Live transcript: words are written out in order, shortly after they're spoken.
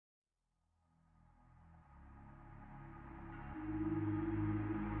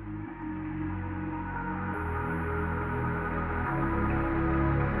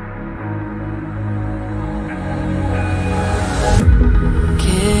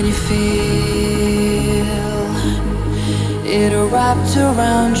wrapped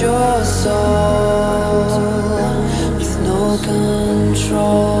around your soul with no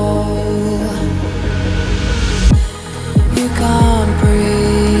control. You can't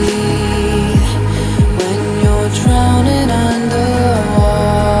breathe when you're drowning underwater.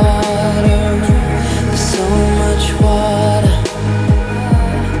 There's so much water.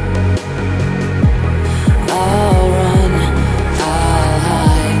 I'll run, I'll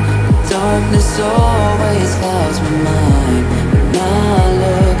hide. Darkness always clouds my mind. When I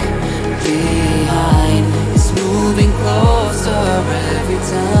look behind, it's moving closer every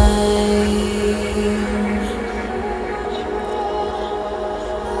time.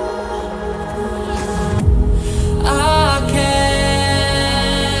 I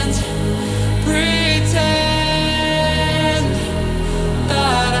can't pretend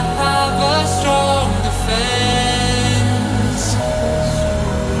that I have a strong defense.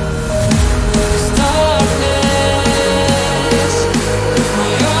 There's darkness,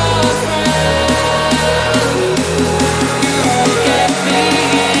 my old friend. You get me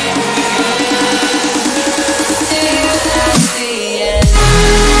in till that's the end.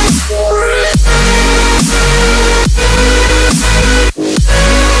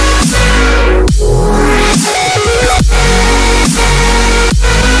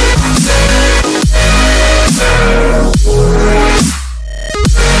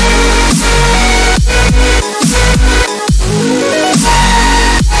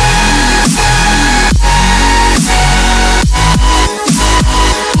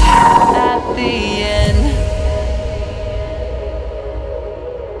 At the end.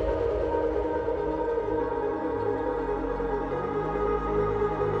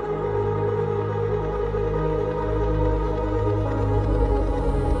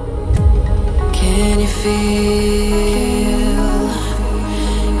 Can you feel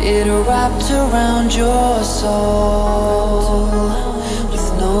it wrapped around your soul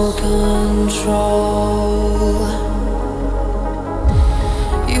with no control?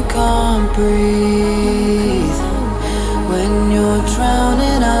 You can't breathe when you're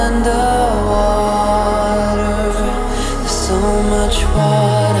drowning underwater. There's so much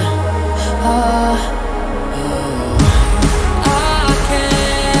water. I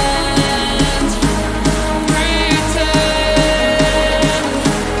can't pretend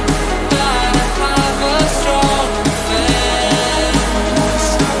that I have a strong defense.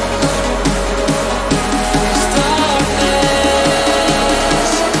 There's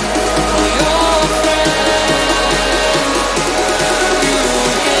darkness, my old friend. You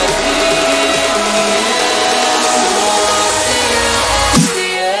get me in the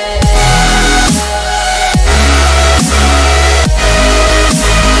end.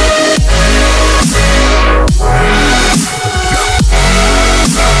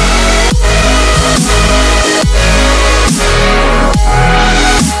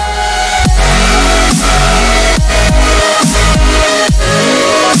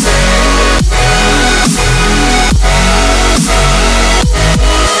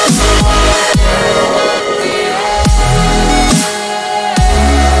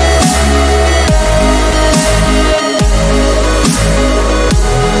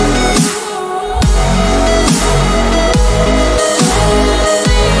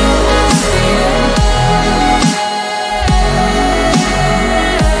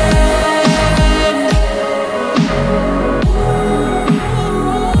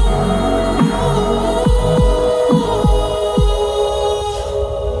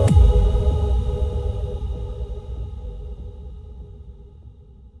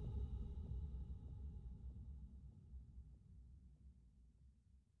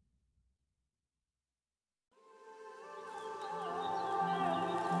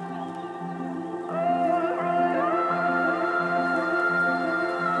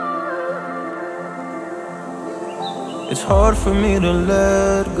 It's hard for me to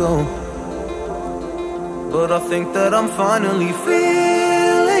let go, but I think that I'm finally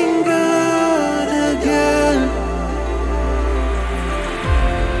feeling good again.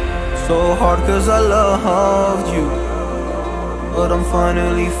 So hard cause I loved you, but I'm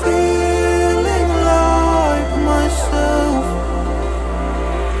finally feeling like myself.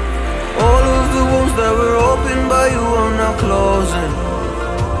 All of the wounds that were opened by you are now closing.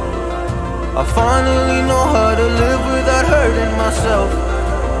 I finally know how to live without hurting myself.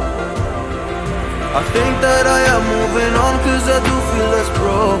 I think that I am moving on cause I do feel less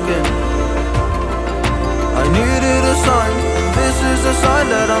broken. I needed a sign, this is a sign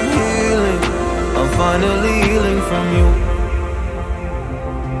that I'm healing. I'm finally healing from you.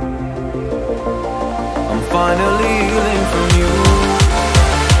 I'm finally healing from you.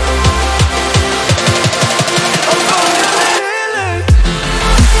 I'm finally healing.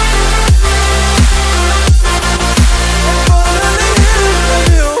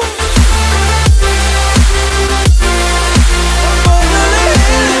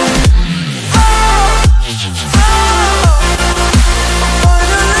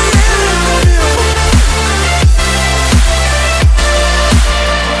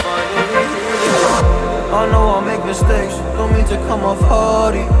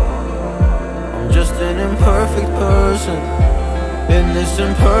 I'm just an imperfect person in this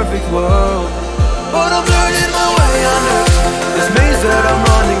imperfect world. But I'm learning my way under this maze that I'm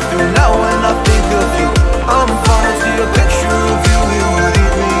running through. Now when I think of you, I'm falling to a picture of you. You would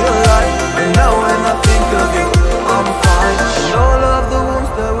eat me alive. And now when I think of you, I'm fine. And all of the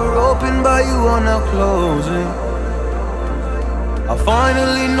wounds that were opened by you are now closing. I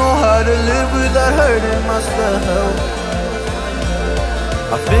finally know how to live without hurting myself.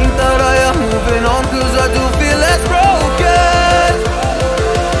 I think that I am moving on, cause I do feel less broken.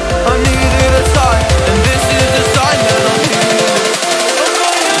 I needed a sign, and this is the sign that I'm healing.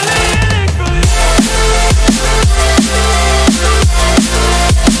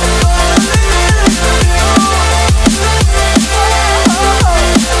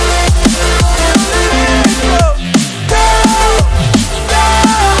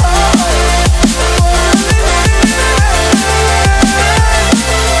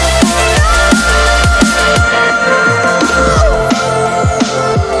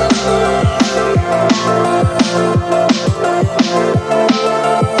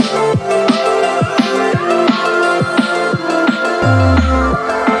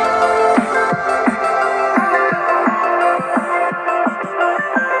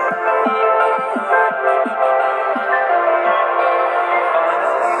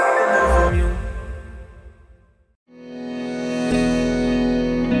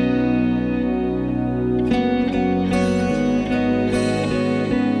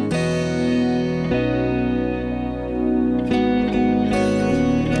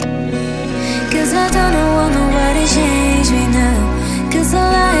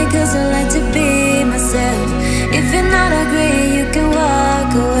 Cause I like to be myself. If you're not agree, you can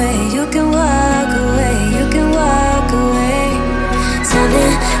walk away. You can walk away, you can walk away.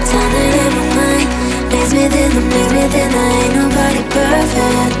 Something in my mind makes me think, ain't nobody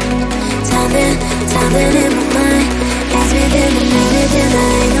perfect. Something in my mind makes me think,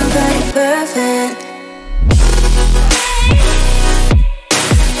 ain't nobody perfect.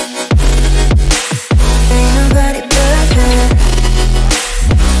 Ain't nobody perfect.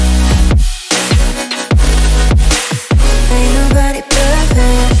 Ain't nobody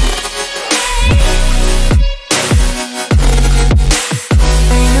perfect.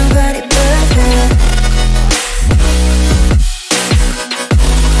 Ain't nobody perfect.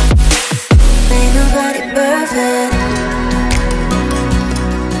 Ain't nobody perfect.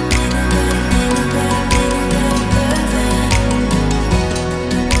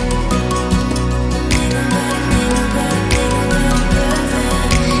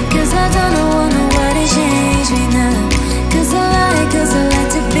 Cause I don't know nobody change me now. Cause I like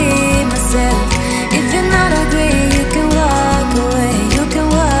to be myself. If you're not agree, you can walk away. You can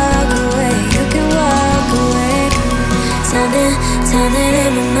walk away, you can walk away. Something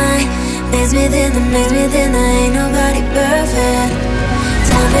in my mind makes me think, ain't nobody perfect.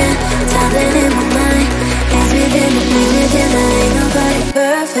 Something in my mind makes me think, ain't nobody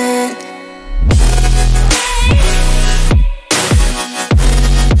perfect.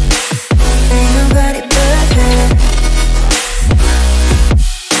 Ain't nobody perfect.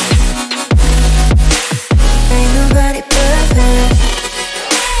 Ain't nobody perfect.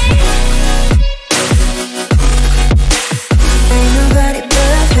 Ain't nobody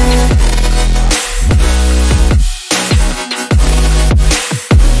perfect.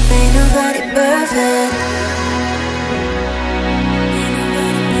 Ain't nobody perfect.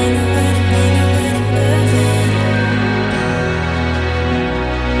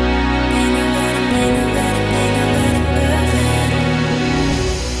 Ain't nobody perfect. Ain't nobody perfect.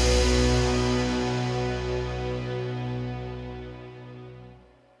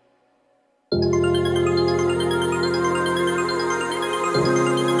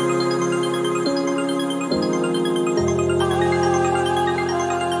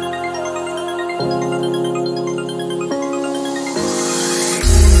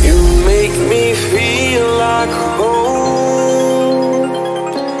 You make me feel like home.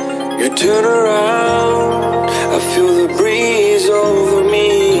 You turn around, I feel the breeze over me.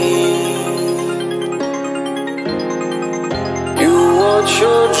 You watch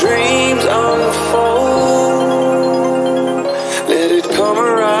your dreams unfold. Let it come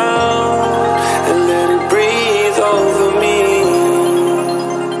around and let it breathe over me.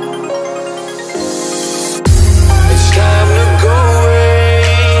 It's time to go away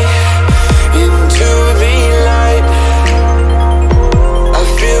into the light. I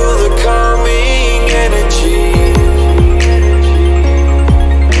feel the calming energy.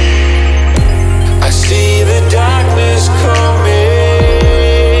 I see the darkness coming,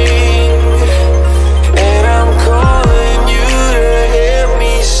 and I'm calling you to help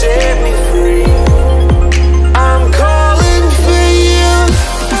me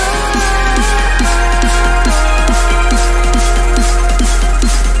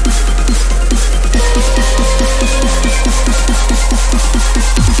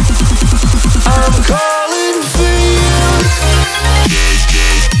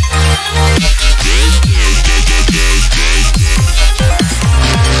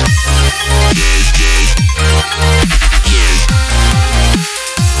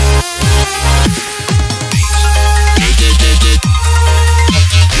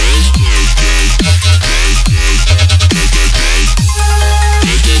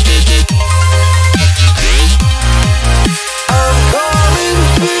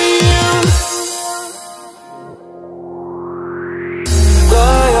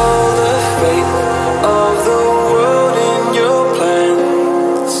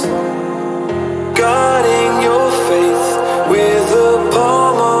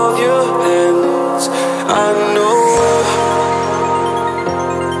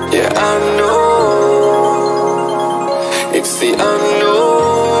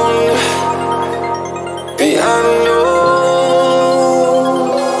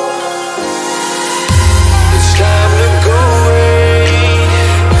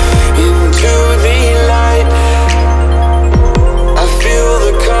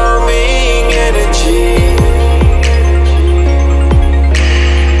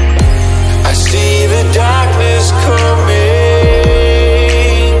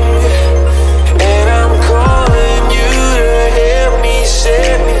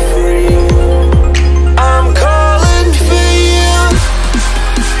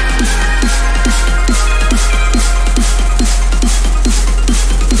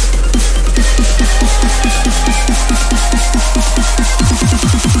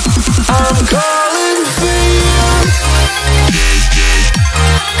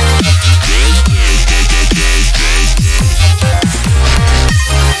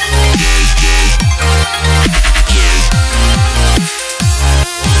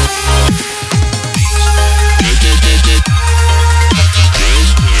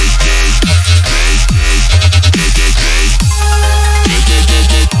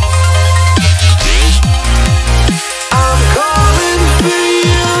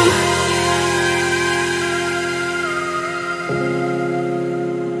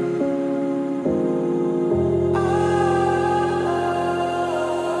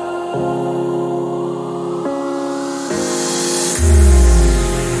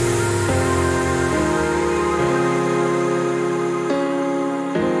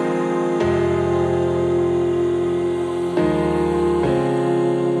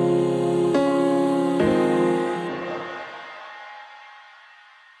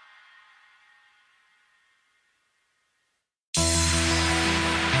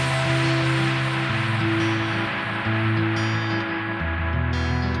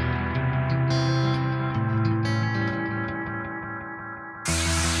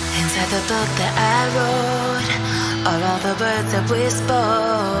the book that I wrote, or all the words that we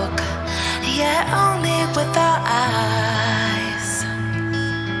spoke, yet only with our eyes.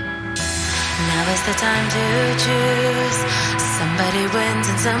 Now is the time to choose. Somebody wins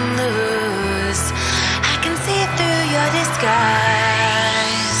and some lose. I can see through your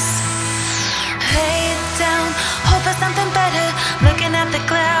disguise. Lay down, hope for something better. Looking at the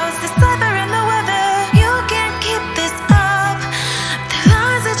clouds, decipher in the weather. You can't keep this up. The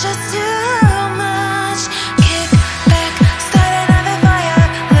lies are just too much. Kick back, start another fire.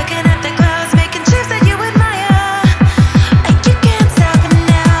 Looking at the clouds, making shapes that you admire. And you can't stop it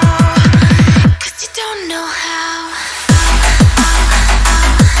now, 'cause you don't know how.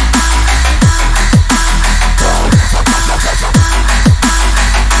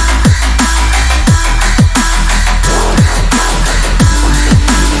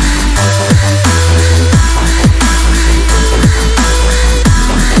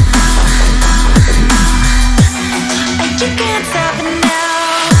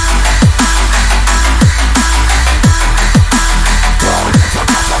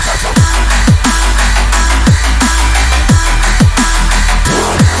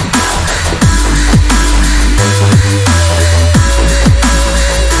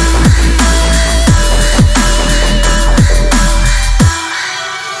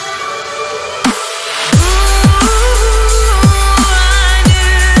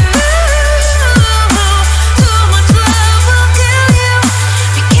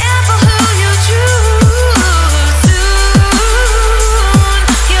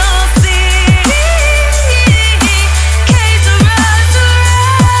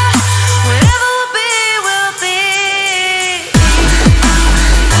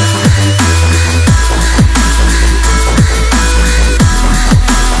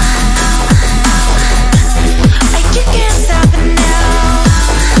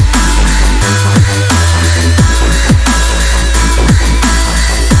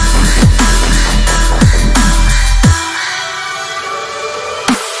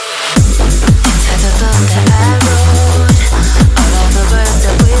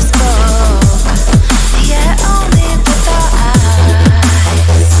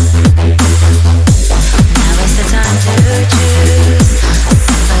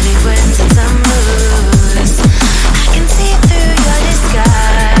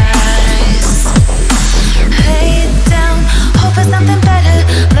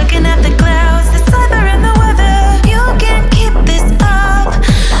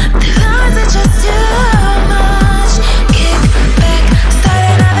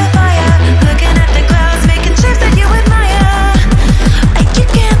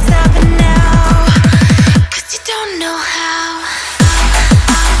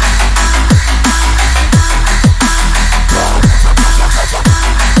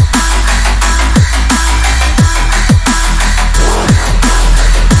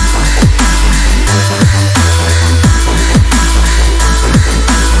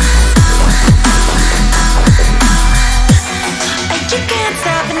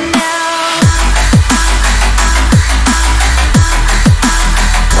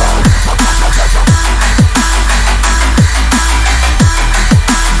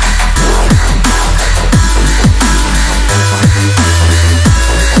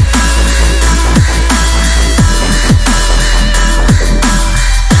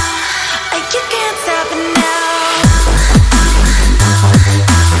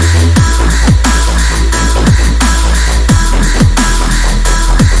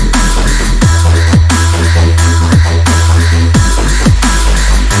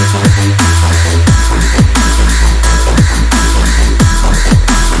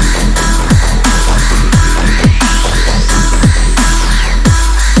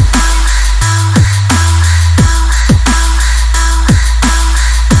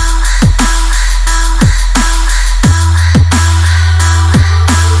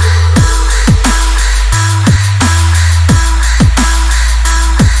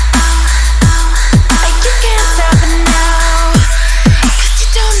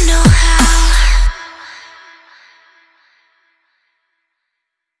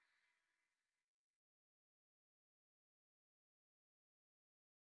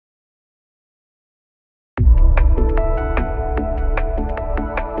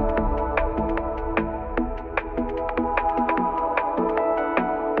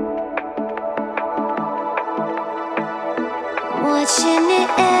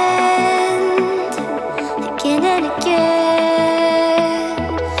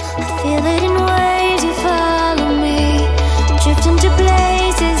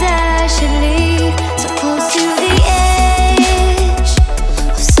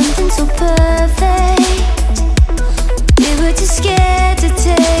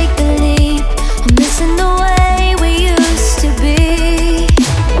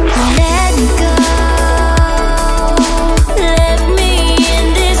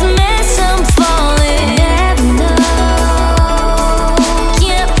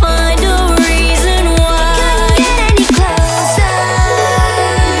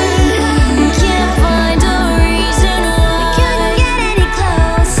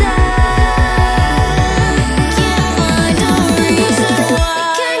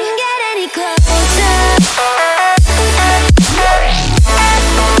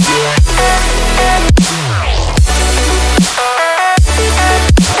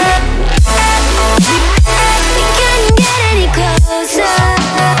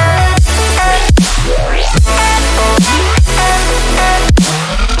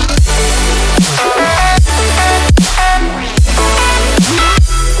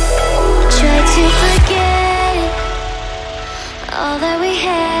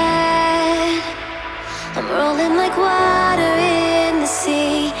 like water in the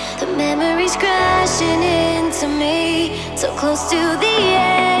sea. The memories crashing into me, so close to the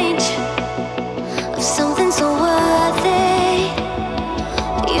edge of something so worthy.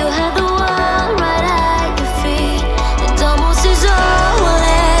 You had the world right at your feet. It almost is all we'll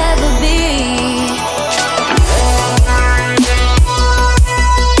ever be. We can't get any closer.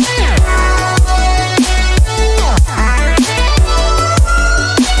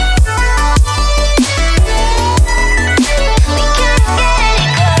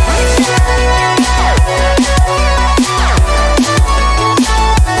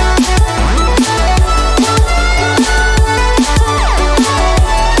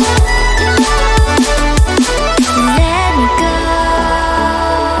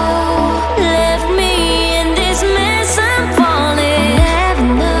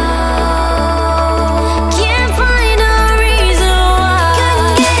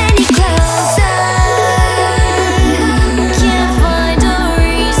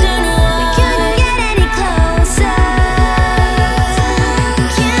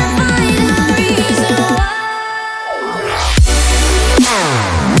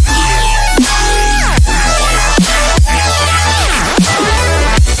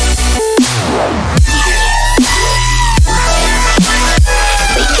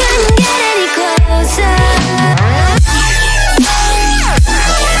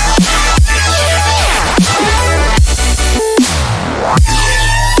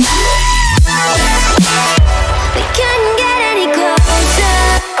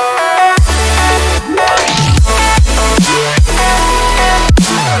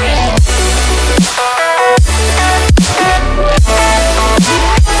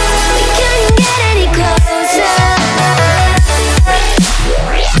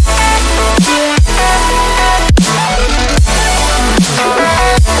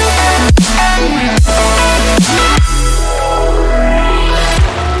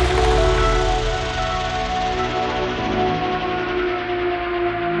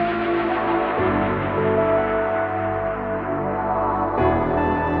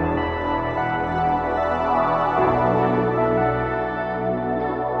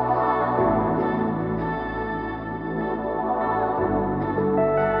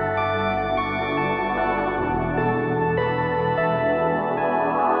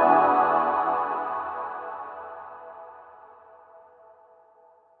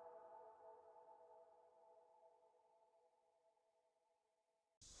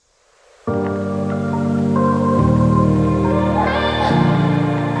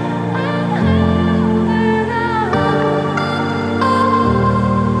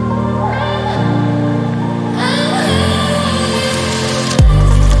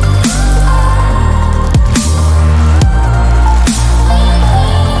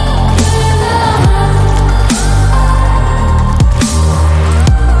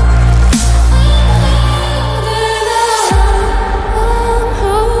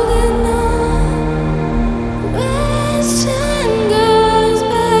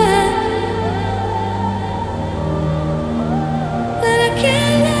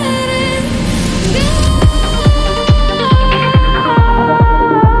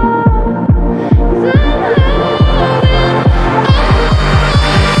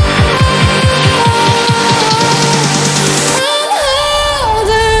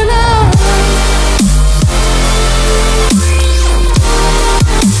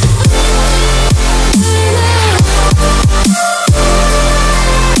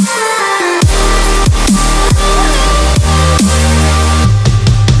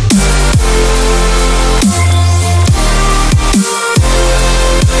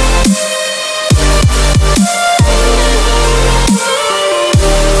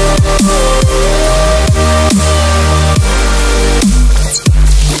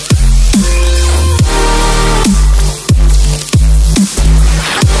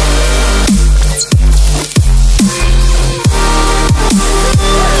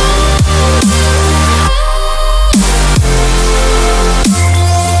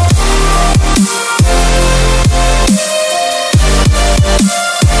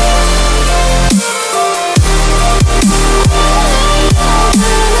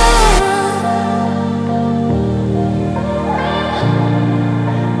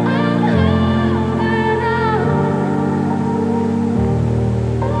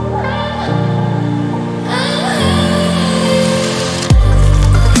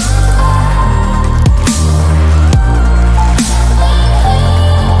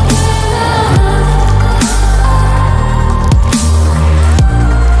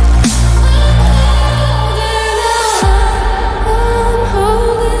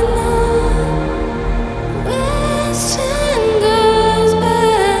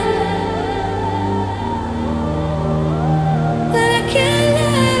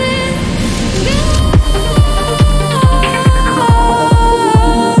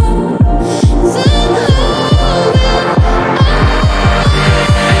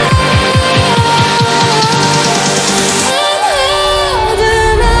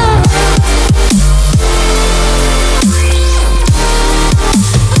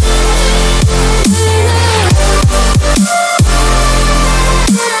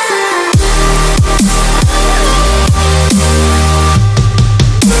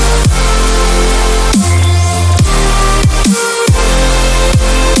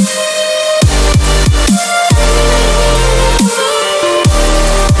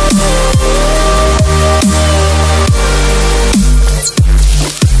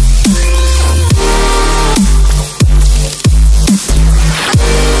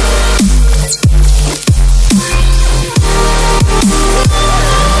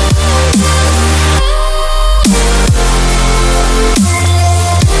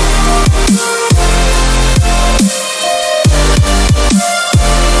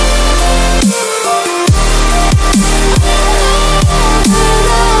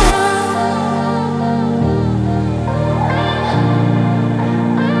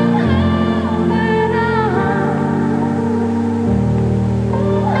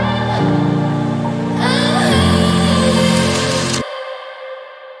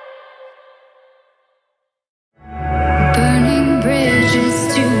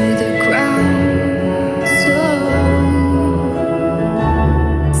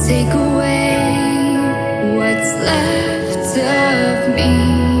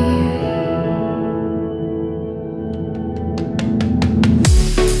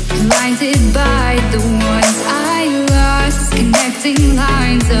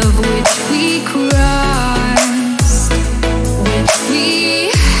 of which we crossed, which we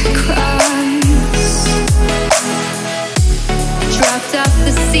crossed. Dropped off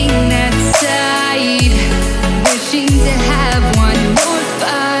the scene that side, wishing to have one more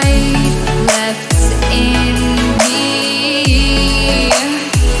fight left in me.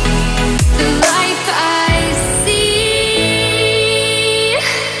 The life I see,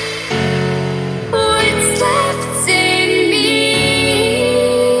 what's left in me.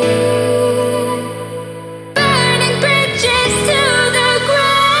 Burning bridges to the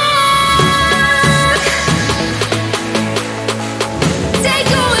ground.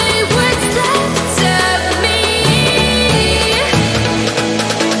 Take away what's left of me.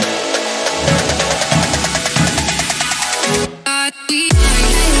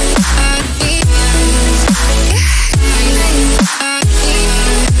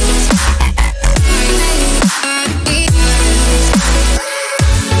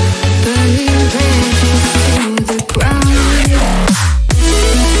 Burning bridges to the ground.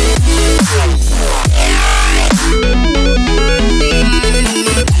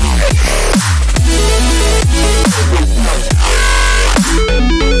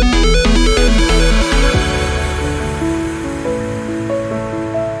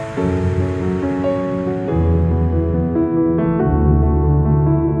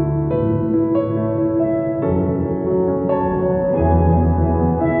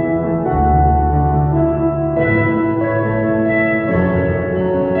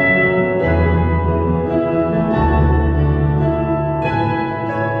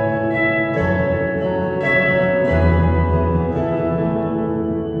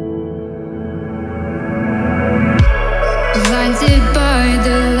 Blinded by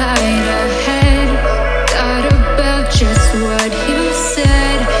the light ahead, thought about just what you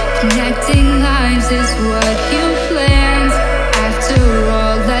said. Connecting lives is what you planned. After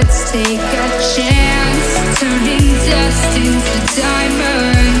all, let's take a chance. Turning dust into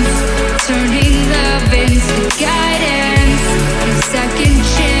diamonds, turning love into guidance. A second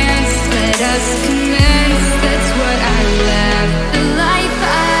chance, let us commence. That's what I left. The life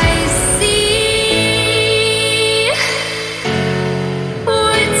I see,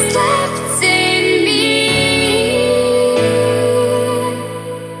 what's left in me.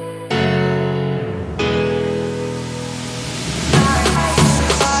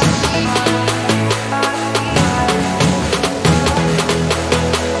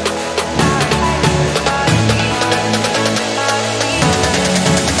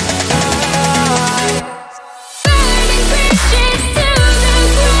 Burning bridges to the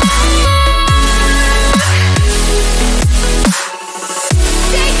ground.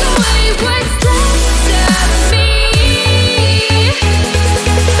 Take away what's left of me.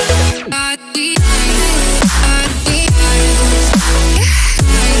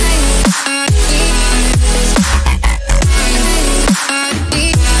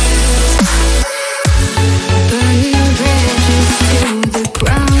 Burning bridges to the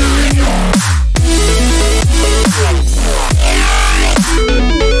ground.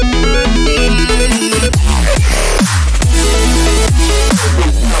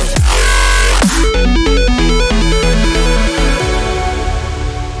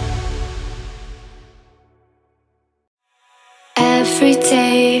 Every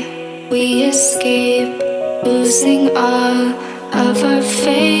day we escape, losing all of our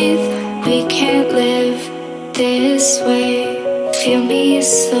faith. We can't live this way. Feel me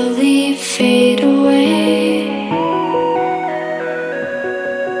slowly fade away.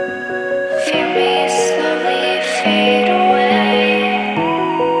 Feel me slowly fade away.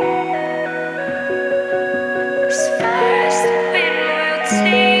 As far as the wind will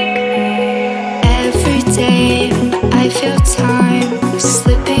take me. Every day I feel time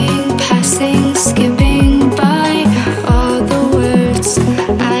slipping, passing, skipping by. All the words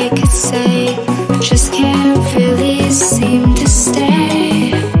I could say just can't really seem to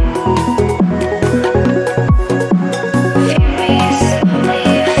stay. Feel me slowly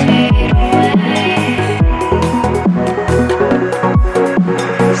fade away.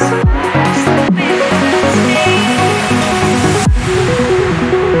 As far as the wind will take me.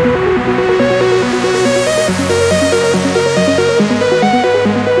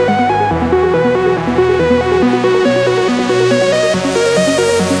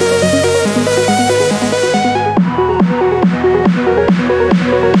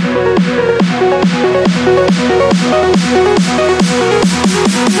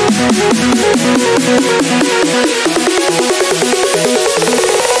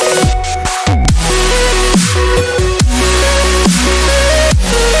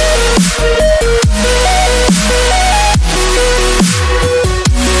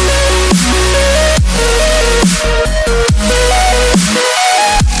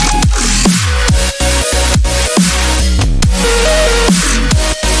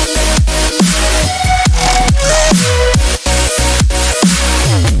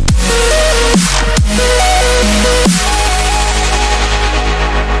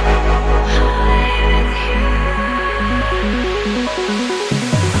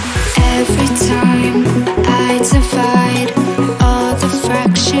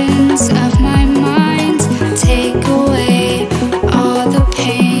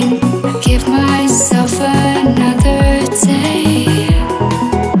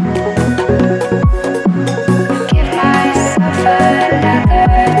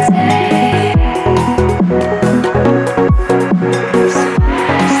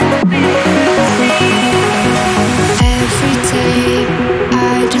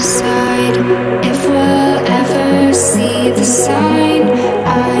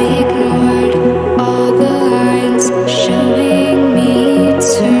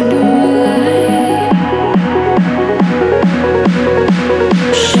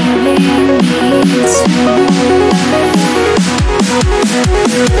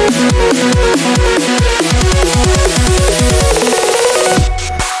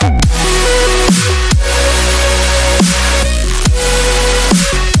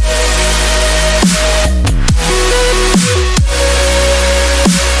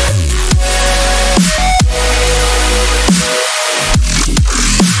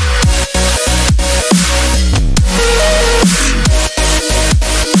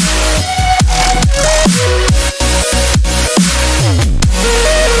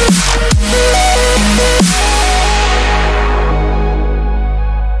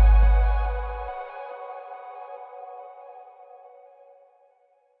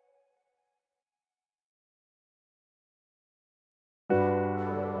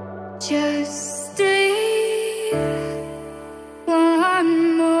 Just stay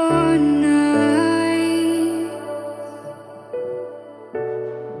one more night.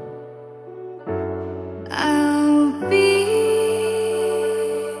 I'll be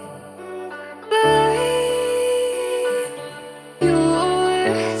by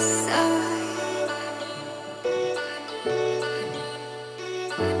your side.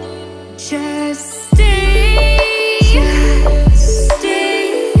 Just stay.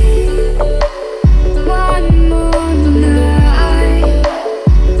 One more night.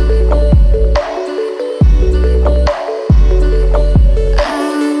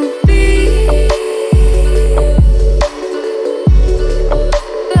 I'll be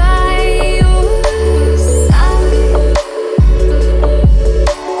by your side.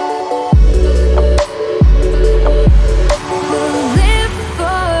 We'll live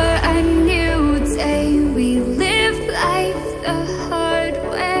for a new day. We live life the hard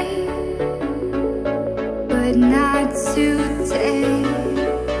way, but not today.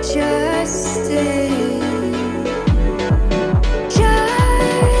 Just stay.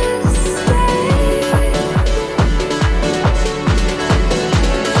 Just stay.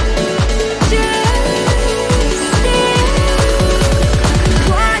 Just stay.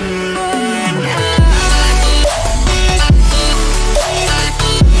 One more night.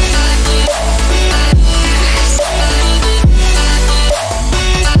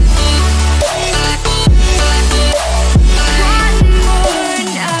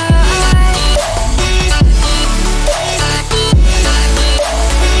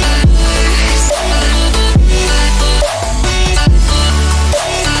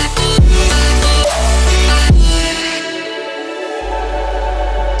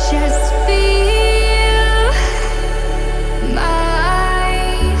 Just feel my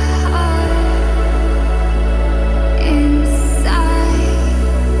heart inside.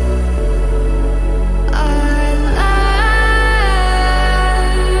 Our love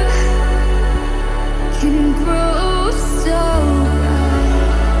can grow so bright.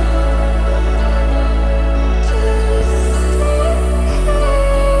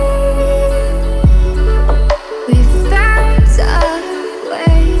 We found a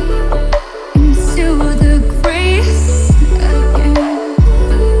way into the grace again.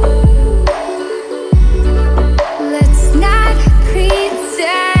 Let's not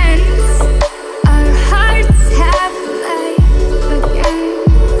pretend our hearts have life again.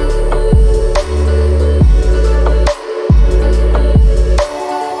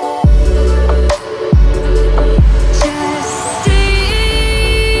 Just stay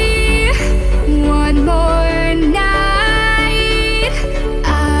one more night.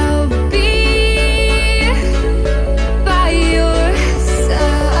 I'll be by your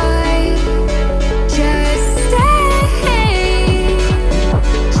side. Just stay.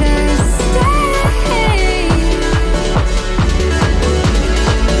 Just stay.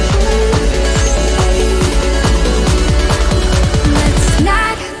 Let's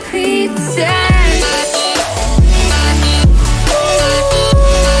not pretend.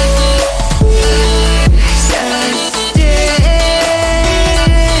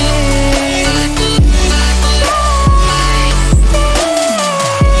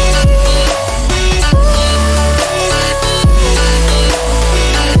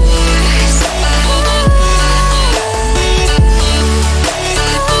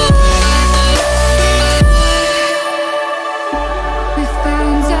 We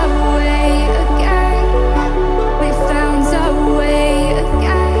found a way again. We found a way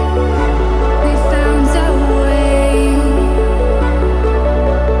again. We found a way,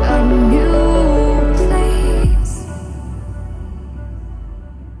 a new place.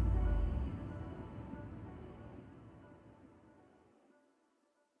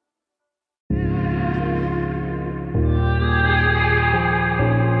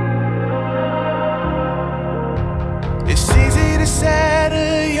 It's easy to set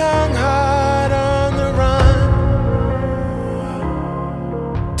a young heart on the run,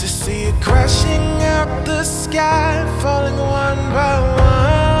 to see it crashing out the sky, falling one by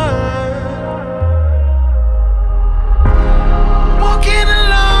one. Walking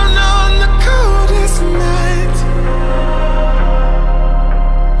alone on the coldest night.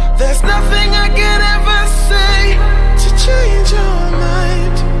 There's nothing I can ever say to change your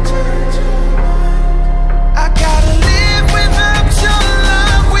mind. I gotta live without your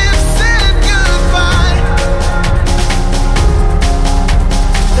love. We've said goodbye.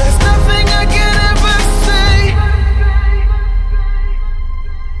 There's nothing I can ever say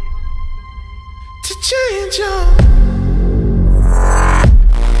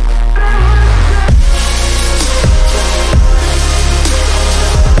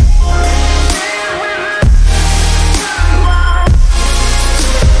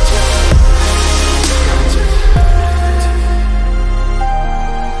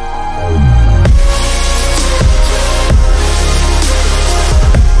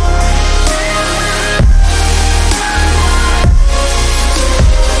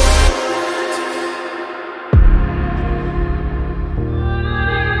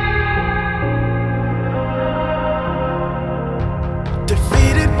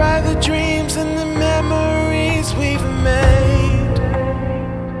defeated by the dreams and the memories we've made.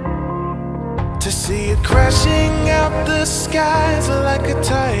 To see it crashing out the skies like a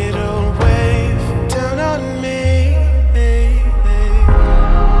tidal wave down on me.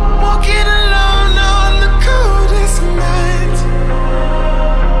 Walking alone on the coldest night.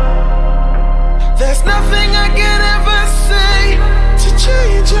 There's nothing I can ever say to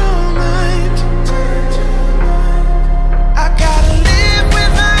change your mind. I gotta live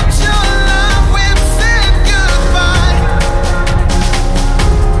without your love. We've said goodbye.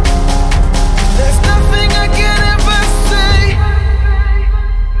 There's nothing I can ever say.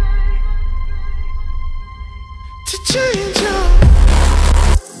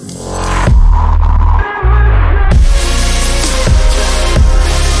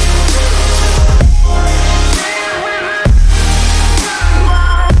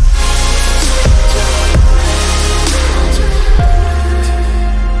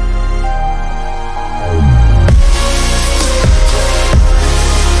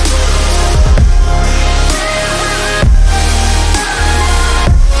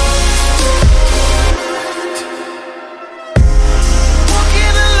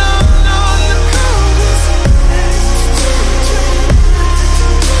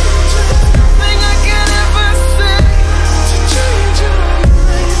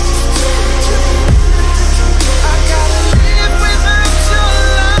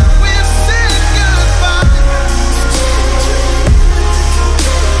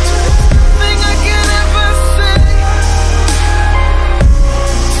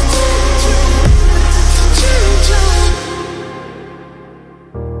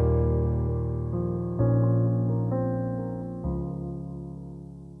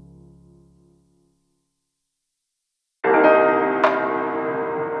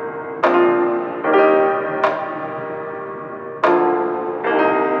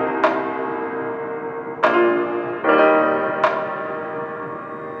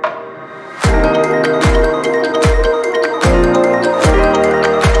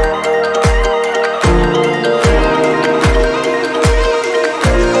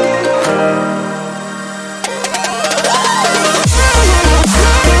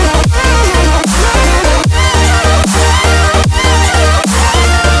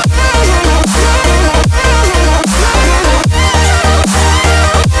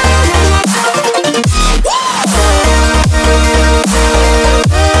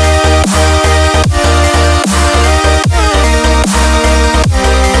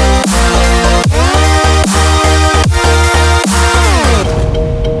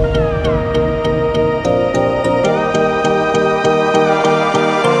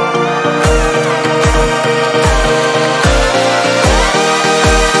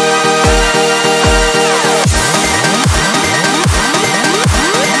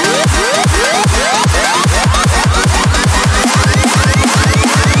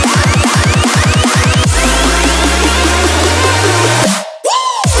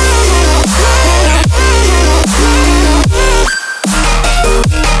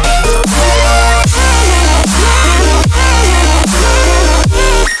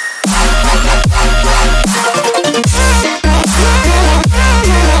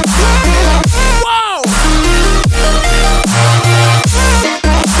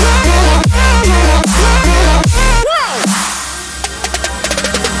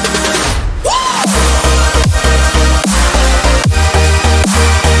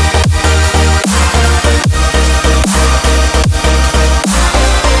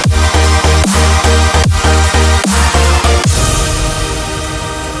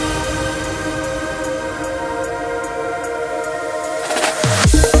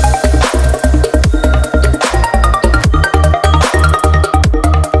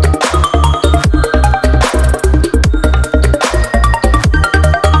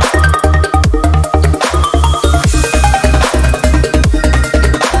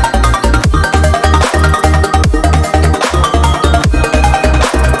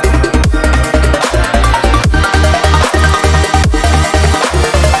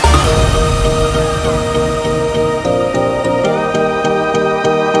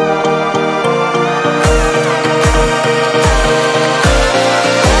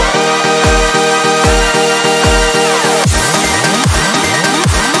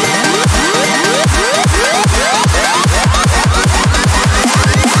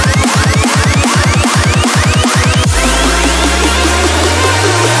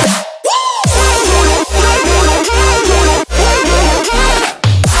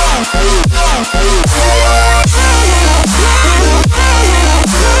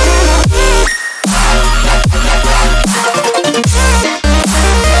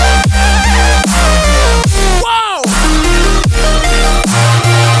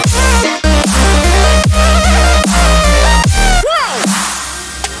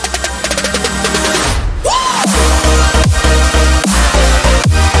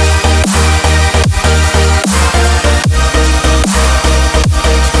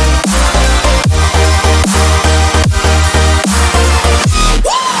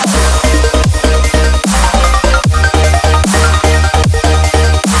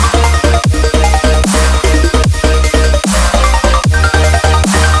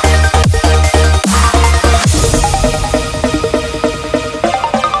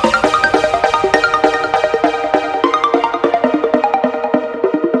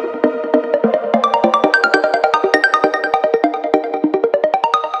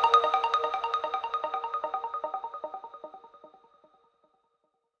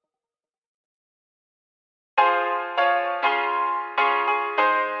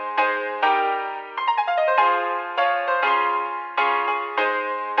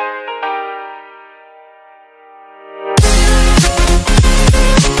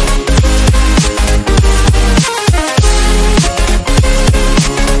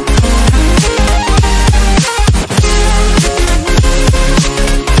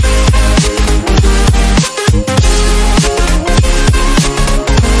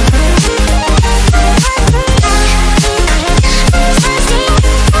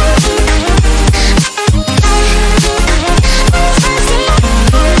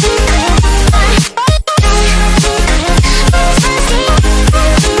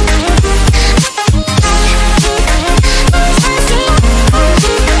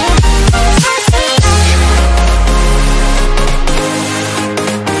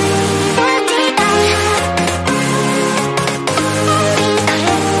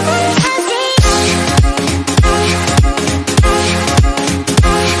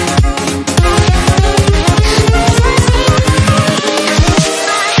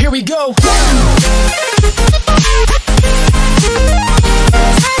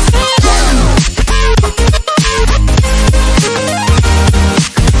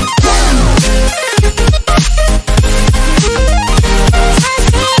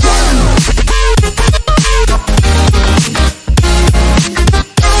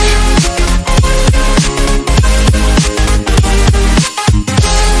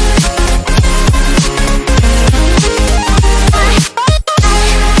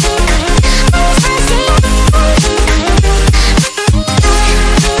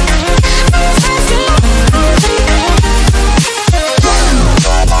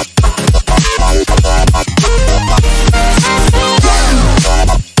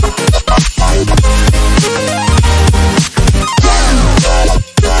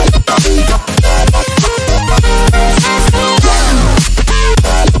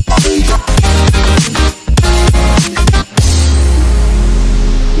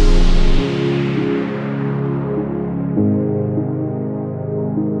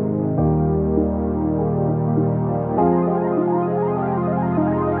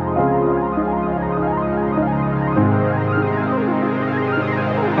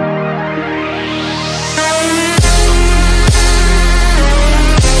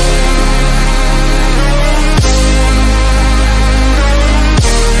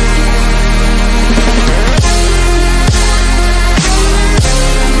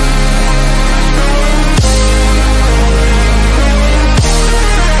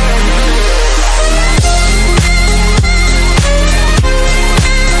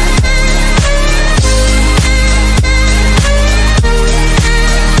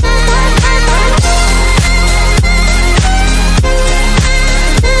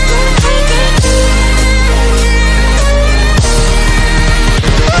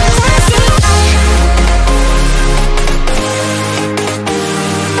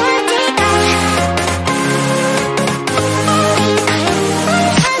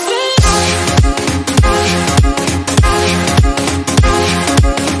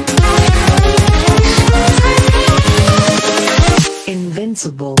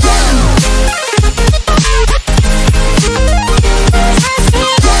 responsible.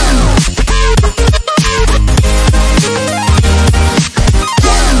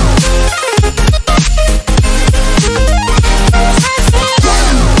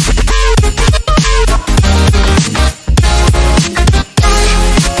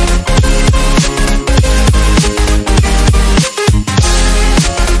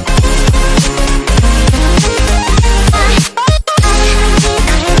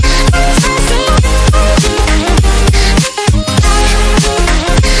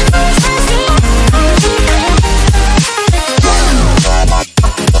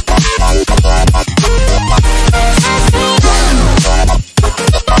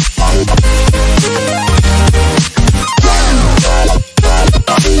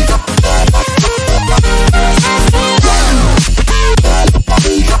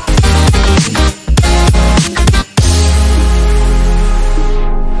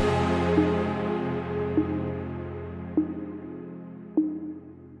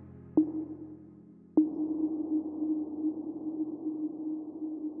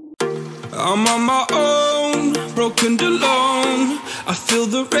 I'm on my own, broken and alone. I feel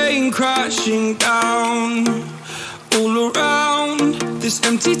the rain crashing down all around this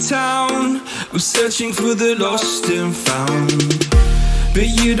empty town. I'm searching for the lost and found, but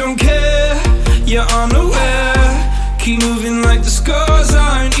you don't care, you're unaware. Keep moving like the scars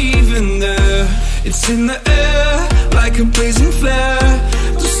aren't even there. It's in the air like a blazing flare.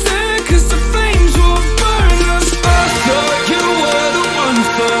 Don't stare cause the flames will burn us. I thought you were the one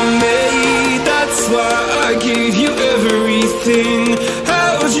for me, that's why I gave you everything.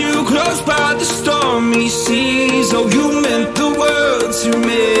 Held you close by the stormy seas. Oh, you meant the world to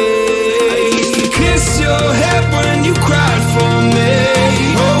me. I used to kiss your head when you cried for me,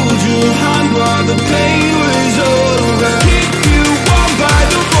 hold your hand while the pain was over, keep you warm by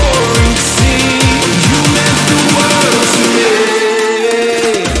the roaring sea. Oh, you meant the world to me.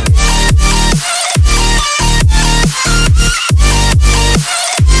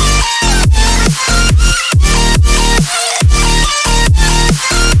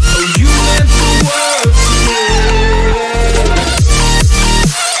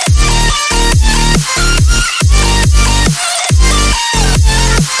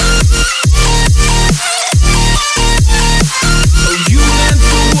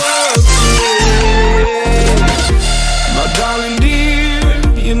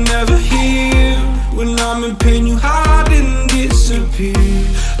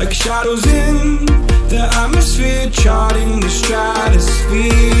 Like shadows in the atmosphere, charting the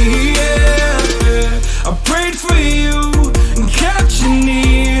stratosphere. Yeah. I prayed for you and kept you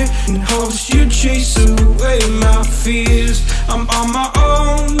near, in hopes you'd chase away my fears. I'm on my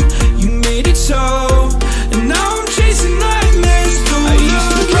own, you made it so, and now I'm chasing nightmares through. I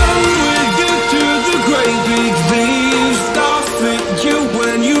used to run with you through the great big leaves, laugh at you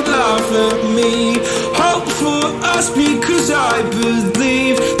when you laugh at me. Hope for us because I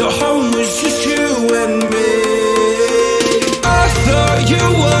believe the home was just you and me. I thought you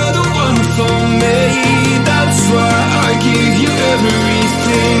were the one for me, that's why I gave you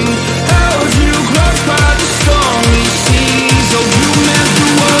everything. Held you close by the stormy seas. Oh, you meant the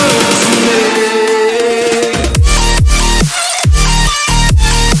world to me.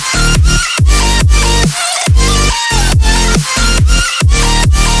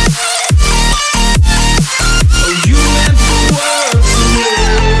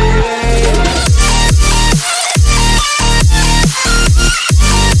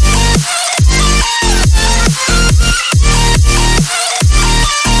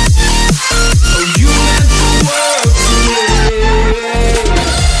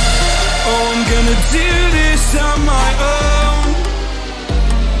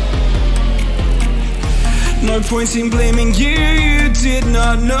 No point in blaming you, you did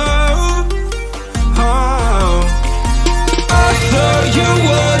not know. Oh, I thought you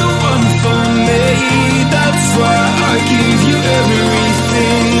were the one for me, that's why I gave you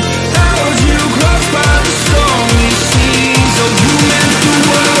everything. Held you close by the stormy seas. Oh, you meant the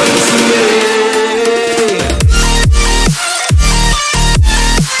world to me.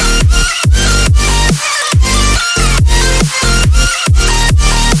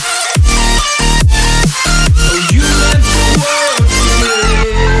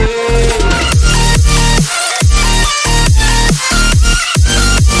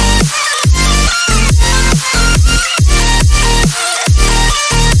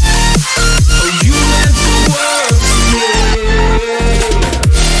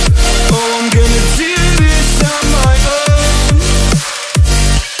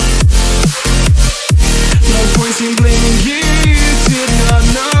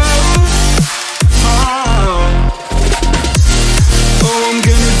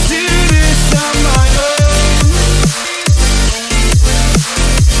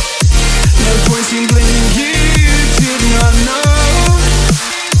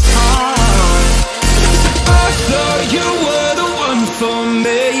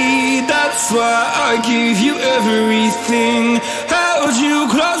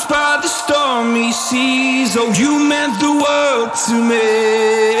 seas. Oh, you meant the world to me.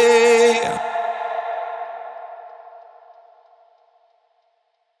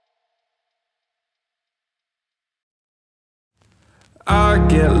 I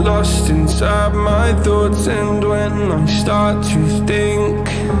get lost inside my thoughts, and when I start to think,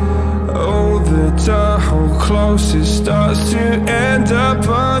 oh, the Tahoe closest starts to end up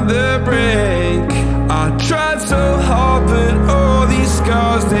on the brink. I tried so hard, but all these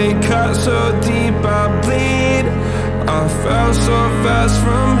scars, they cut so deep, I bleed. I fell so fast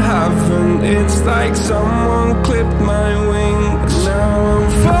from heaven, it's like someone clipped my wings. Now I'm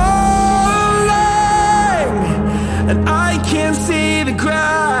falling, and I can't see the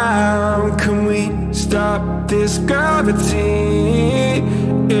ground. Can we stop this gravity?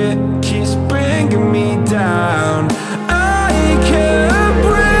 It keeps bringing me down. I can't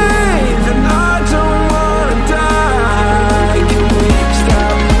breathe and I don't wanna die. Can we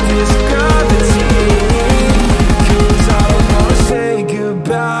stop this gravity? 'Cause I don't wanna say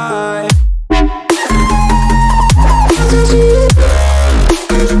goodbye.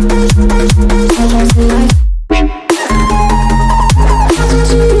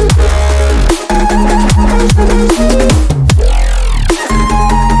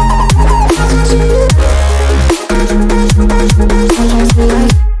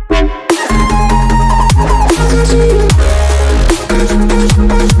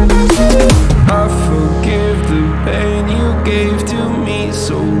 I forgive the pain you gave to me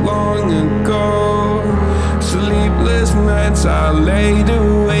so long ago. Sleepless nights I laid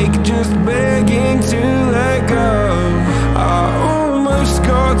awake just begging to let go. I almost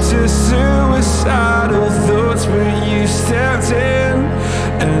got to suicidal thoughts, but you stepped in.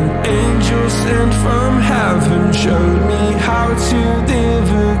 An angel sent from heaven showed me how to live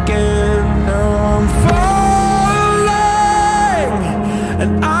again. Now I'm falling,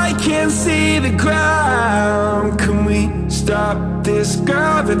 and I can't see the ground. Can we stop this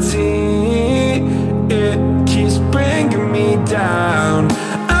gravity? It keeps bringing me down.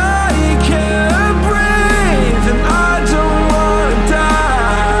 I can't breathe and I don't wanna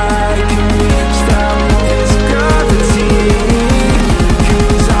die. Can we stop this gravity?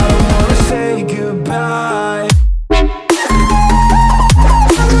 'Cause I don't wanna say goodbye.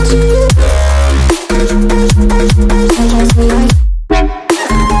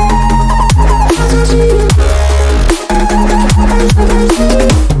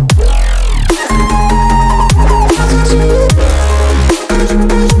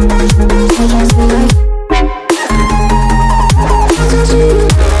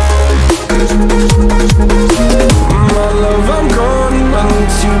 My love, I'm gone, I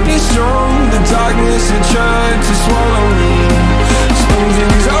need to be strong. The darkness had tried to swallow me. Some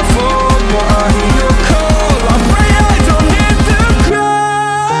things I fall, but I hear your call. I pray I don't hit the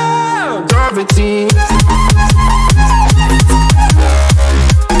ground. Gravity.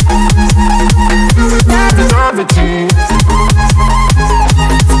 Gravity.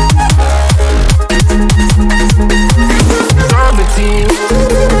 Gravity.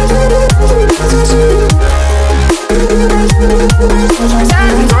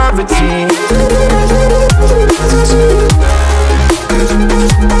 Gravity.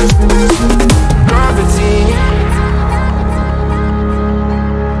 Gravity.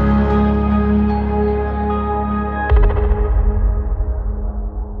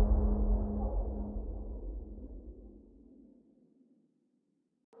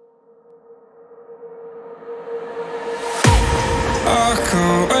 I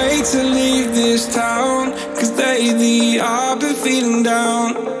can't wait to leave this town, 'cause lately I've been feeling down.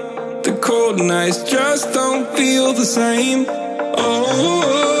 The cold nights just don't feel the same. Oh,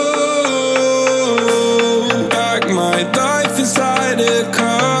 like my life inside a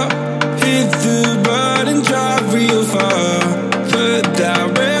car. Hit the button, drive real far. Put that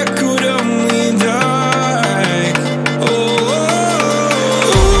record on me like, oh,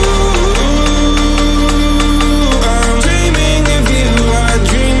 I'm dreaming of you. I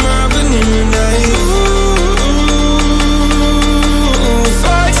dream of a new night.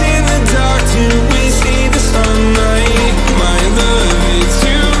 Fight in the dark till we see the sunlight. My love, it's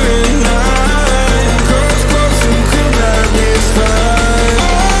you and I. Close, close and could not this time.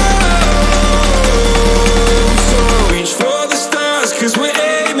 So reach for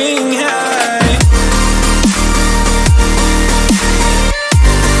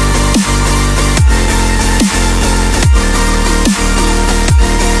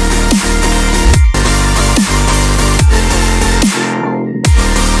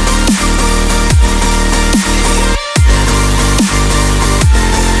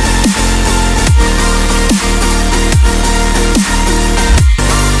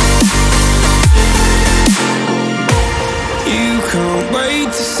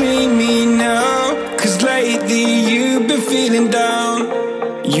see me now, 'cause lately you've been feeling down.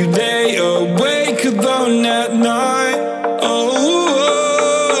 You lay awake alone at night.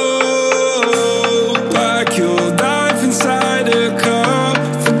 Like your life inside a car.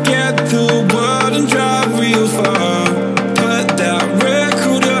 Forget the world and drive real far. Put that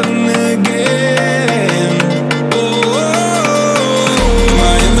record on again.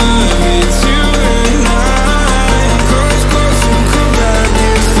 My love, it's you and I. Close, close and come back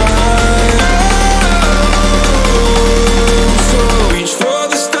this fire. So reach for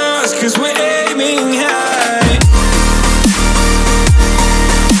the stars, 'cause we're aiming high.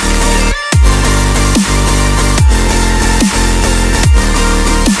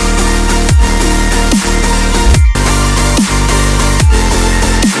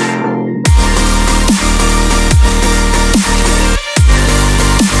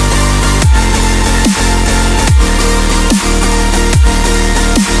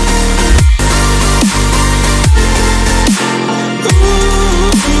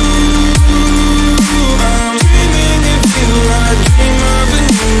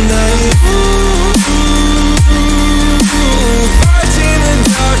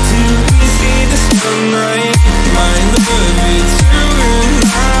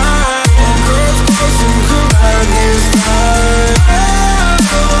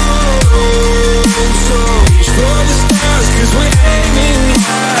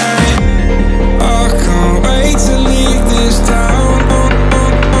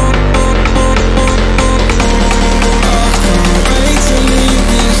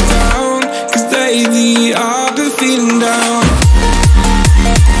 I've been feeling down.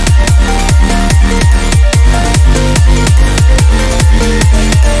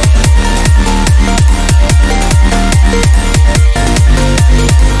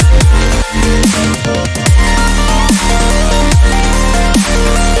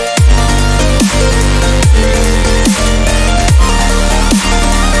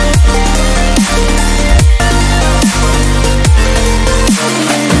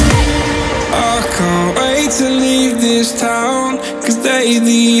 To leave this town, 'cause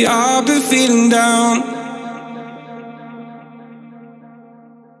lately I've been feeling down.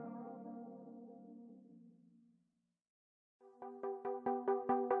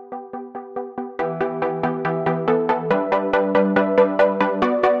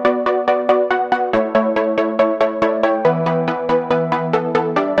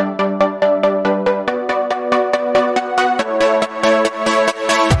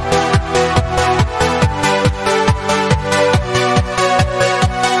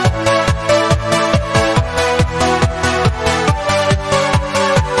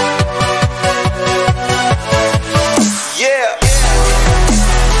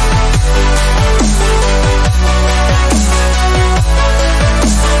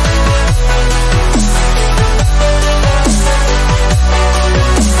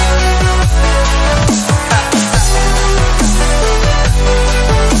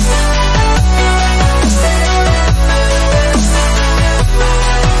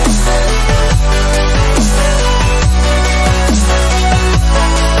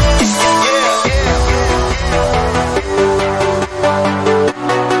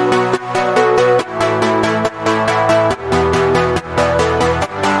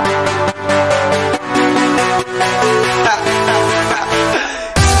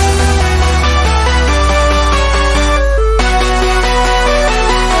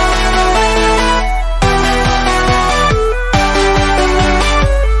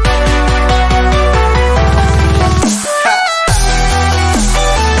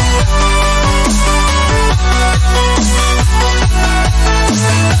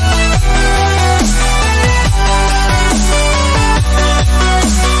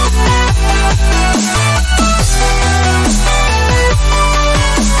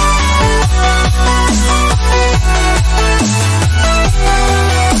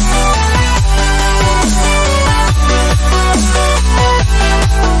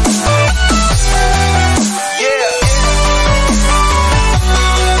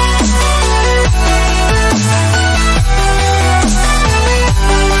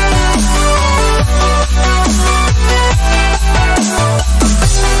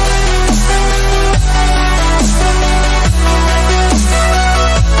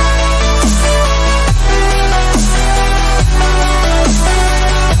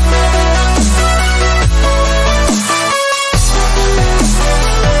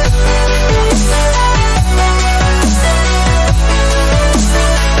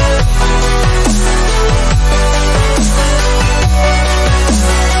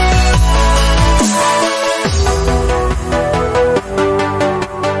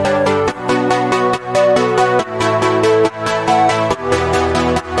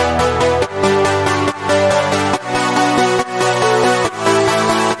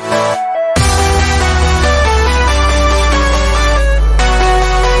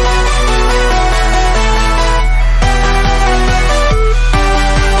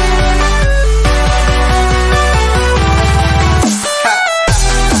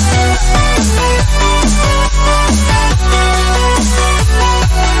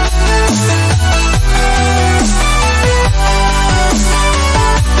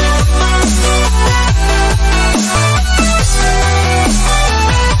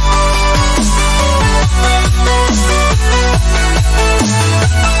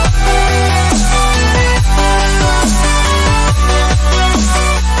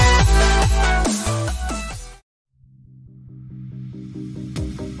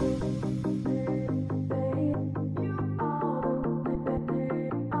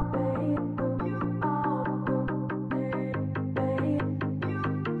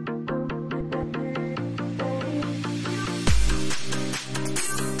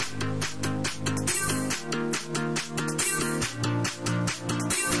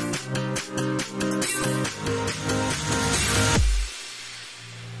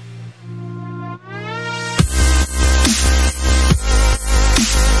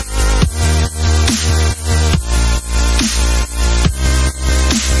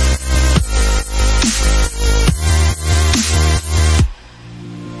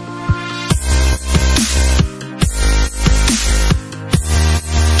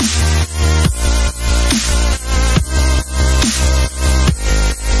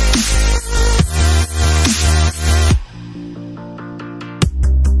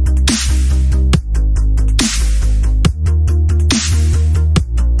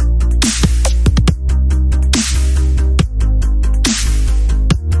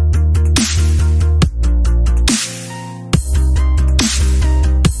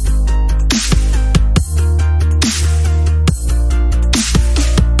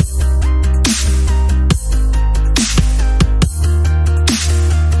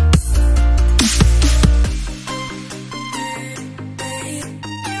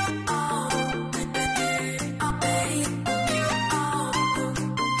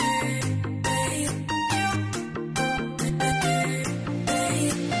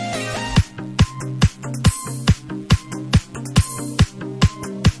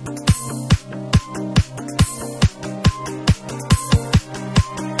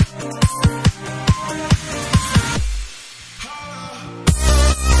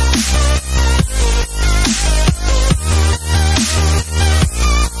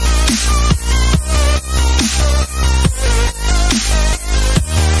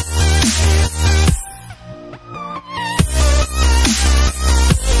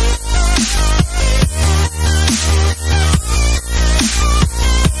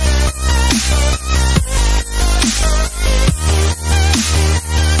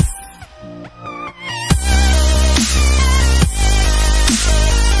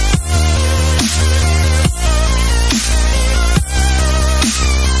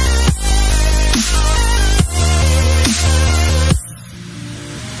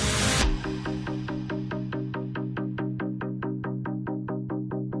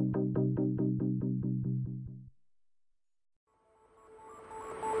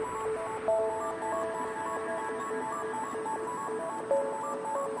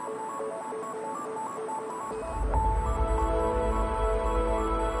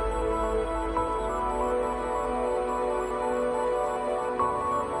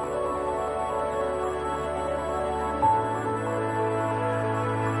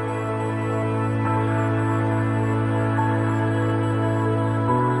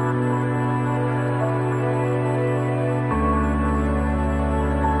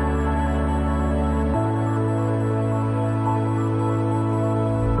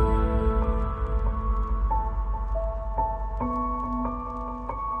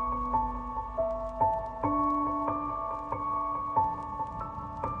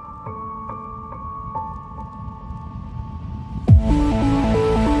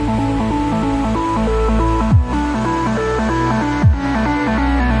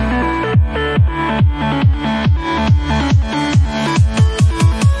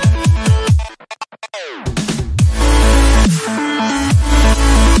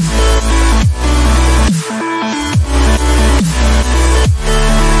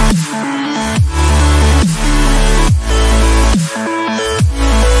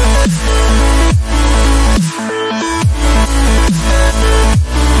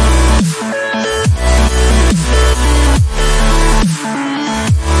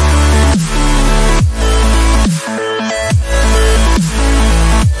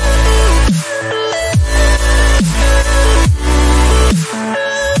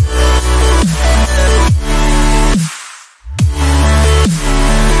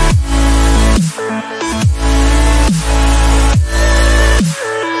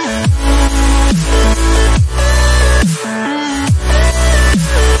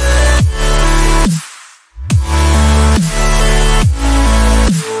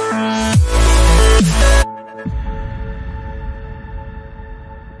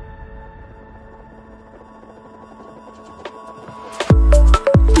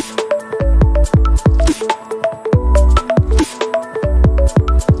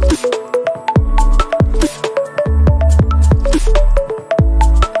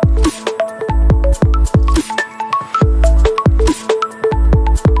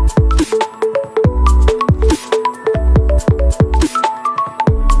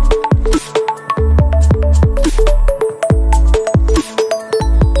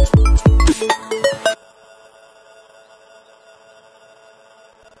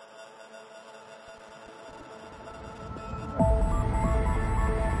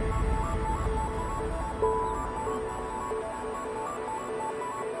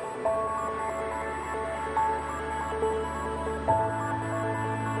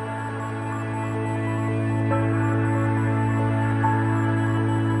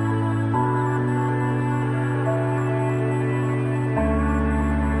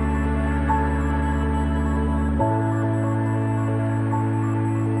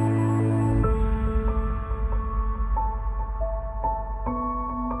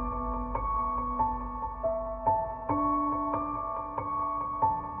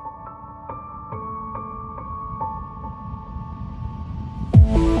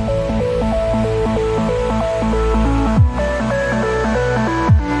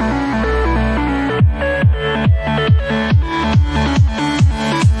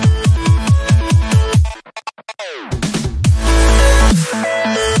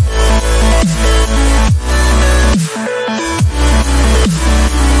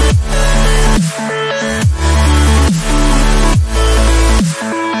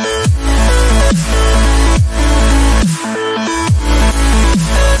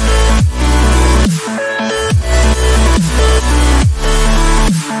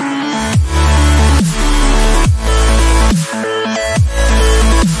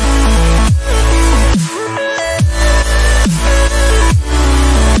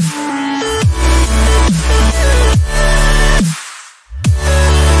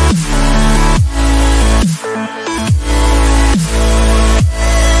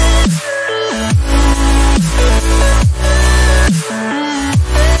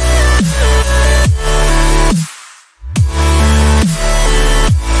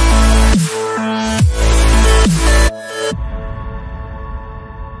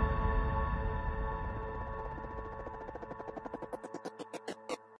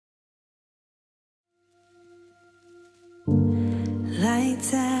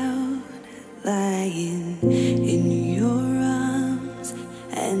 nights out, lying in your arms,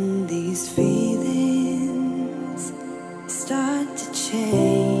 and these feelings start to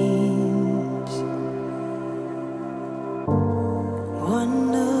change.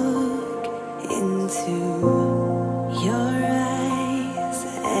 One look into your eyes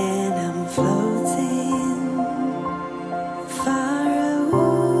and I'm floating far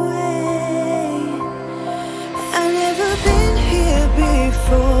away. I've never been here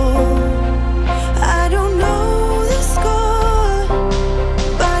before. I don't know the score,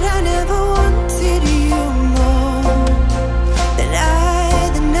 but I never wanted you more than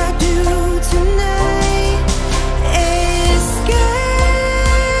I do tonight. Escape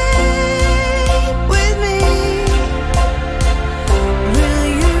with me. Will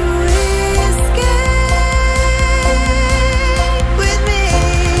you escape with me?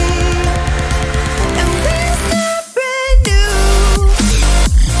 And we'll start brand new.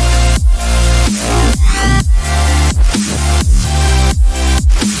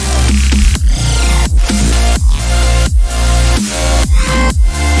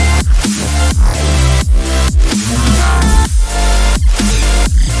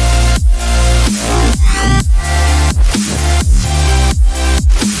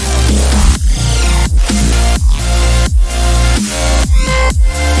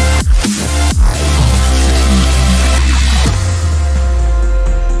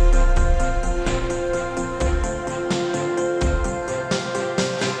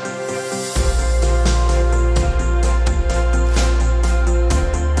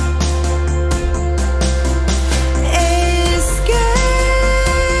 Escape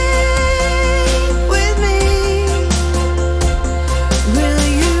with me. Will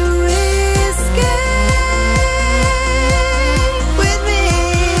you escape with me?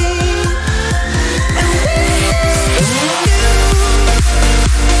 And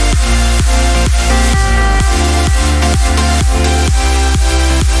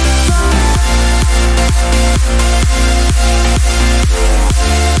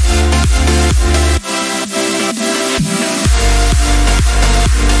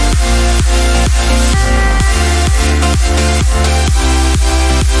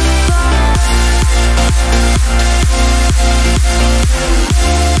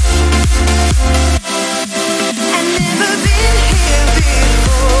I've never been here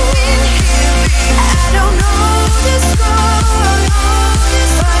before. I don't know the score,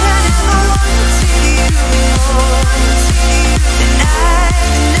 but I never wanted you more than I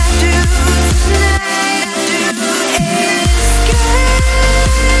do tonight. Escape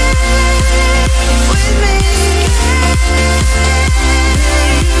with me.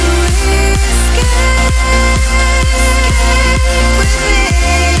 Escape with me.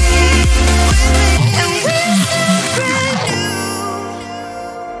 And we're brand new.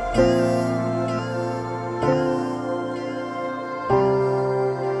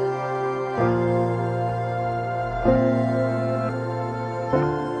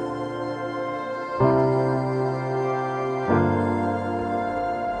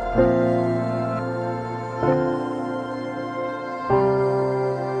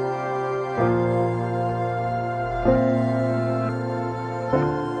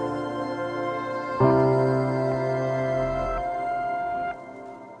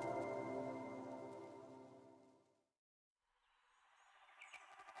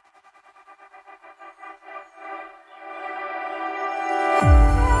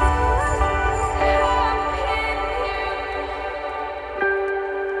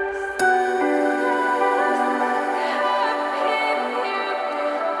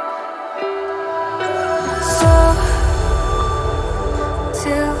 So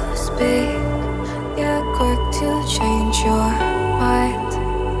to speak, you're quick to change your mind,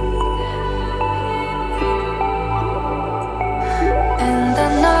 and I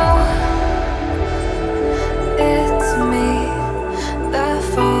know it's me that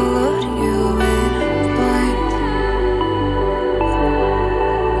followed you in blind.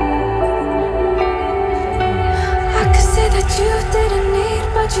 I could say that you didn't need,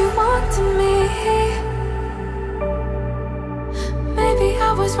 but you wanted me. Maybe I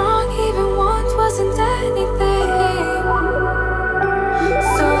was wrong, even want wasn't anything.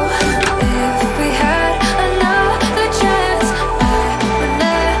 So if we had another chance, I would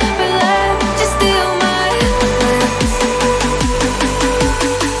never let you steal my lips.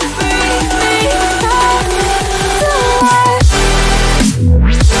 Bring me back to life.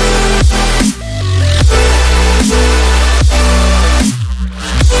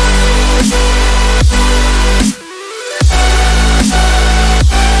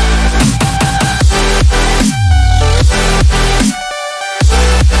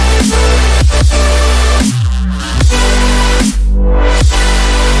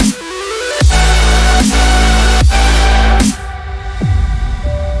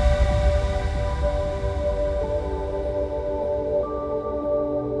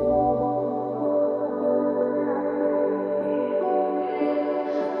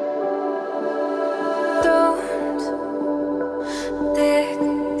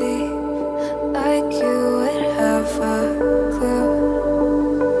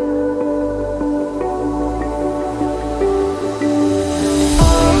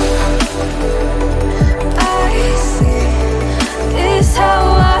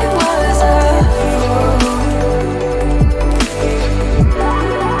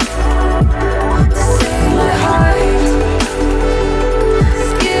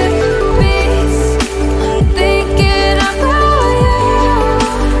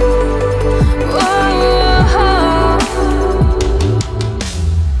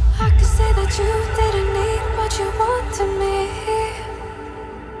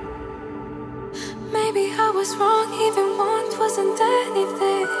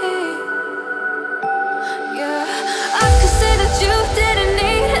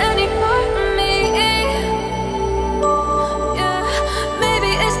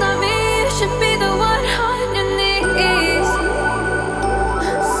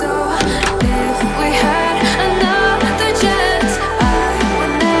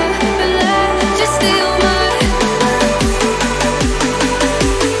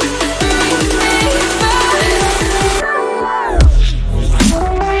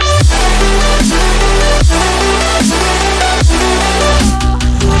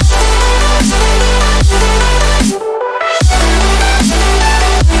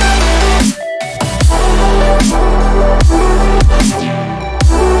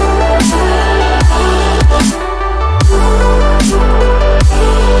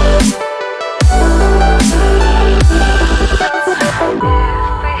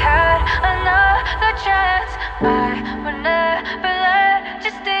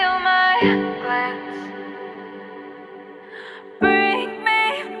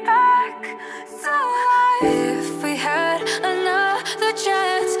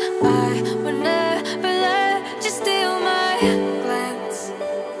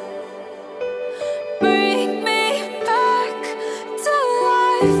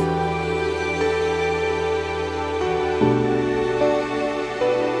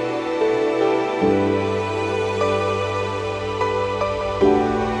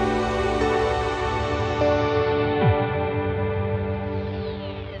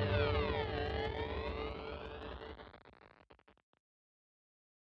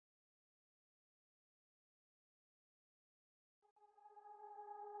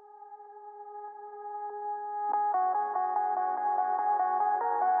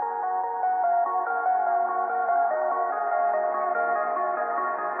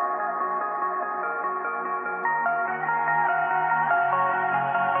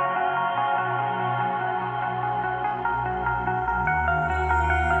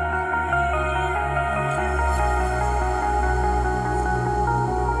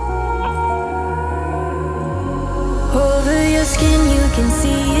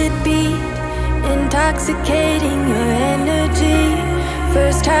 intoxicating your energy.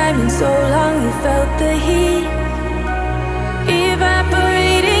 First time in so long you felt the heat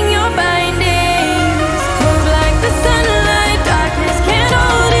evaporating your bindings. Move like the sunlight, darkness can't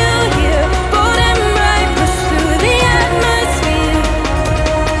hold you here. Bold and bright, push through the atmosphere.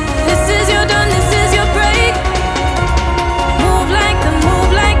 This is your dawn, this is your break. Move like the,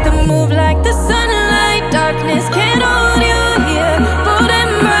 move like the, move like the sunlight, darkness can't hold you here. Bold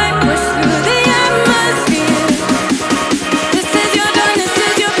and bright, push through the atmosphere. This is your dawn, this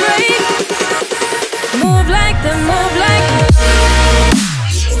is your break. Move like the, move like the.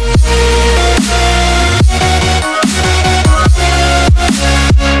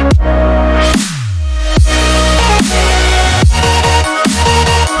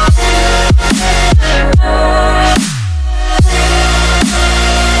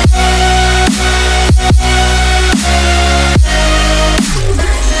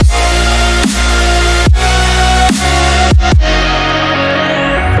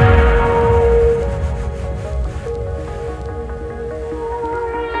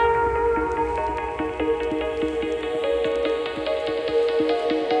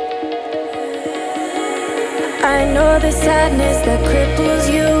 I know the sadness that cripples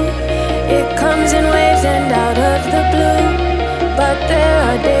you. It comes in waves and out of the blue. But there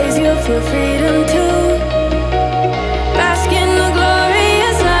are days you feel freedom too. Bask in the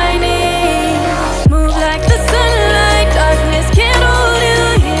glorious lightning. Move like the sunlight, darkness can't hold you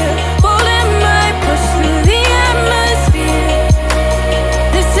here. Bold and bright, push through the atmosphere.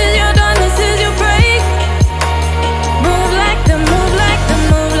 This is your dawn, this is your break. Move like the, move like the,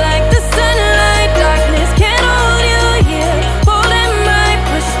 move like the sunlight, darkness can't hold you here. Bold and bright,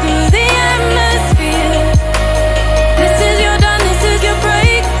 push through the atmosphere. This is your dawn, this is your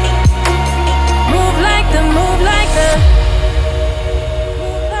break. Move like the, move like the,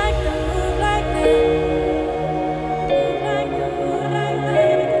 move like the, move like the, move like the, move like the.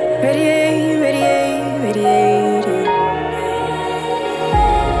 Radiate, radiate, radiate.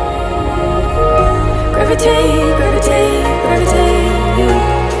 Gravitate, gravitate, gravitate.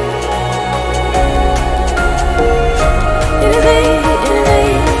 Innovate,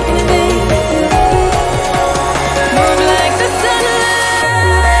 innovate, innovate. Move like the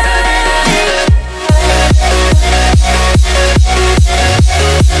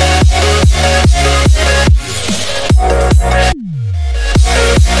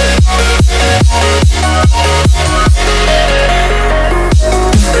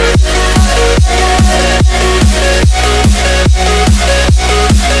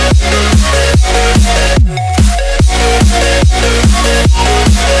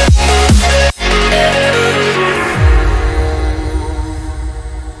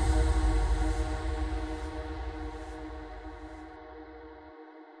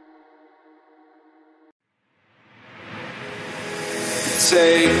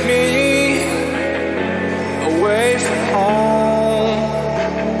Take me away from home.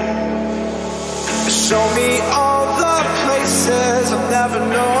 Show me all the places I've never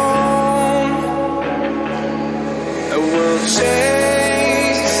known. And we'll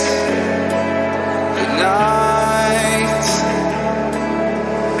chase the night,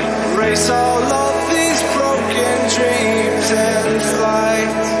 erase all of these broken dreams and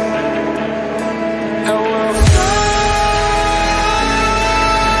flight. And we'll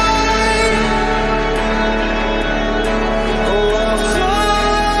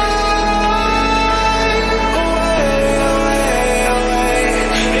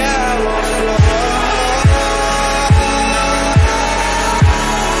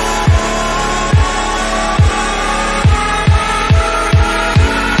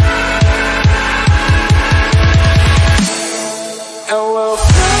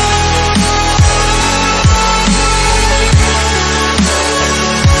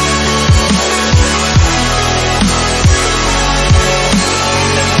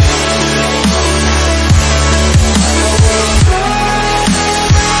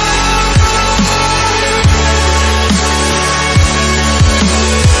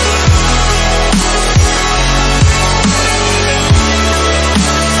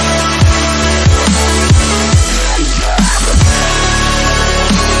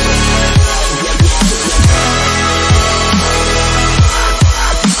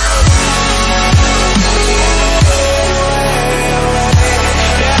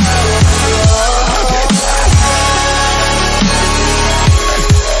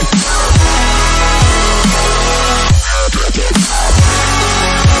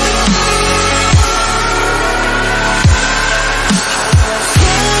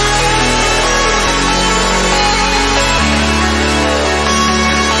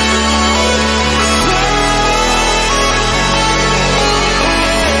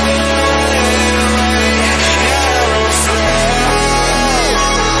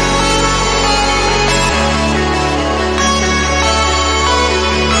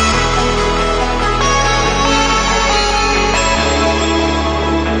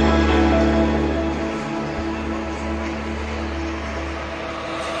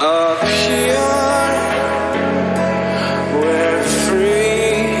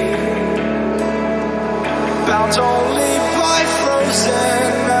Don't live by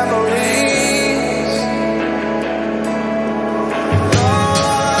frozen memories.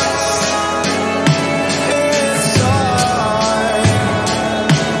 Lost inside,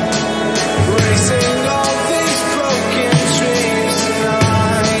 racing all these broken dreams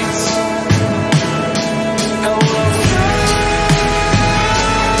tonight. And we'll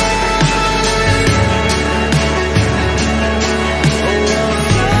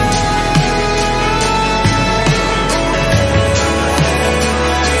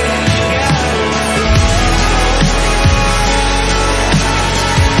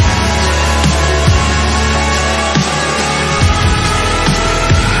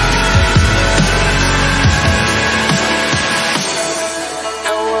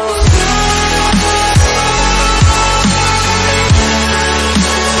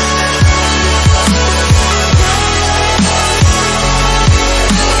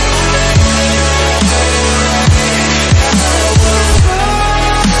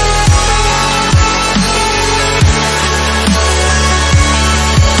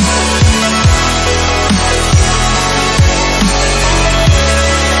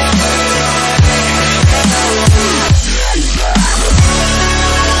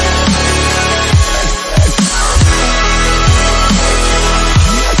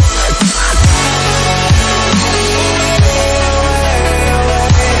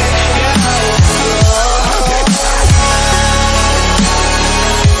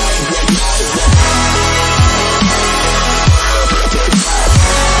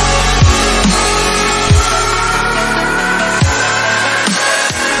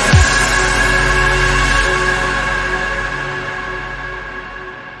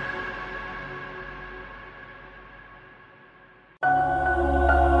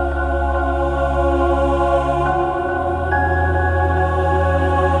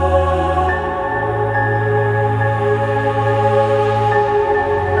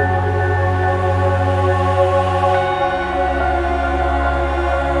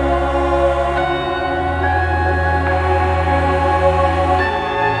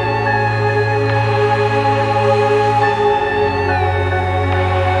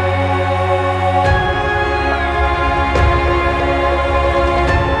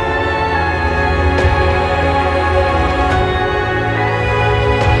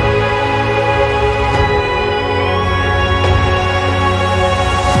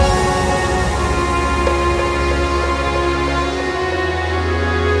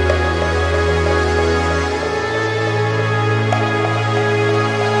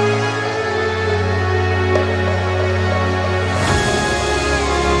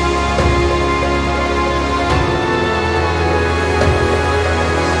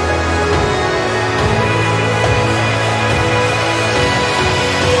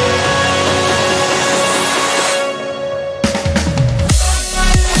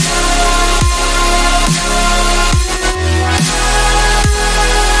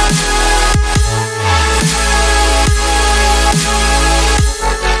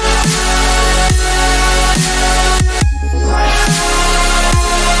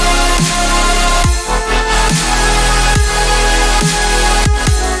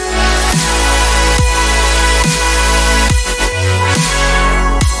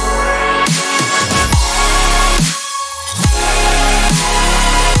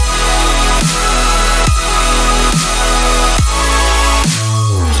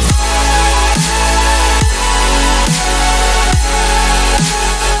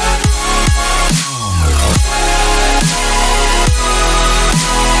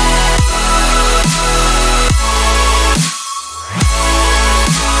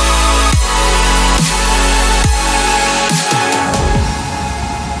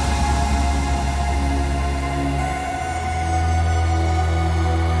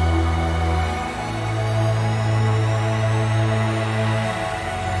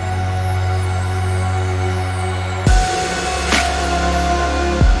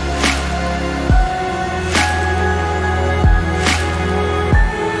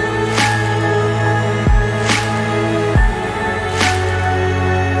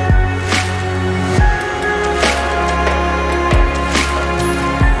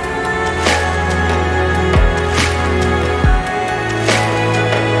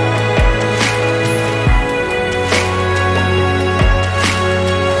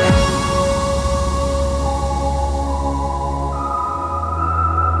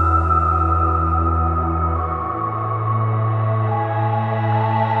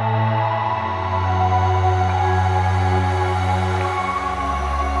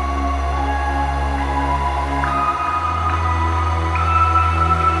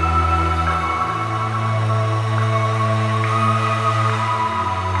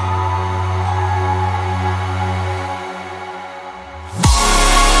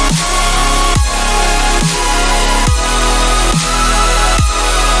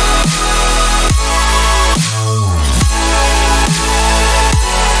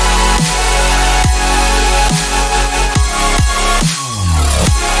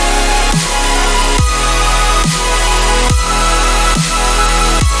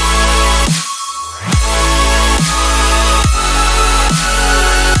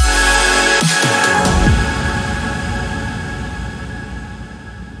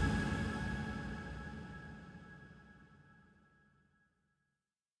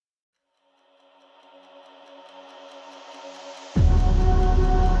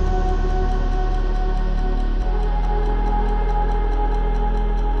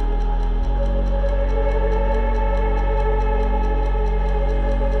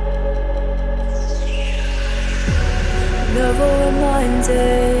Never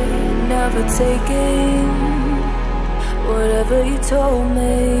reminded, never taking whatever you told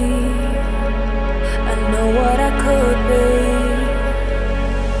me. I know what I could be,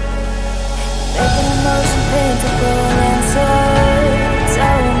 making emotion paintable answer.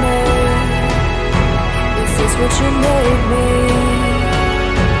 Tell me, is this what you made me?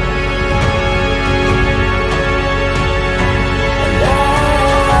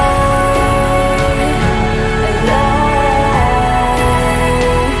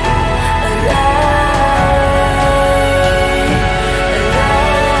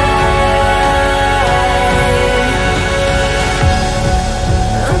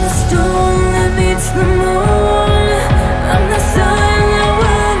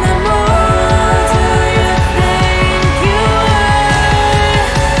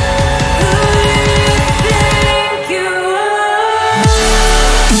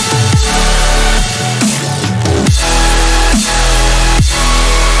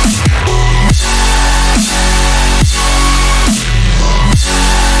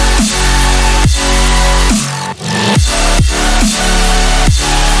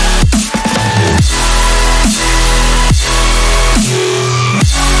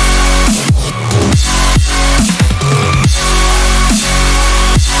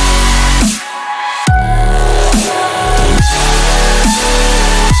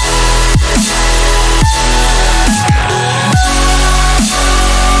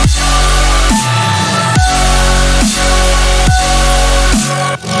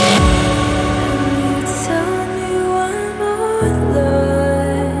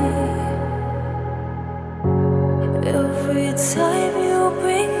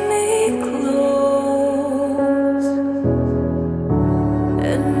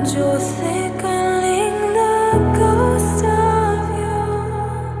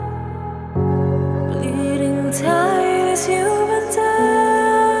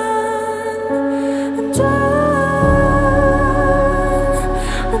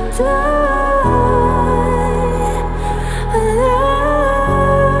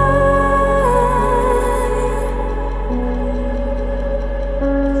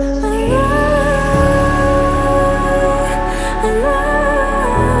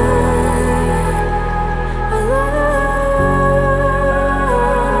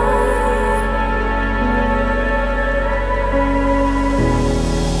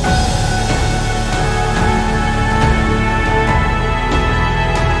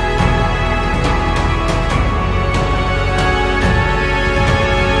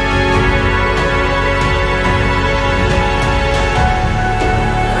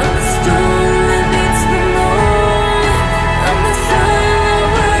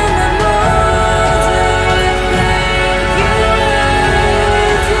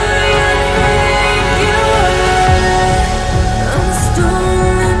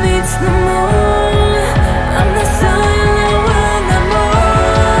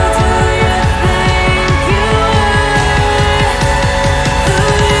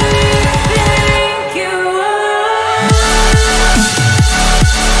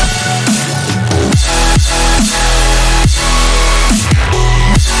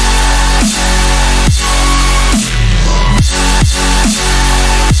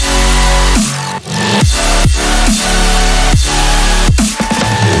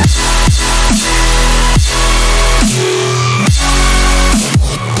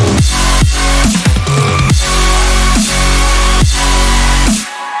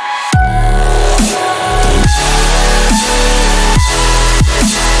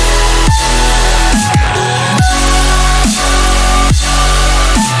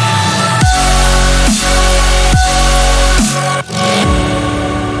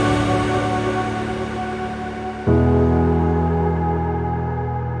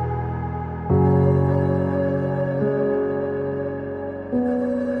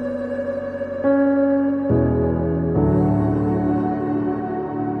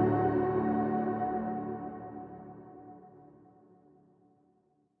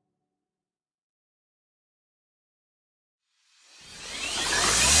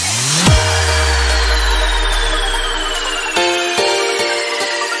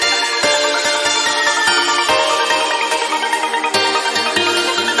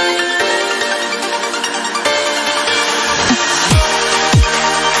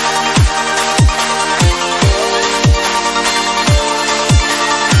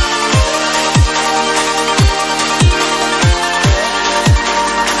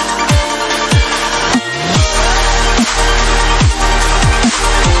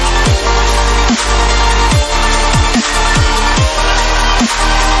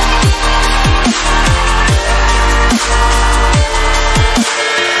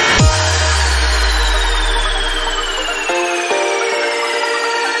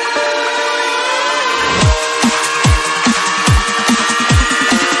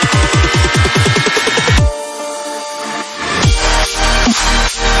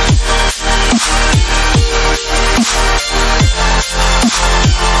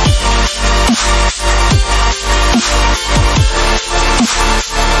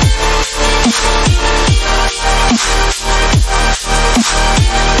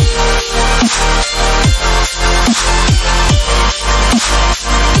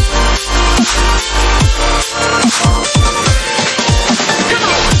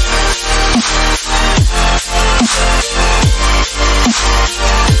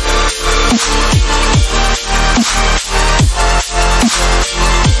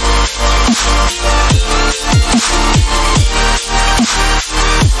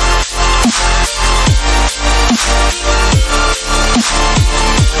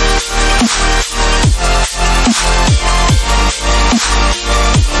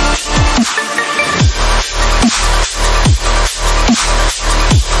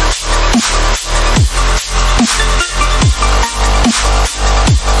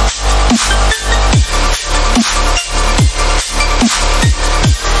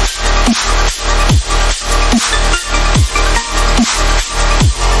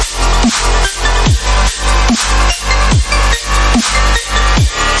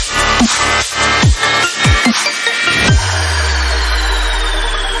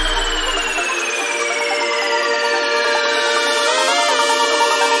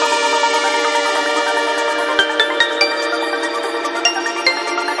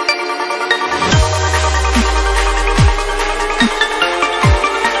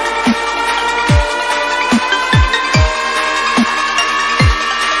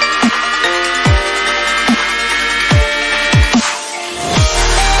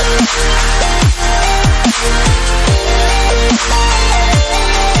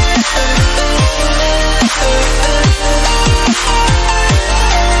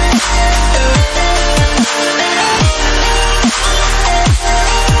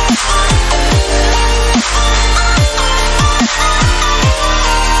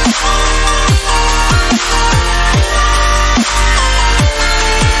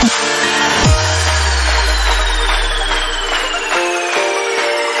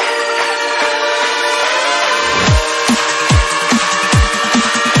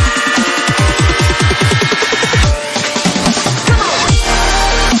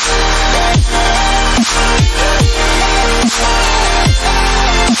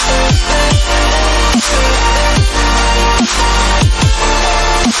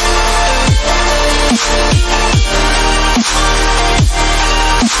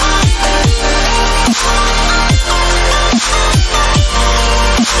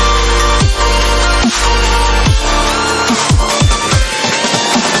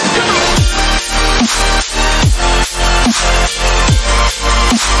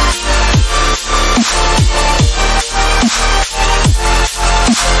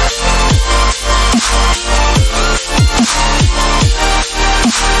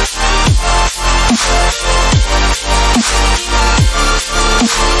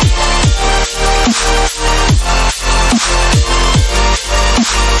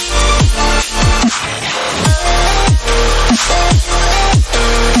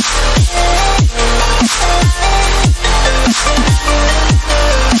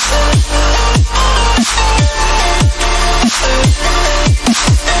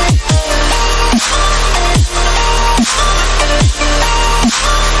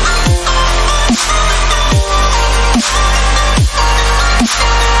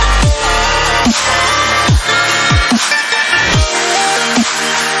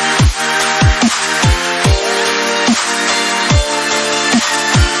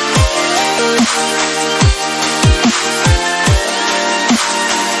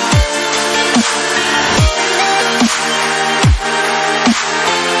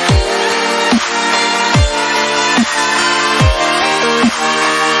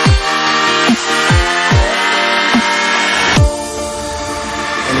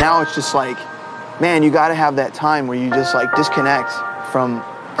 now it's just like, man, you got to have that time where you just like disconnect from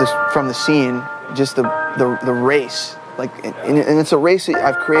the scene, just the race. Like, and it's a race that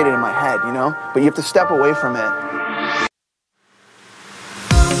I've created in my head, you know? But you have to step away from it.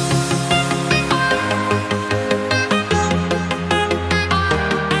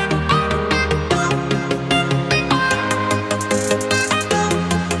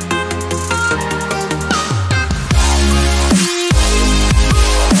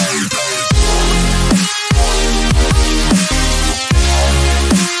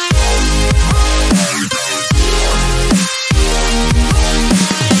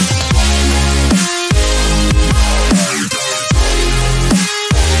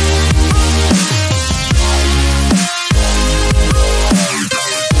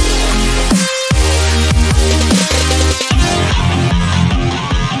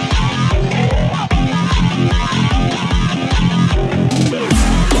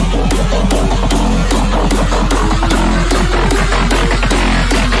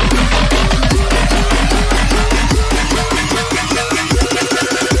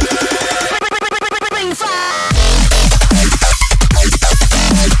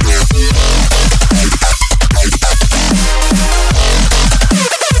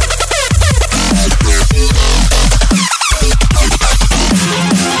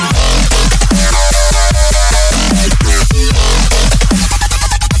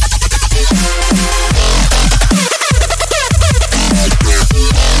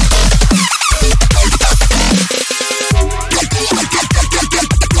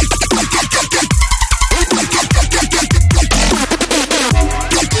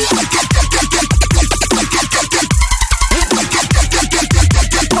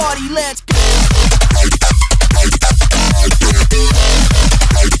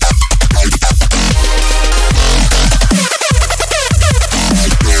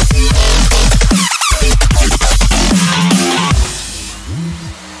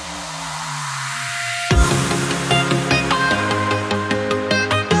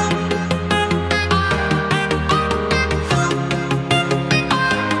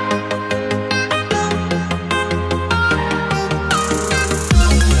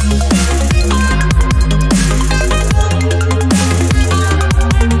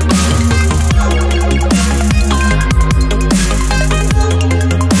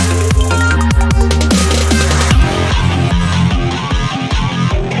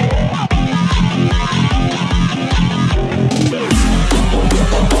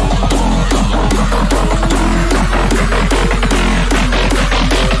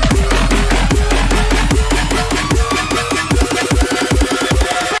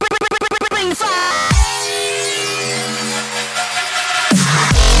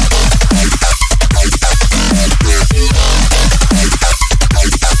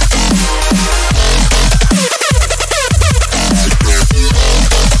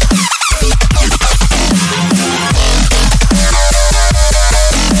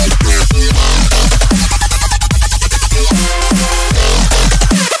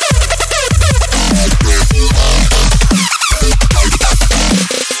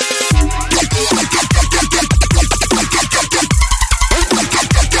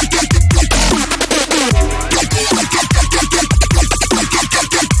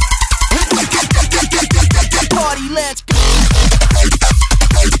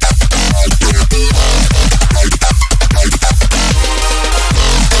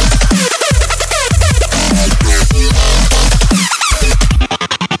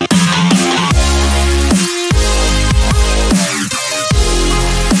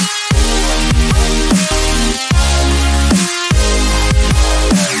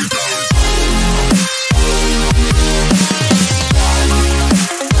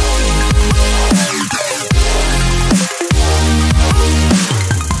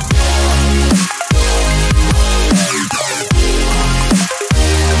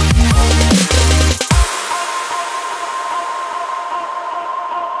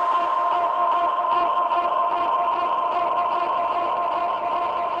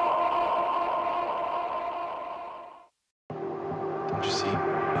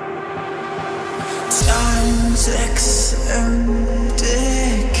 Time's and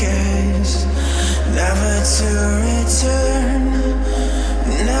decays, never to return,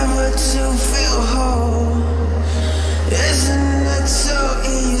 never to feel whole. Isn't it so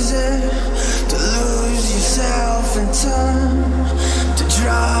easy to lose yourself in time, to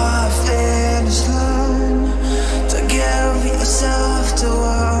draw a finish line, to give yourself to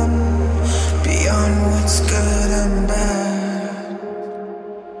one beyond what's good and bad?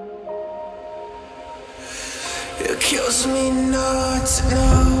 It kills me now.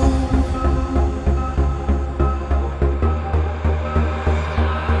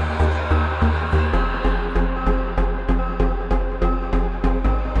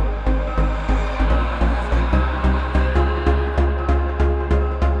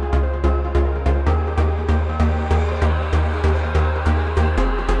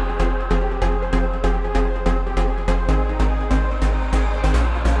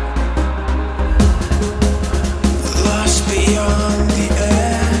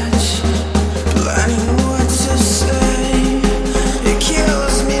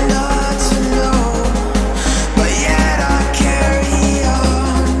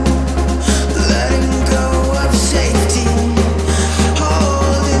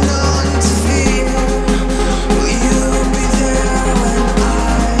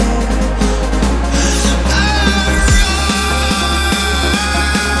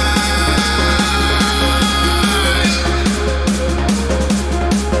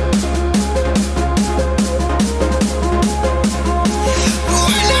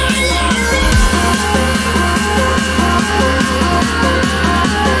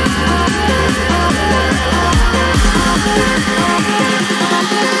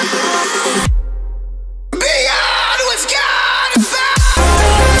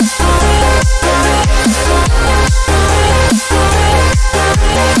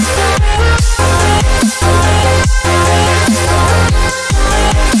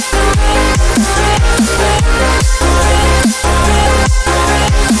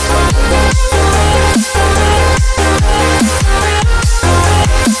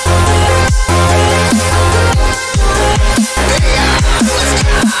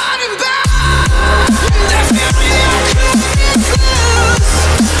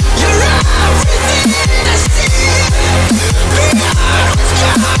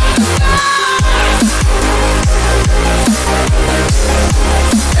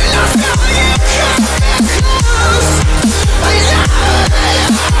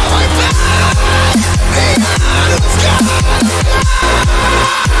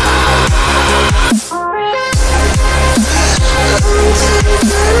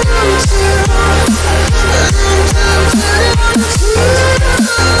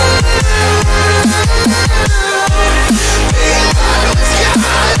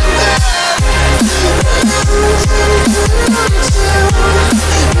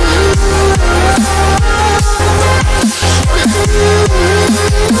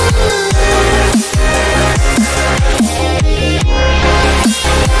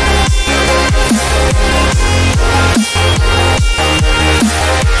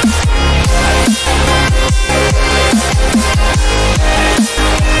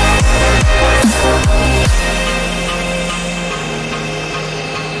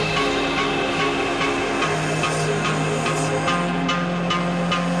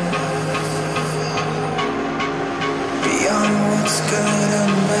 good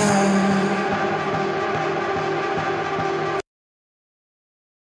and bad.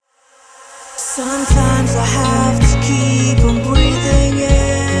 Sometimes I have to keep on breathing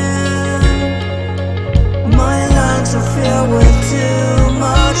in. My lungs are filled with too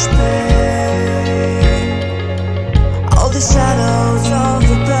much pain. All the shadows of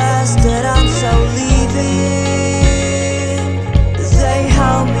the past that I'm so leaving, they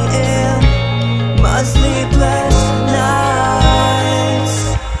held me in my sleepless nights.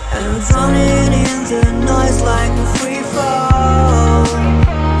 And I'm drowning in the noise like a free fall,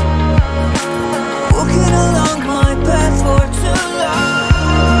 walking along my path for too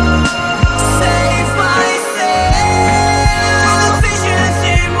long. Save myself from the visions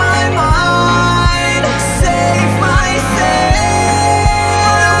in my mind. Save myself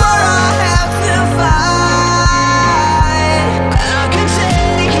from what I have to fight. And I can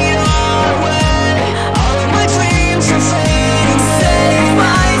take it all away. All of my dreams are fading. Save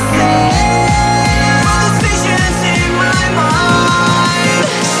myself from the visions in my mind.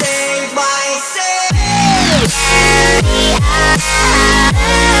 Save myself.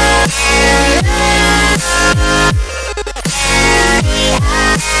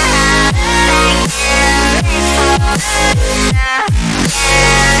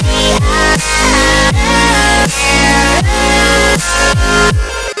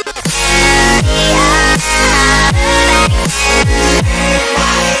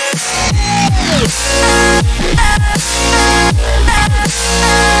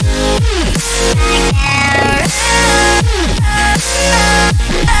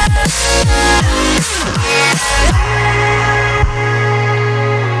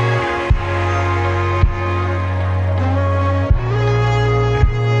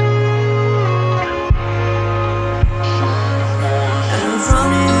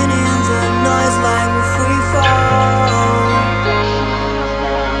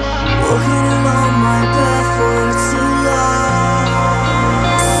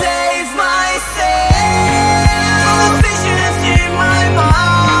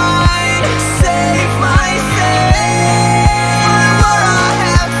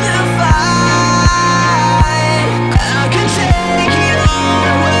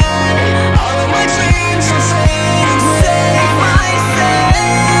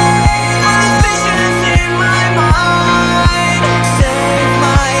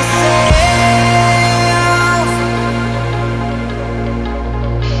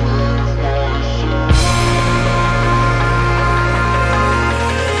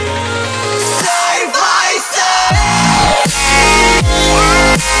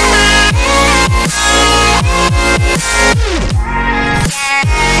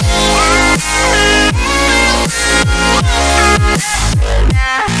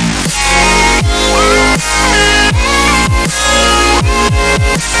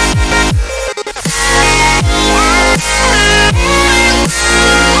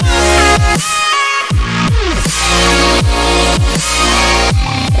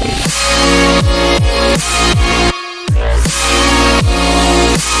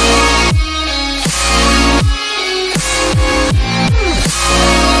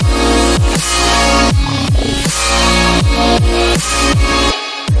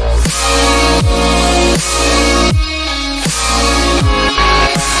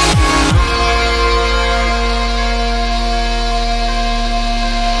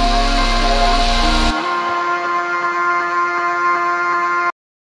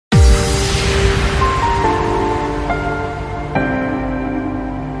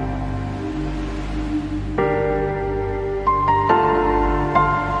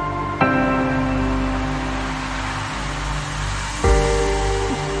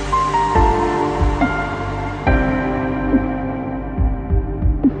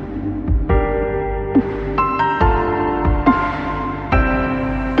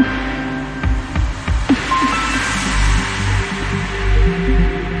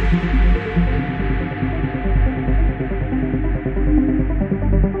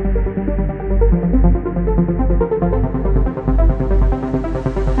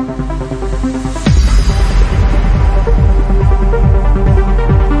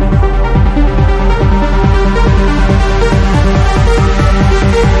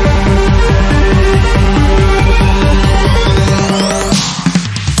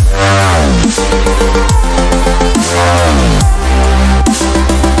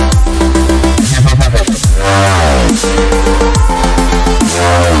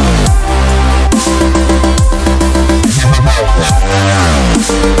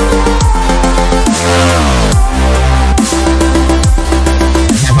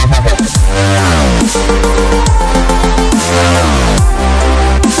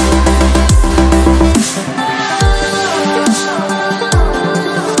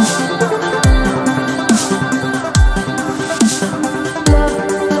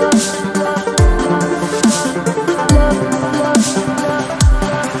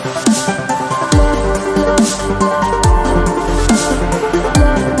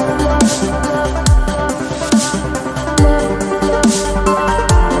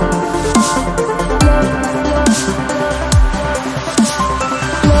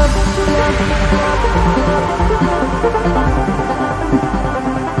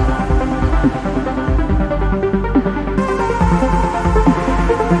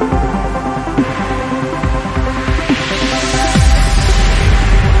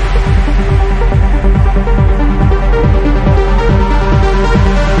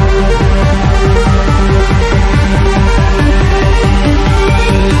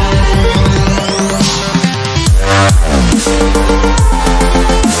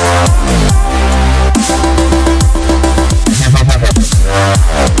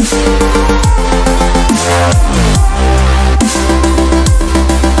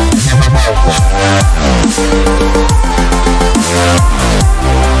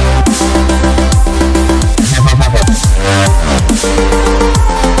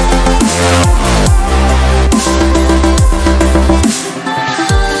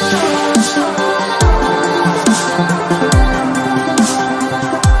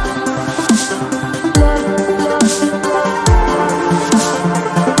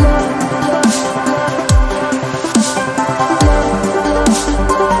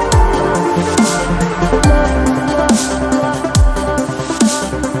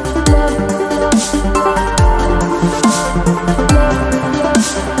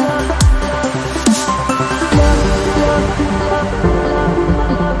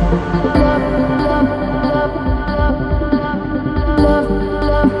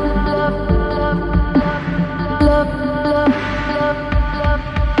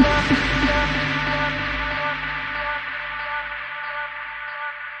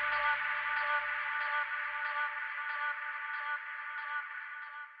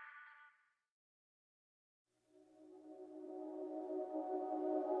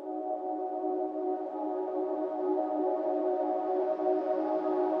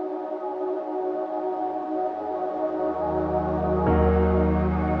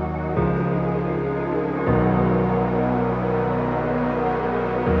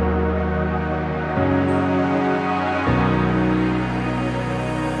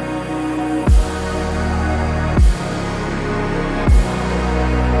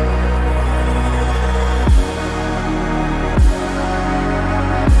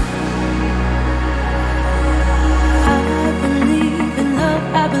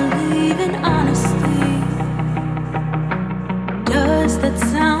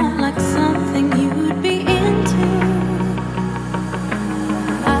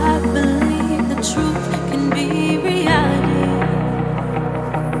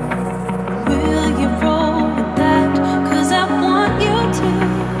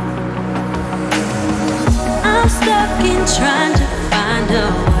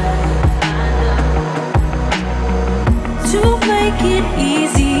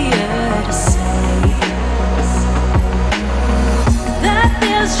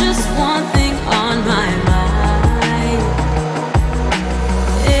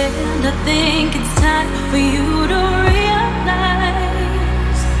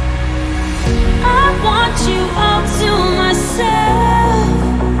 you all to myself.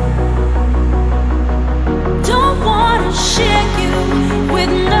 Don't wanna share you with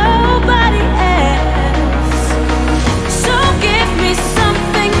nobody else. So give me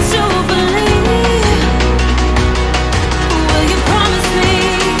something to believe. Will you promise me?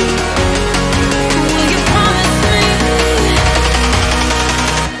 Will you promise me?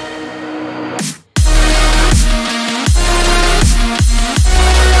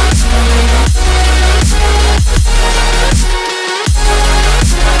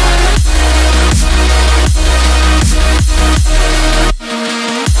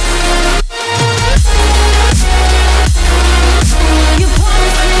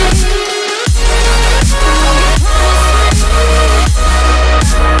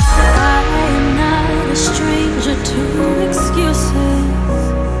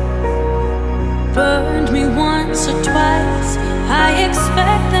 Burned me once or twice, I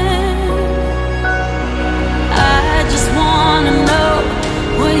expect them. I just wanna know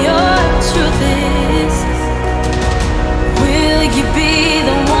what your truth is. Will you be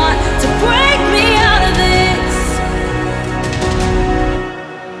the one to break me out of this?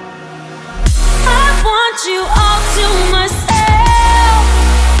 I want you all to myself.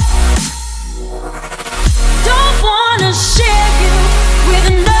 Don't wanna share you with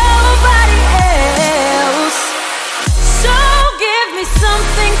nobody else. So give me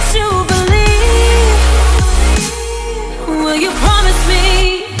something to believe. Will you promise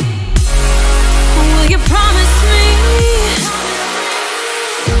me? Will you promise me?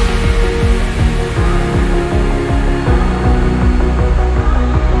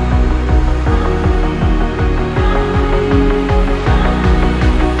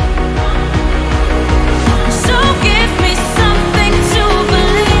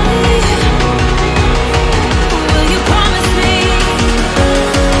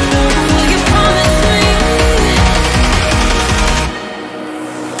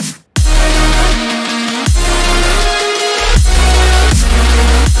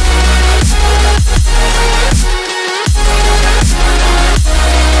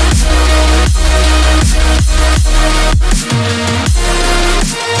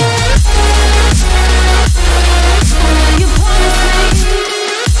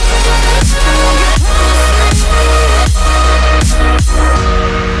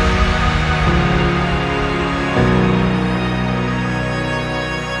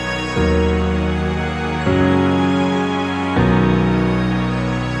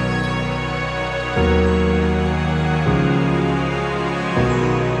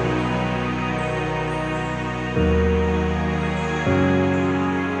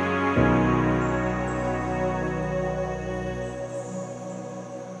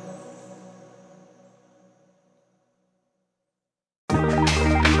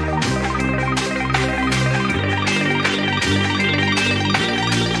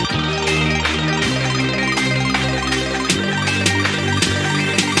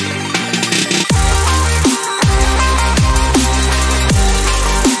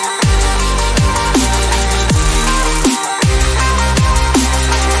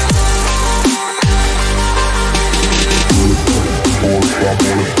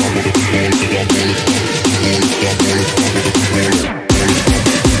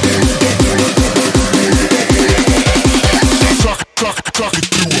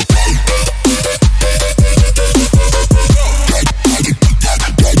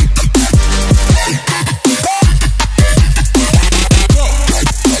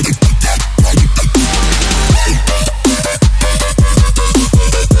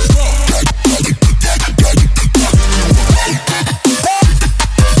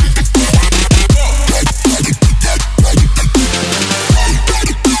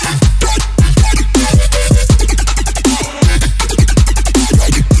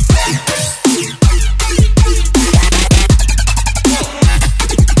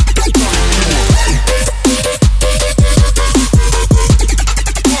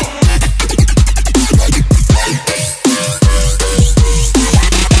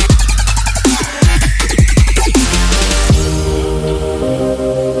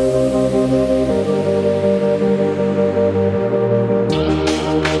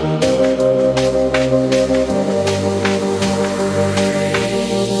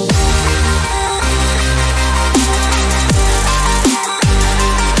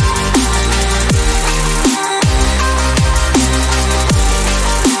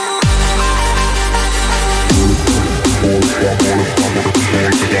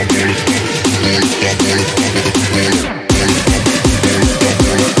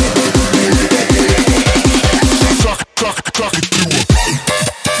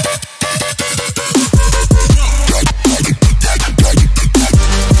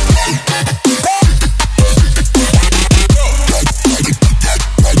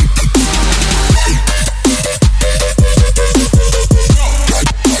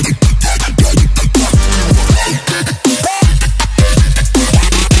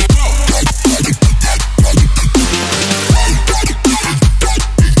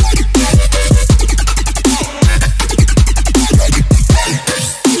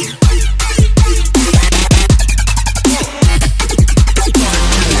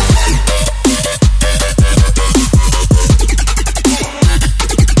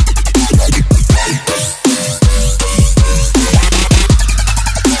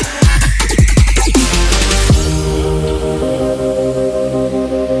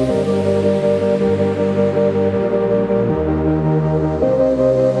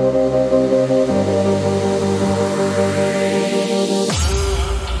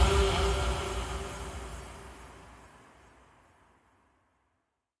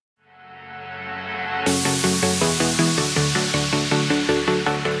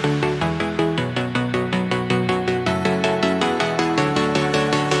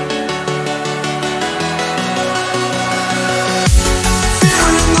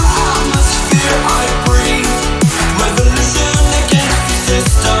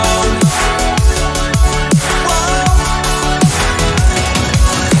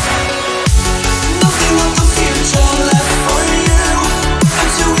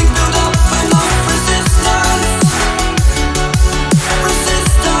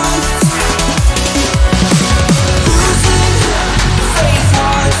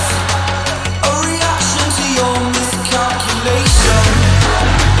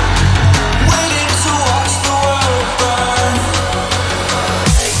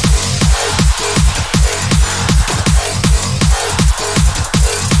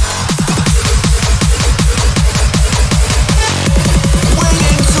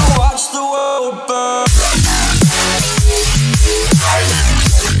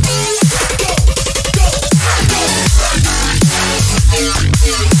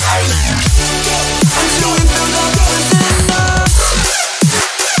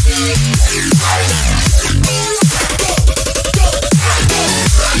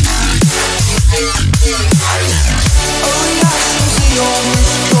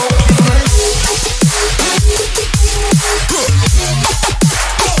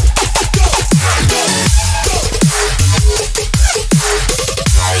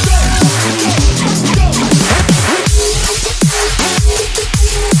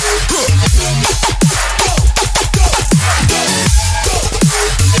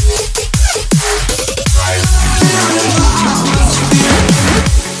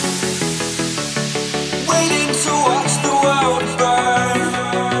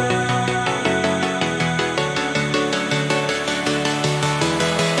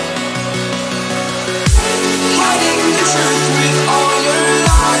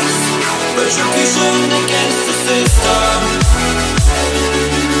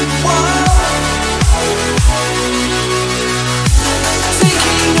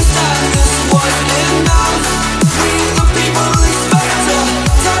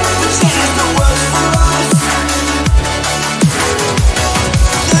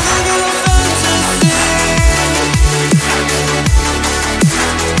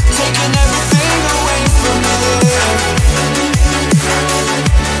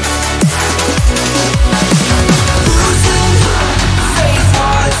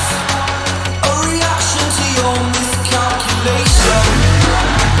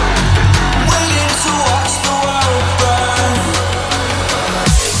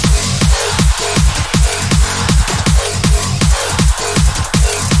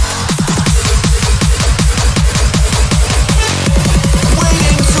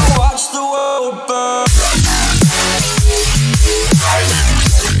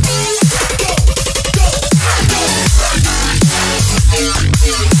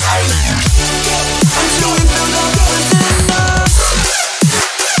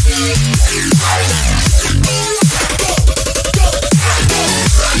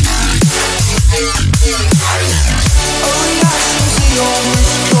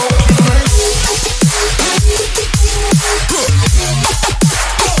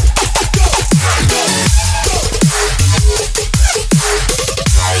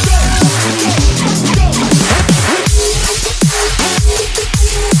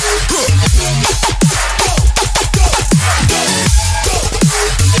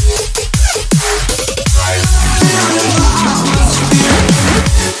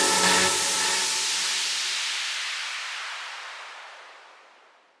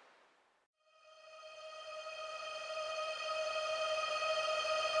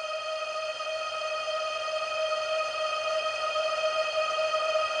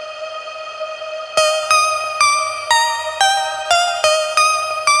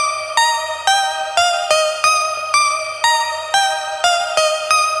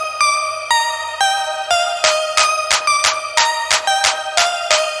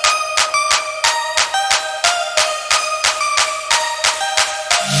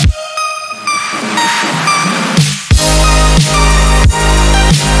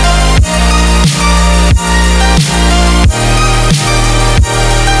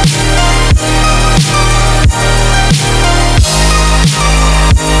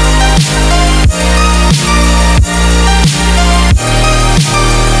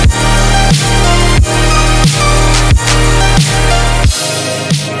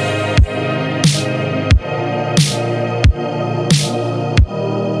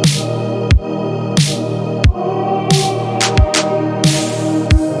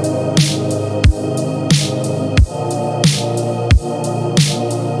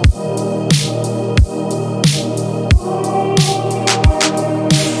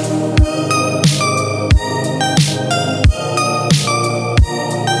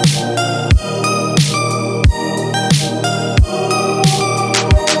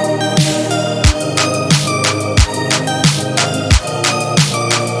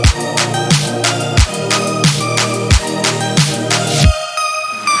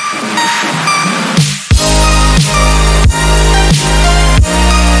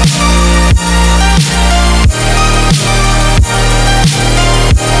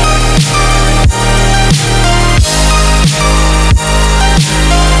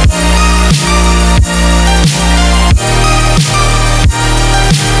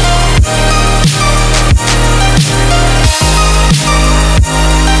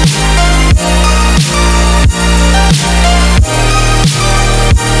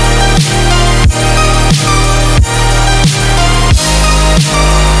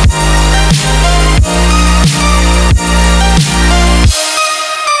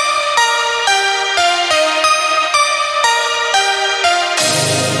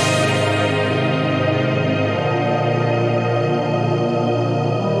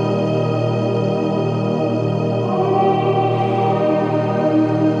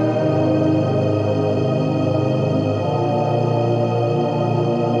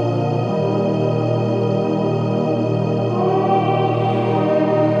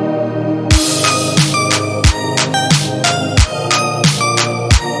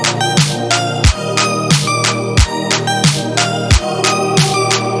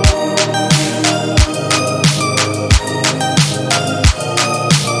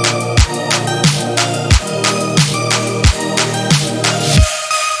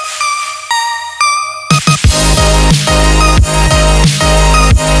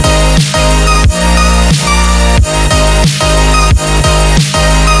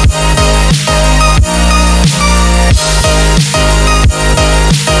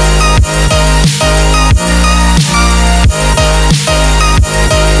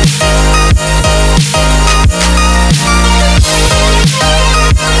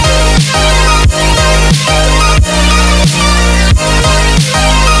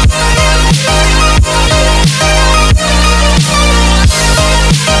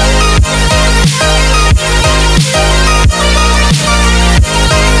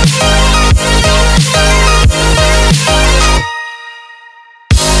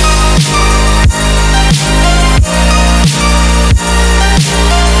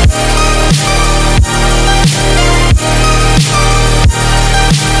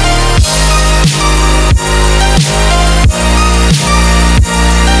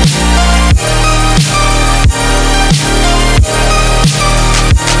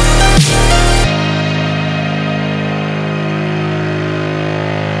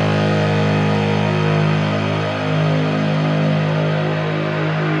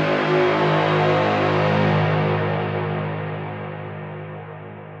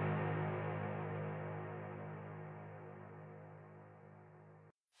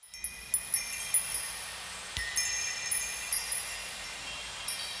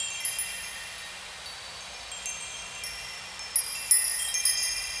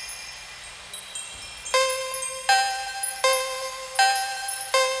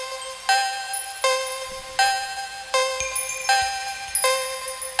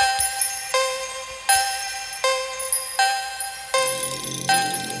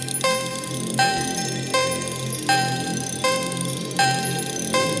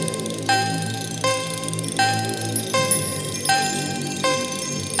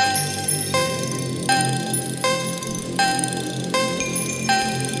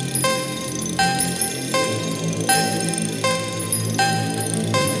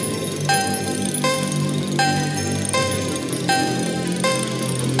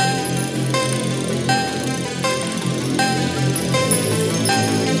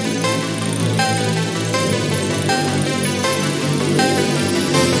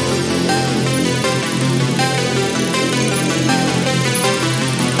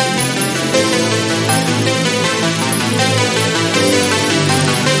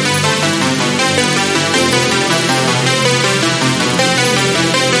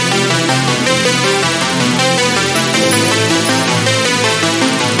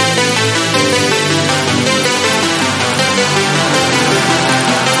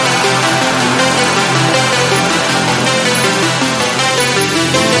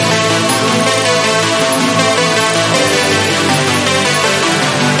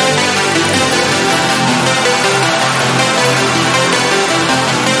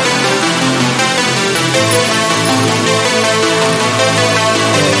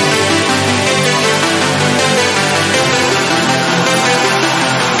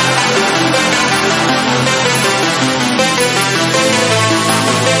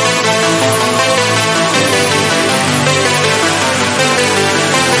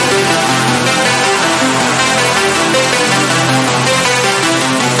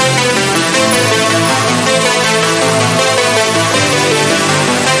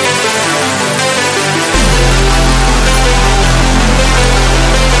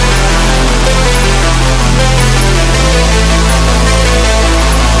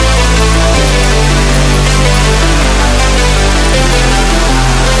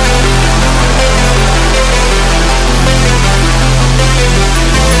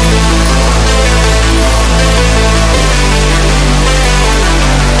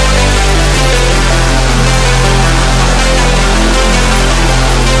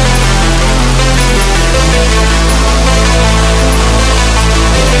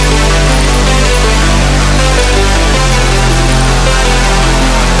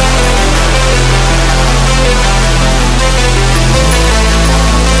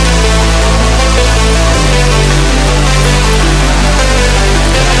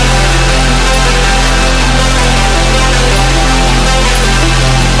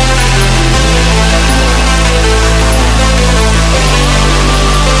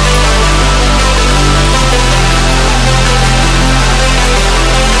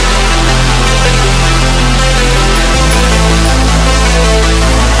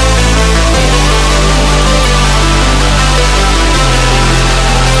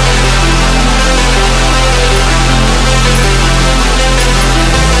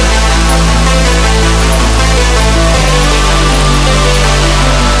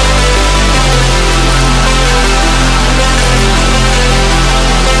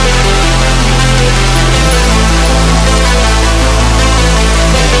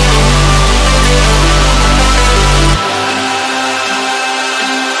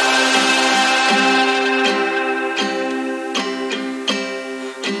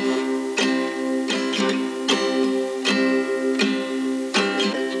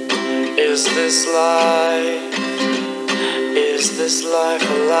 this life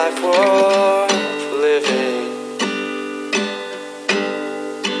a life worth living?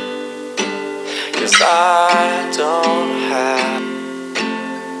 'Cause I don't have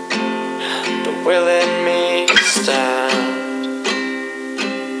the will in me to stand.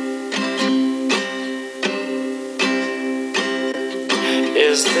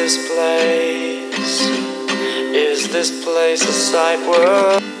 Is this place a sight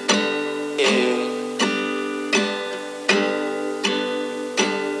worth seeing?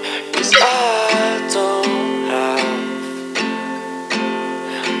 'Cause I don't have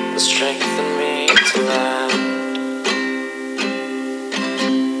the strength in me to land.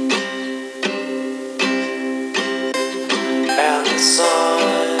 And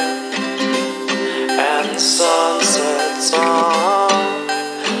the sun sets on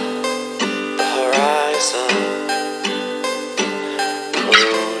the horizon. Who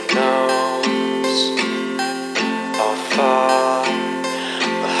knows how far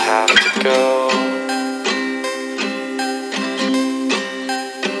we'll have to go?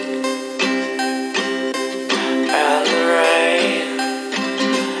 And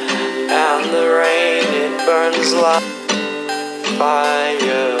the rain, it burns like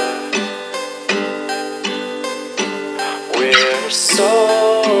fire. We're so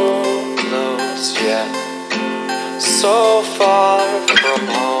close yet so far from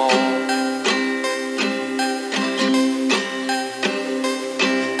home.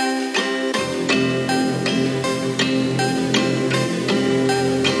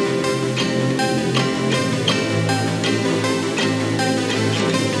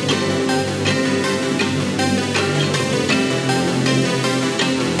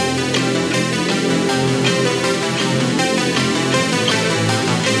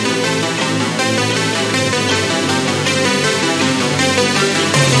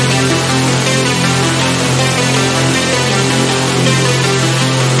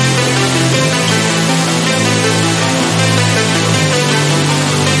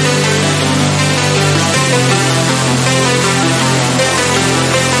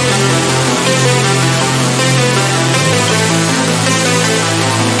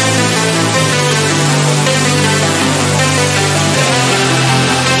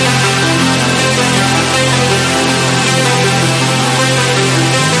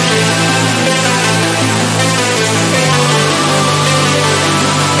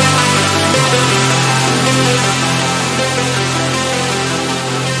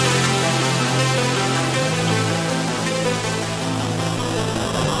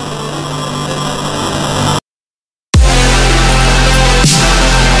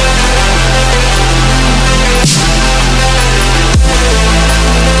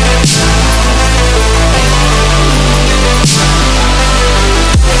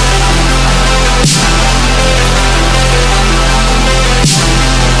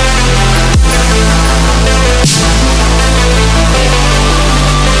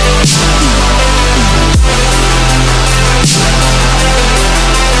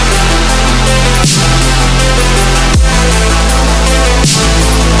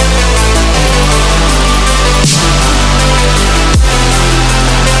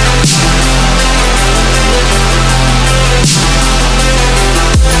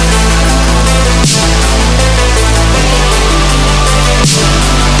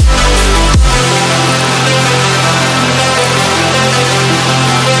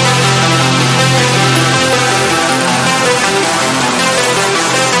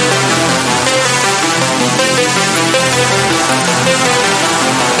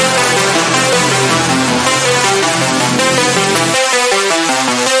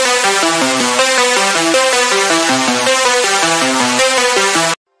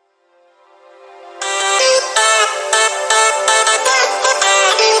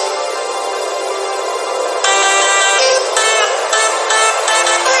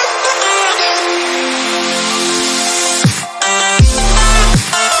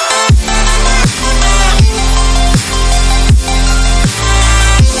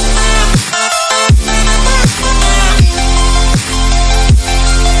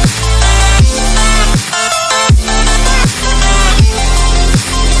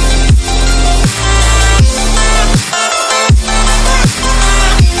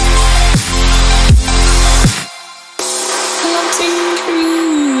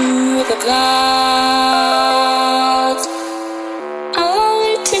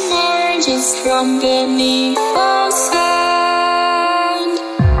 From beneath the sand,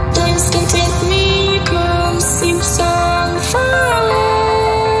 dreams can take me across, seem so far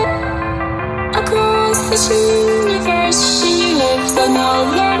away. Across this universe, she lives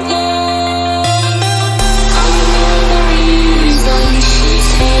another day. I know the reason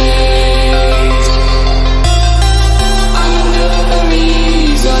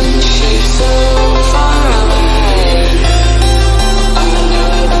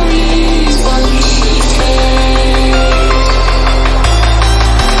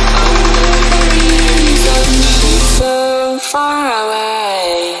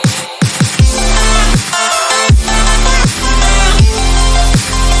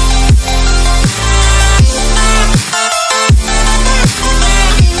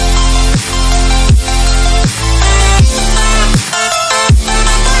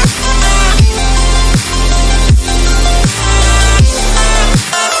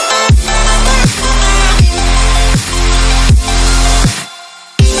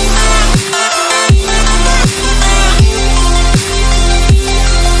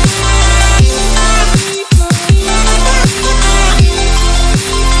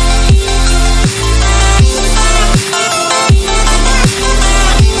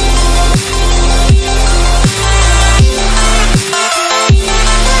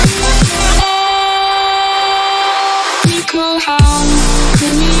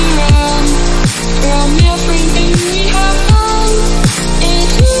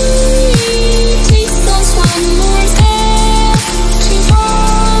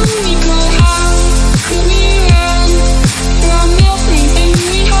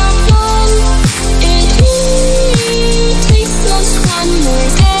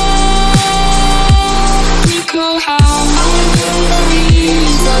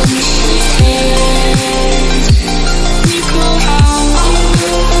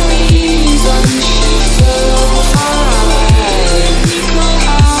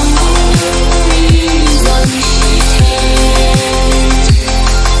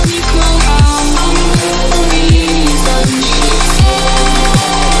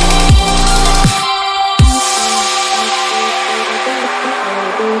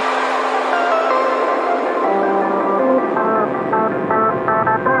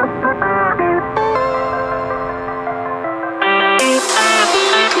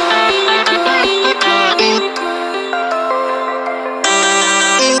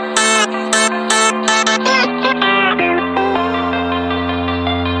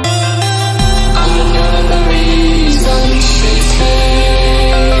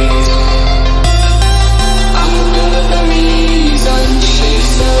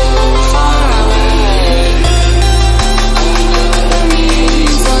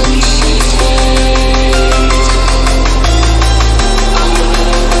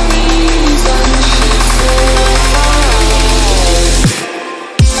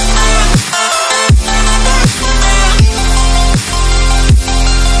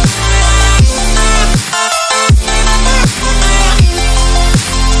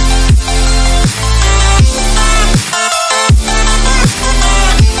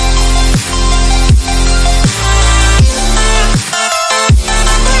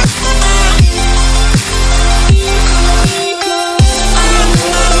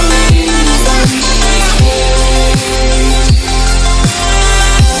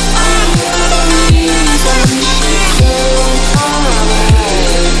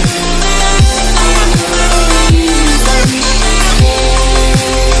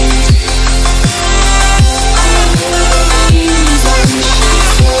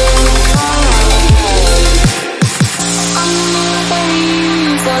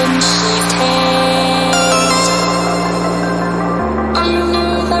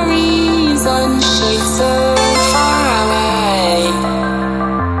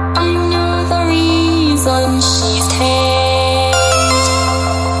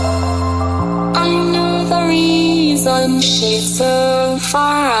She's so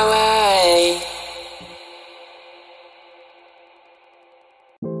far away.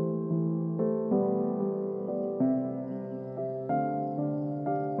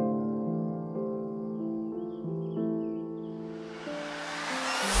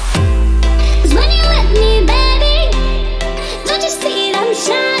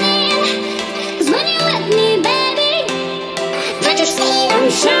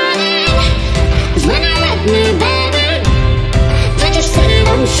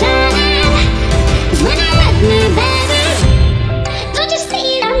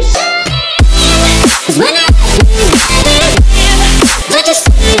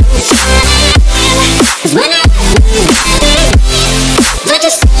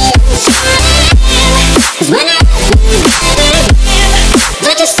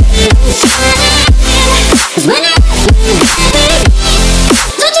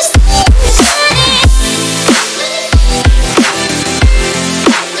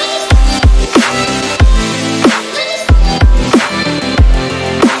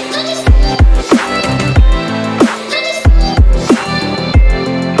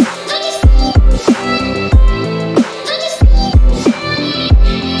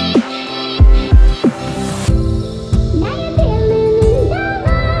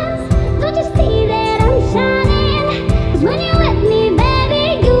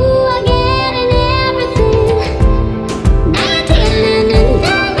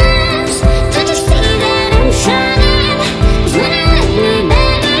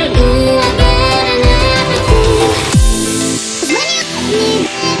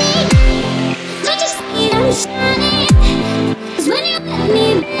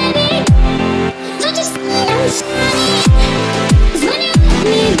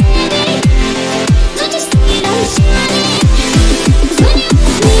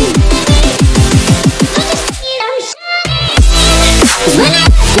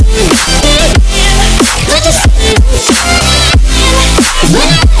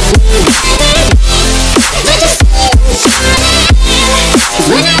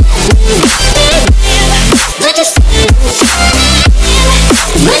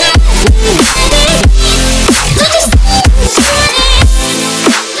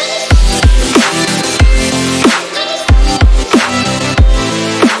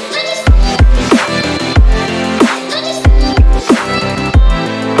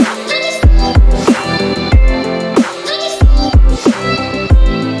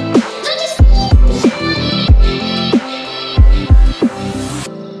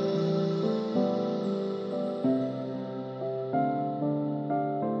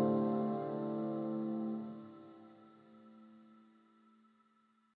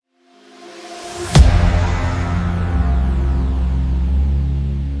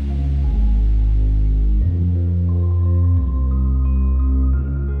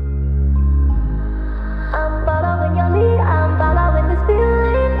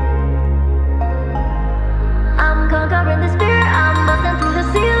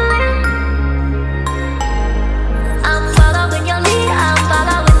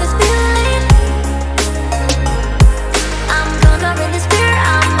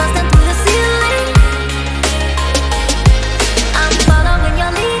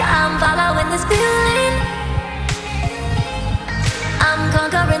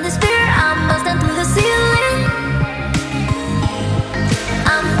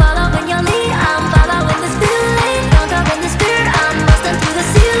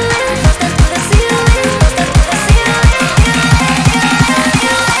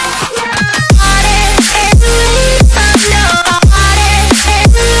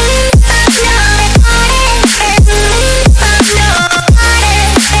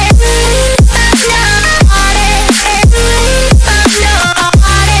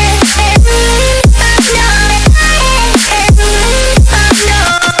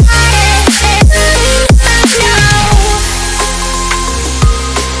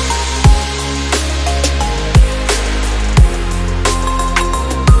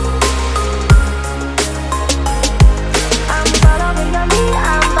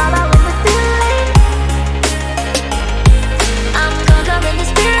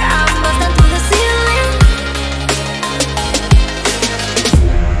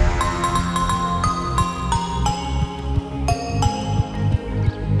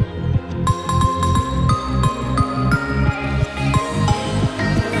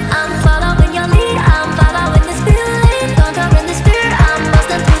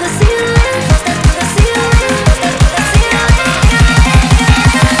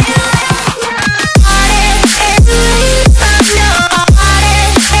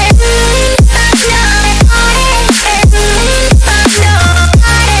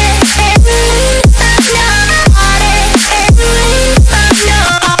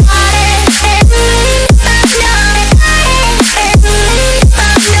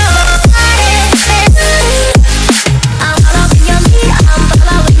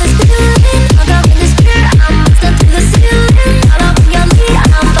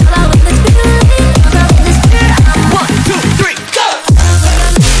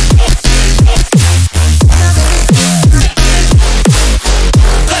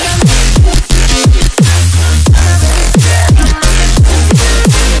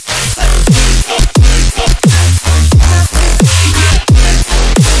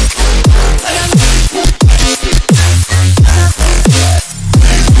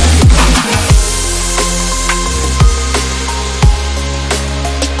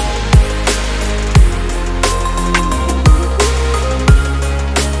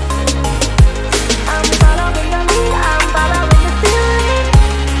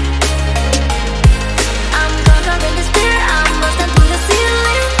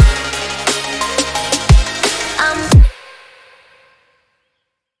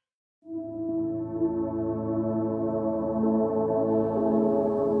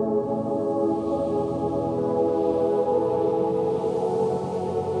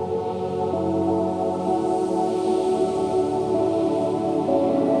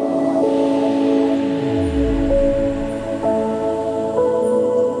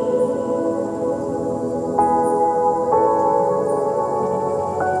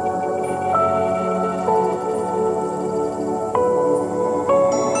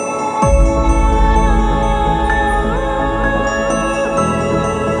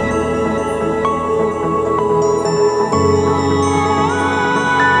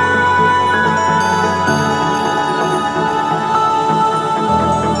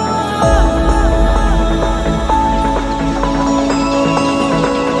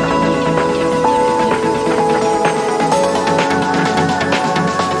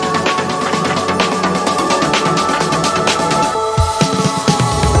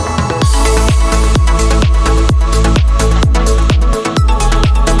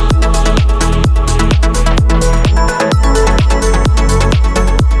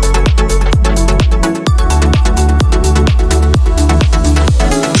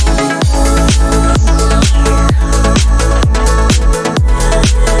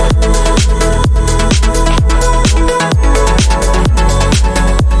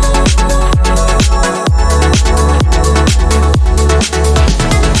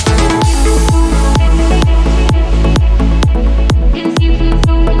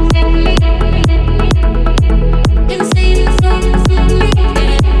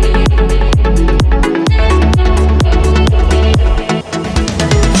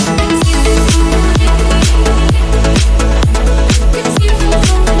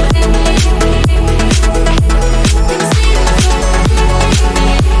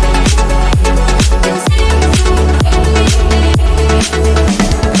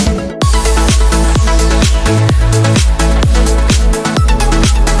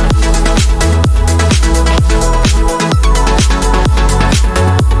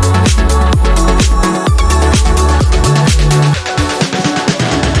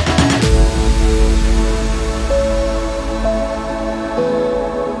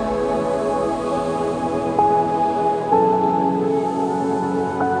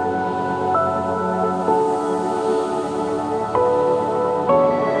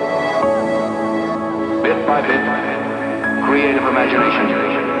 imagination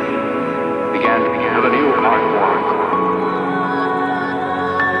began to build a new art form.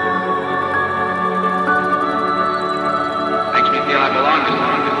 Makes me feel I belong to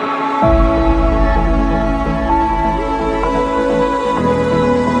something.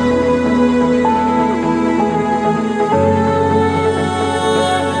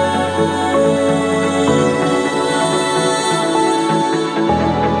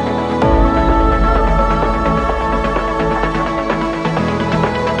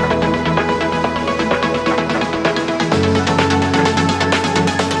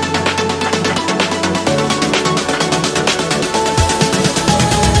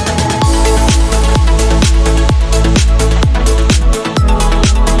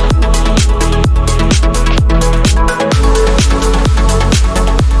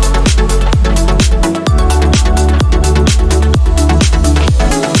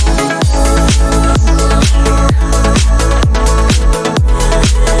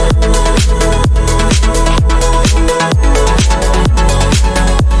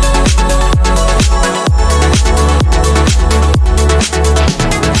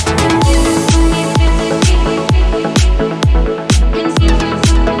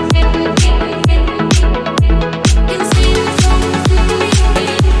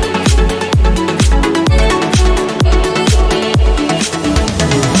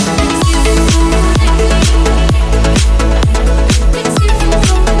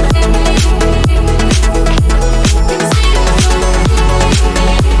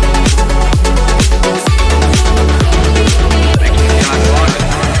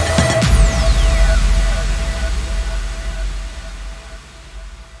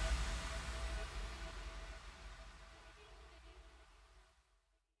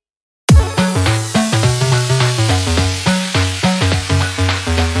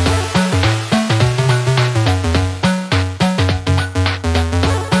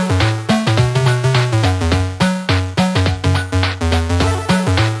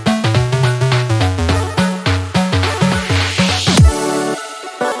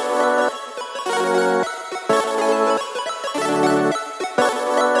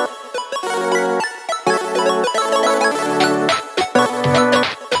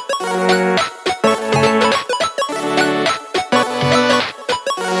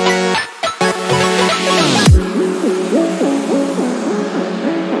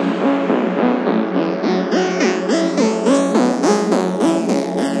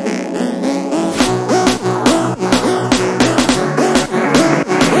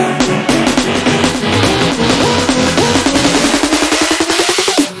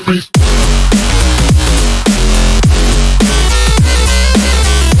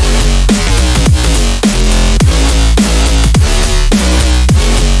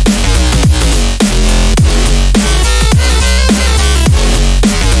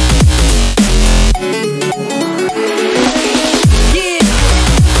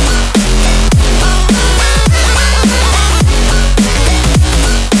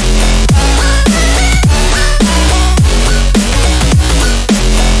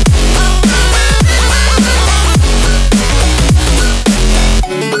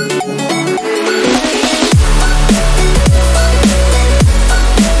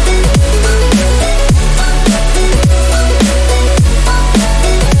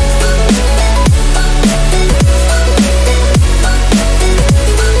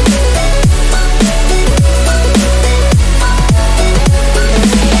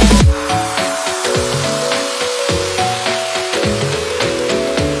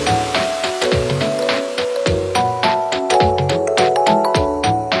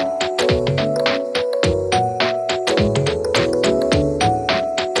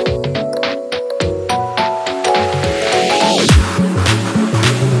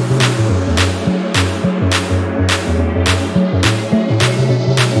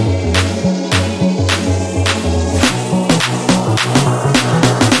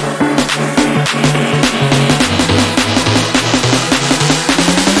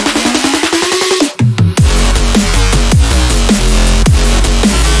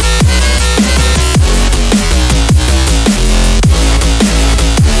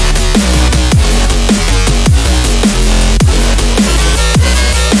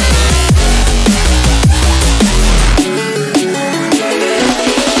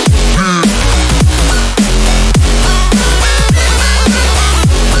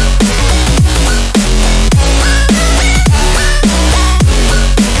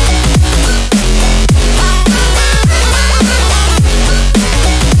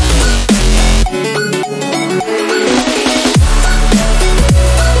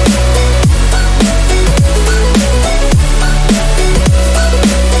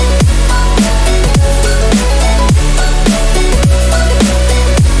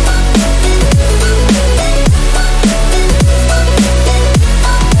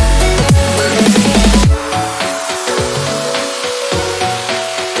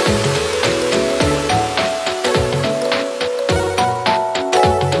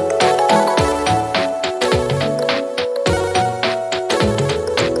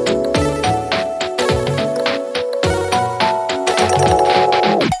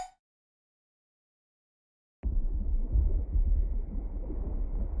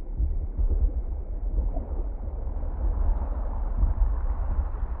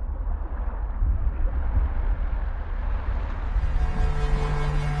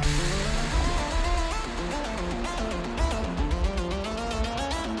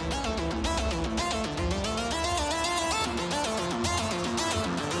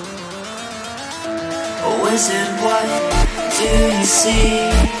 wizard, what do you see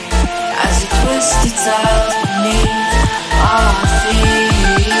as you twist the tiles beneath our feet?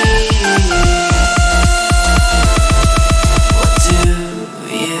 What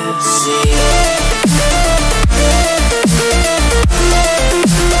do you see?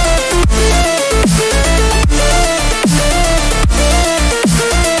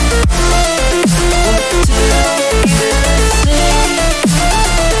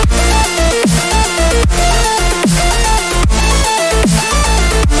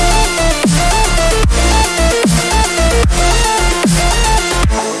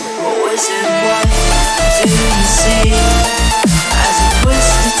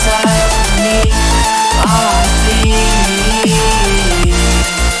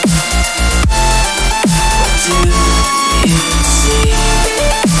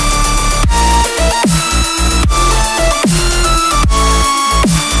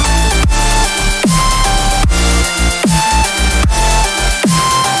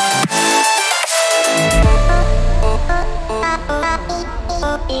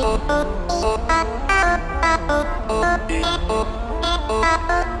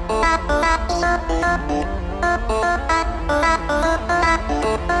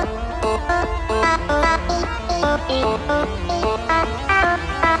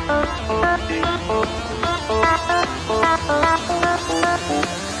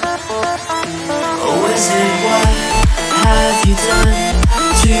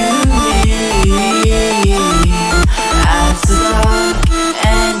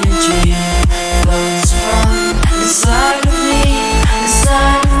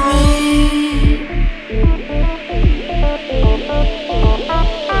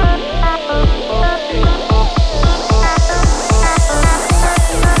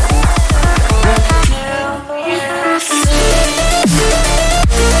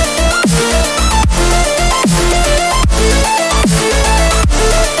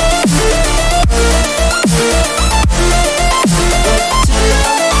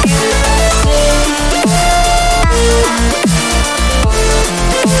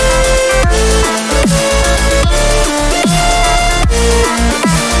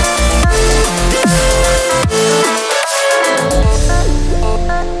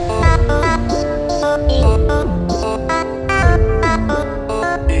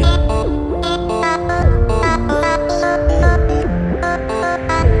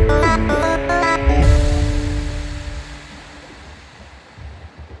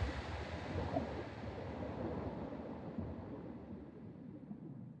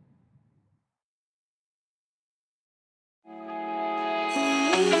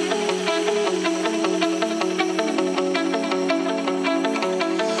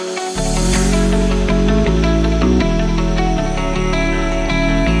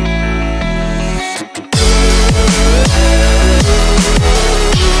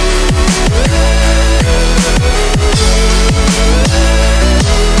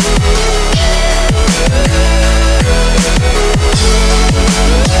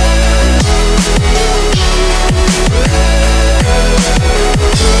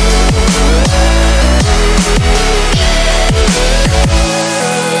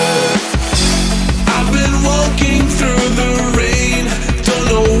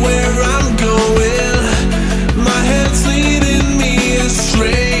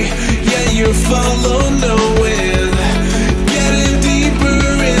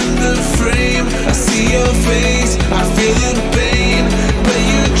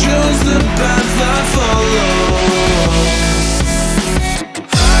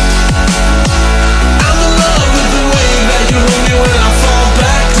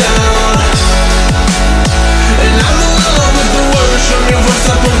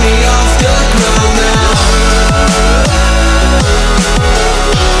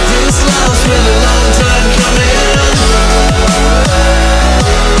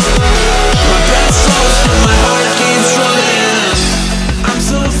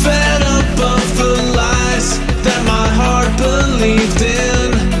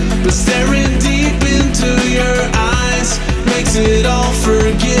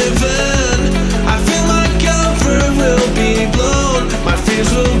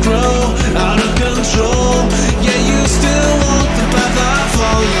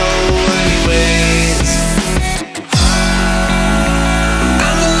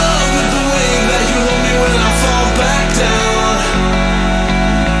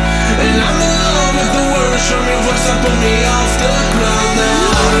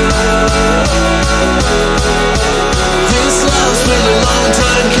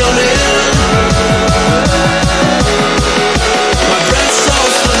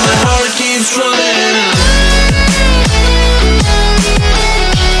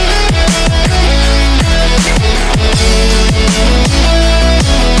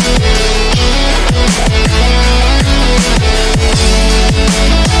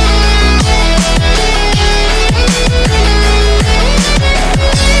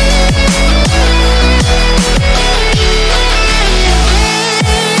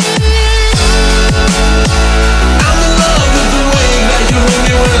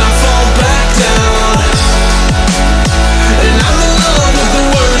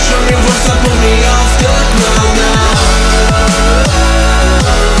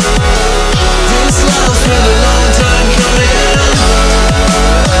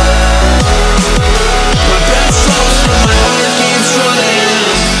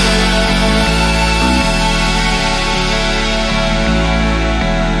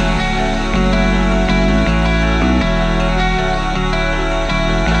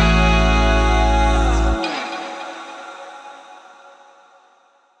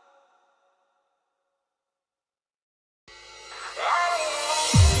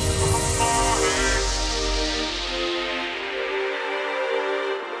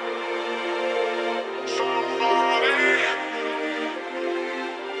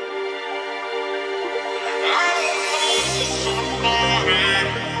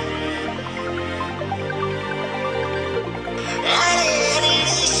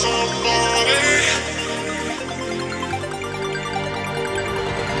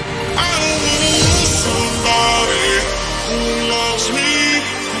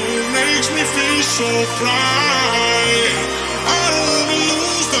 feel so bright. I don't wanna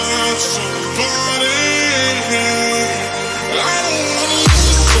lose that somebody. I don't wanna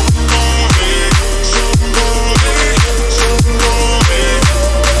lose somebody, somebody, somebody.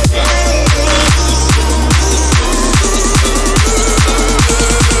 I don't wanna lose somebody.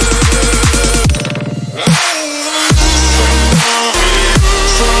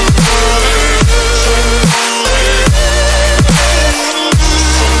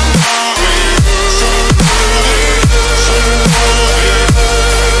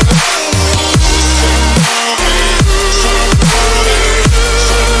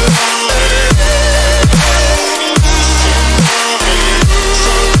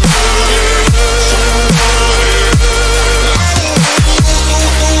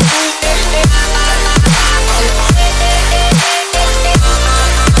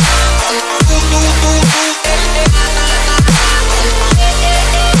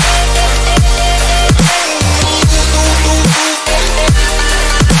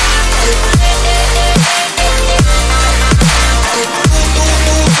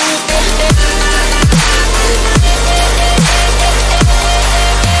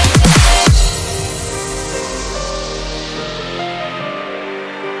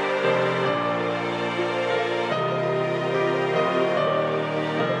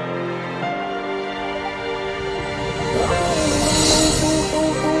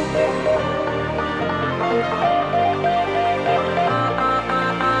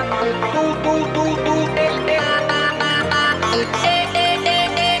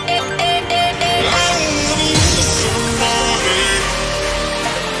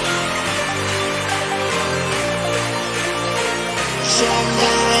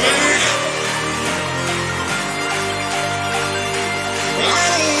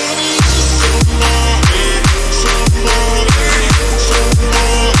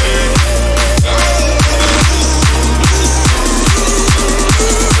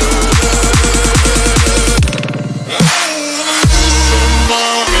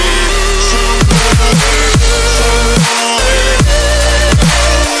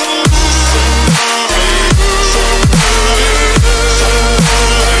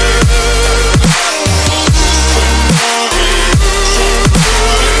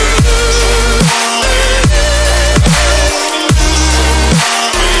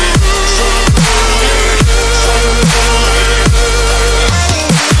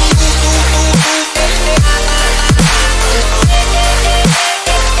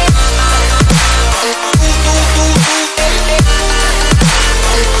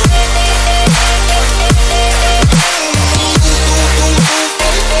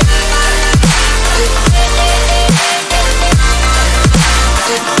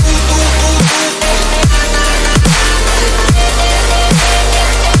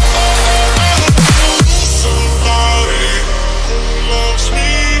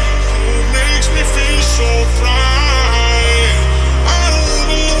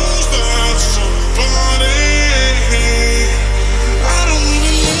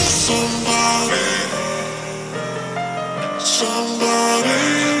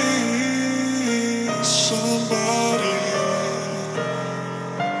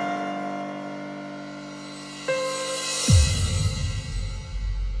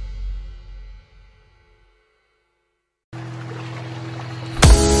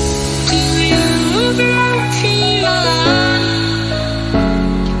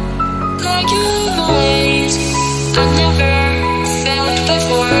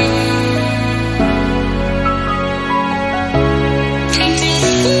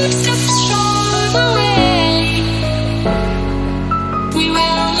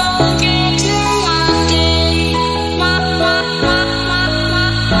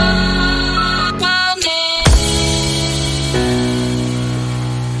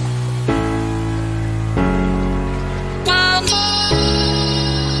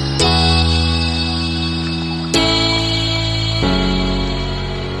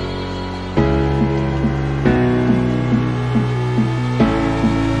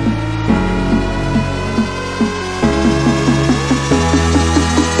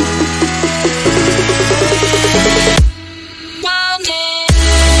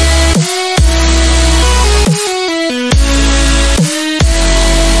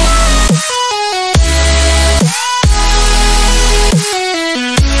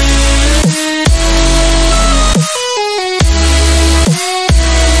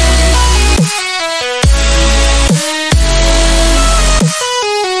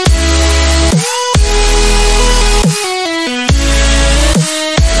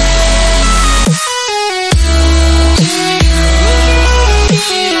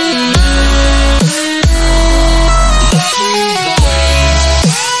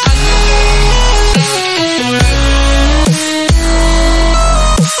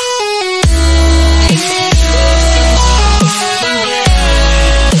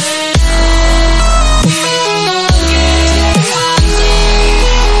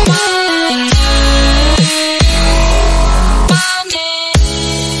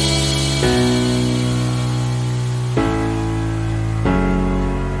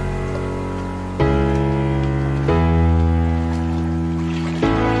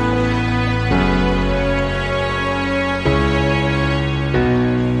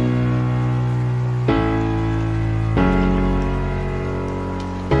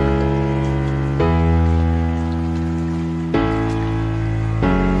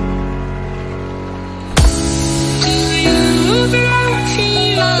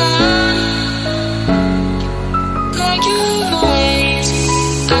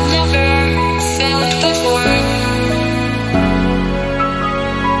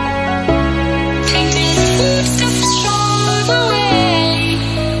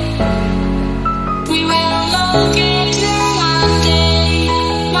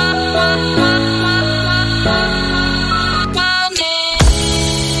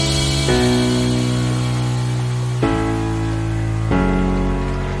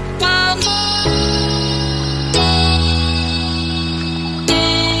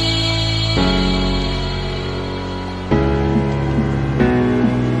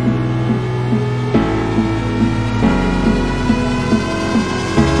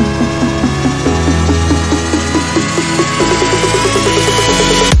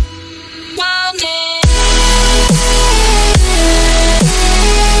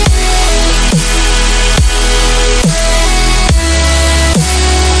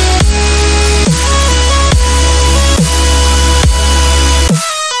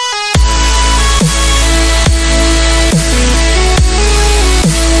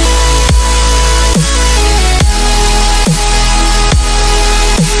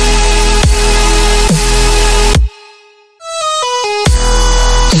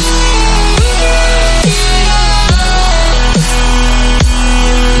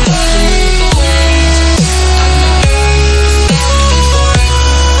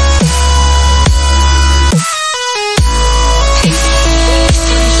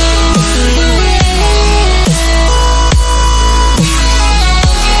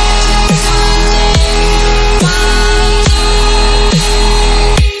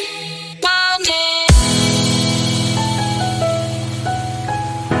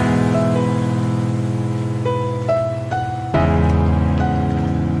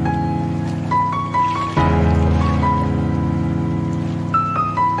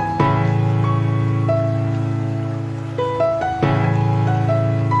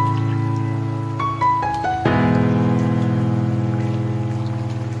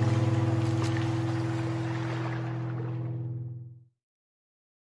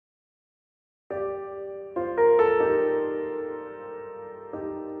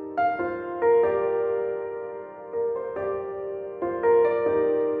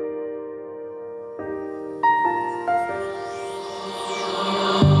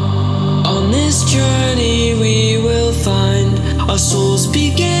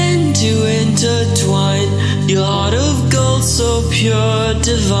 to intertwine. Your heart of gold, so pure,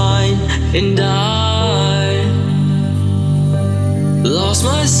 divine. And I lost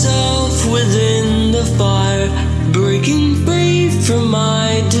myself within the fire, breaking free from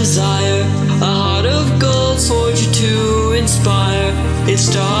my desire. A heart of gold, forged to inspire. It's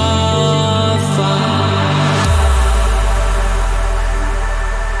starfire.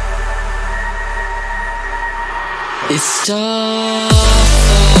 It's starfire.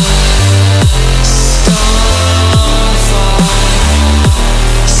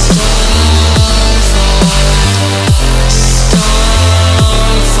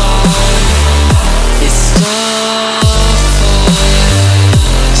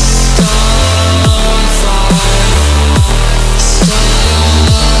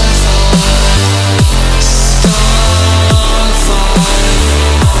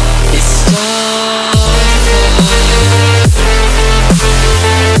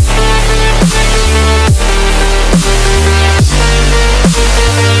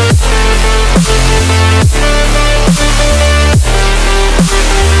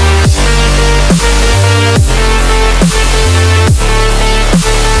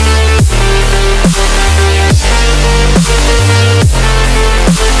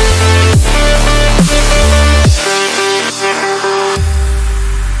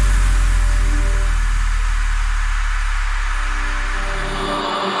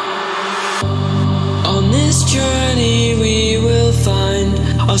 On this journey we will find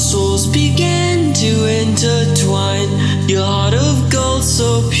our souls begin to intertwine. Your heart of gold,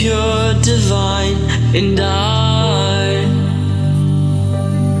 so pure, divine. And I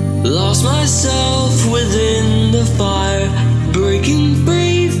lost myself within the fire, breaking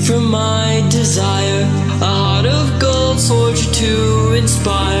free from my desire. A heart of gold, forged to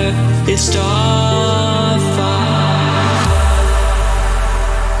inspire. It's starfire.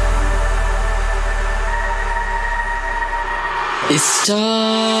 It's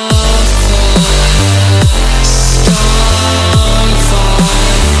starfire.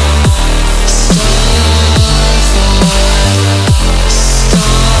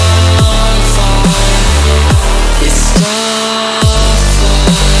 It's starfire.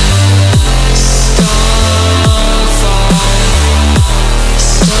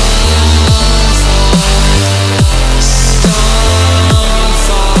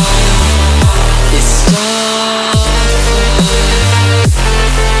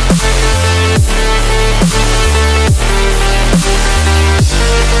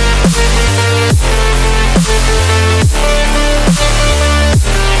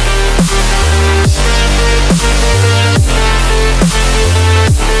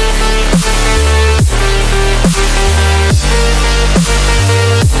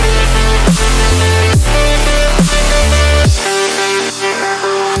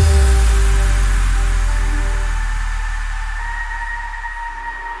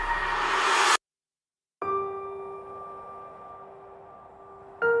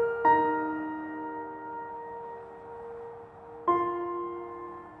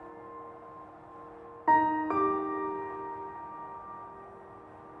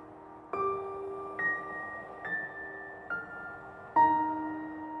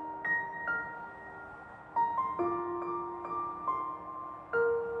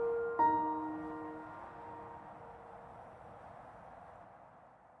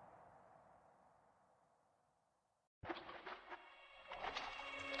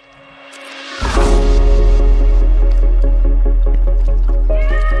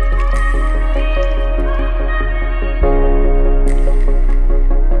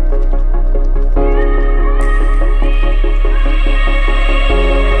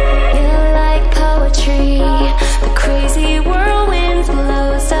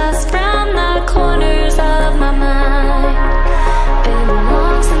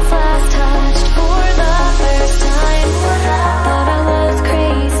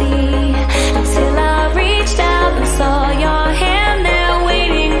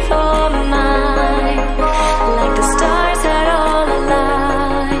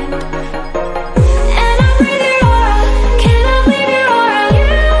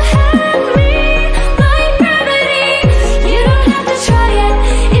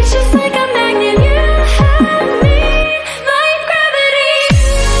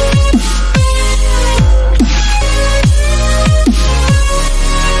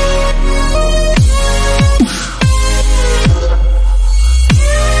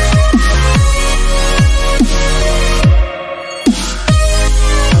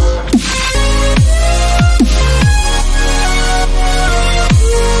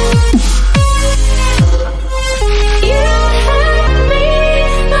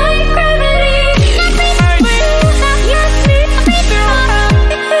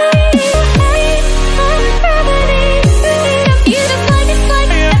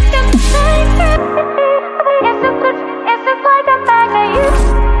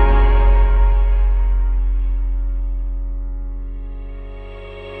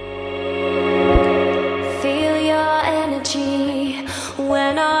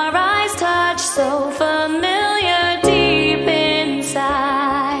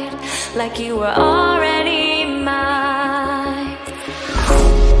 like you were already mine.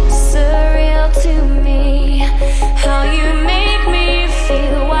 Surreal to me, how you make me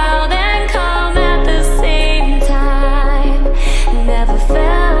feel wild and calm at the same time. Never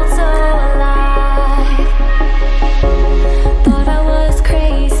felt so alive. Thought I was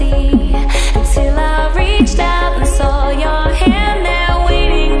crazy until I reached out and saw your hand there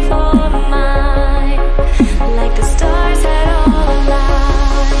waiting for mine, like the stars had all aligned.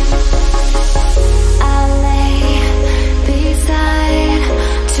 I lay beside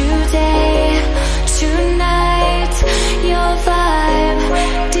today, tonight, your vibe,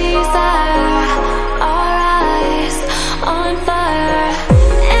 desire, our eyes on fire.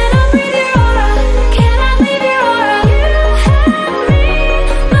 And I breathe your aura, can I leave your aura? You have me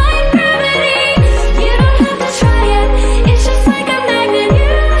like gravity. You don't have to try it, it's just like a magnet.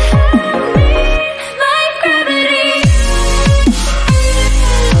 You have me like gravity. You have me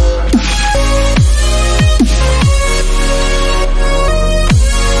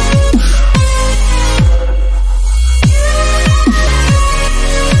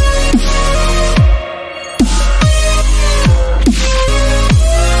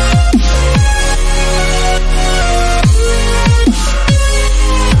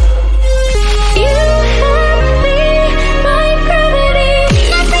like gravity.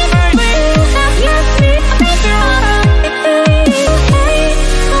 You have me like your aura.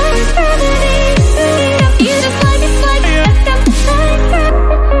 Like gravity. You just like it's like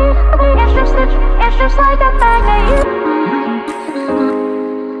it's just like a magnet.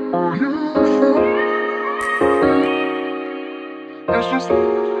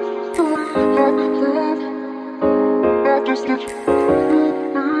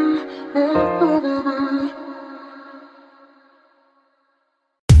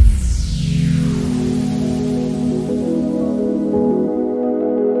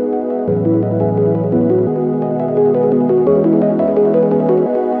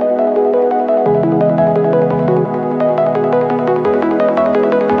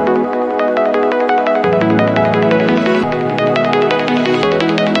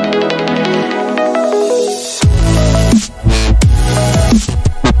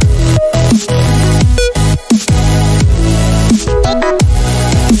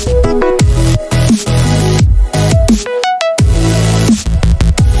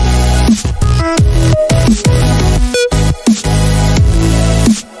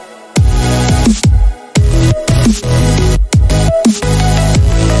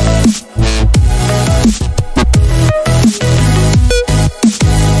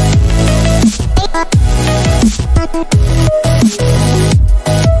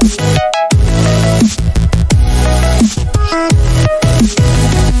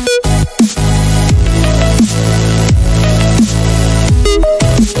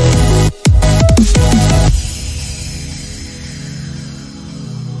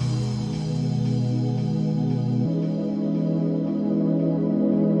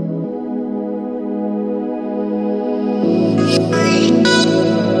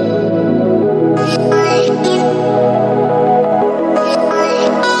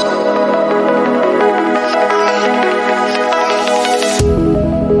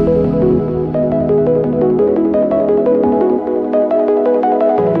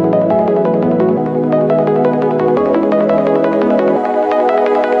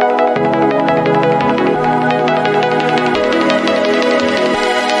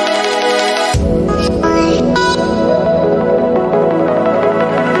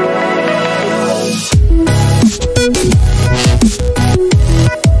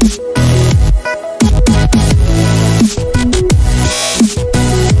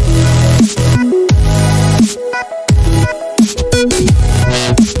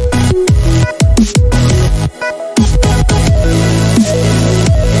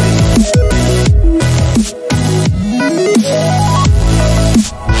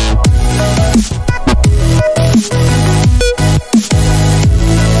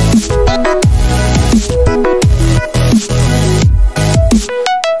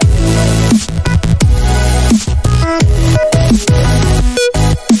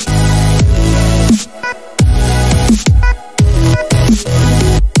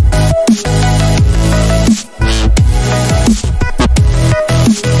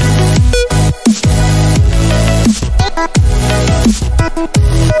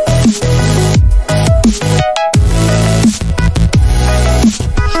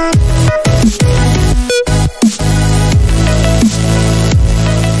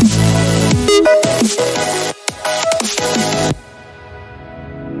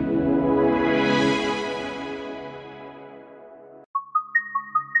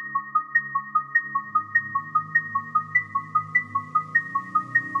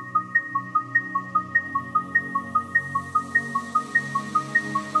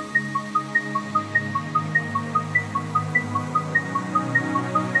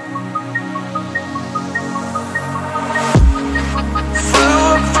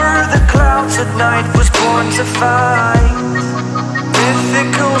 tonight was born to fight.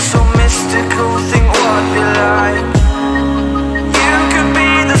 Mythical, so mystical, think what you like. You could be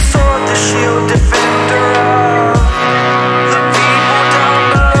the sword, the shield, defender of the people down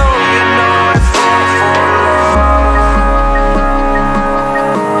below. You know I fought for love.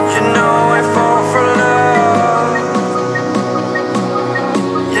 You know I fought for love.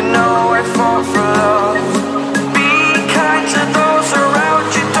 You know I fought for love. Be kind to those around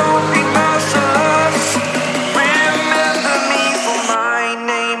you, don't be merciless. Remember me, for my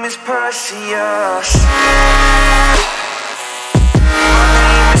name is Perseus.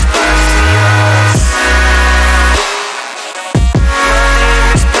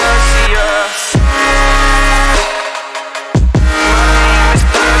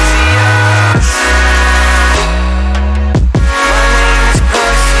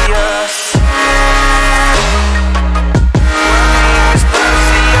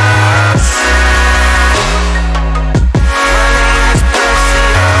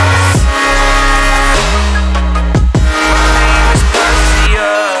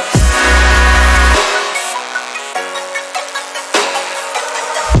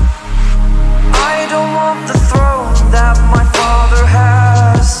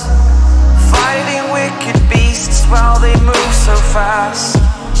 Fast.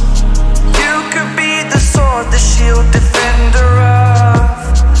 You could be the sword, the shield, defender of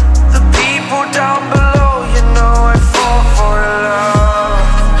the people down below. You know I fought for love.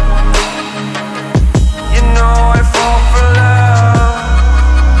 You know I fought for love.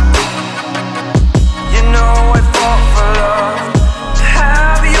 You know I fought for love. To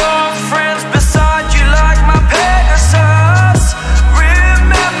have your friends beside you like my Pegasus.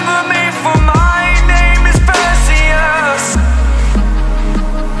 Remember me, for my name is Perseus.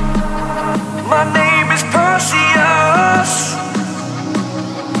 My name is Perseus.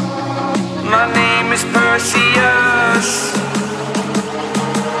 My name is Perseus.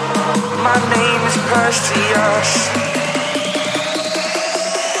 My name is Perseus.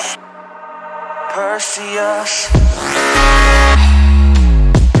 Perseus.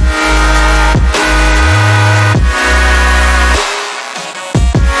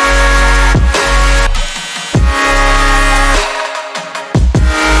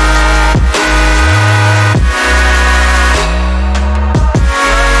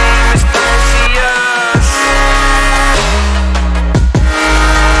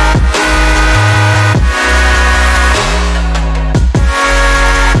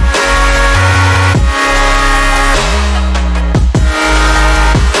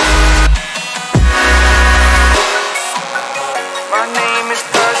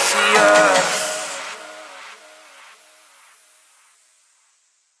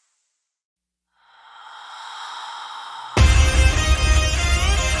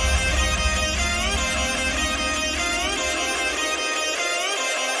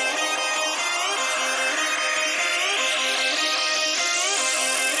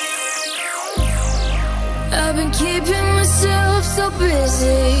 I've been keeping myself so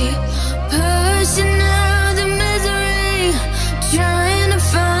busy, pushing out the misery, trying to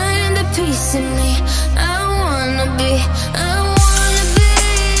find the peace in me. I wanna be, I wanna be,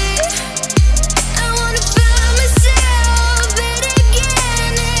 I wanna find myself, but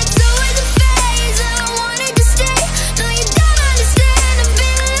again, it's always a phase. I wanted to stay, no you don't understand. I've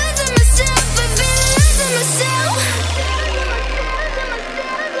been losing myself, I've been losing myself.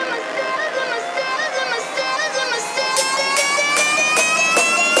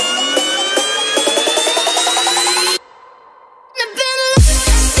 I've been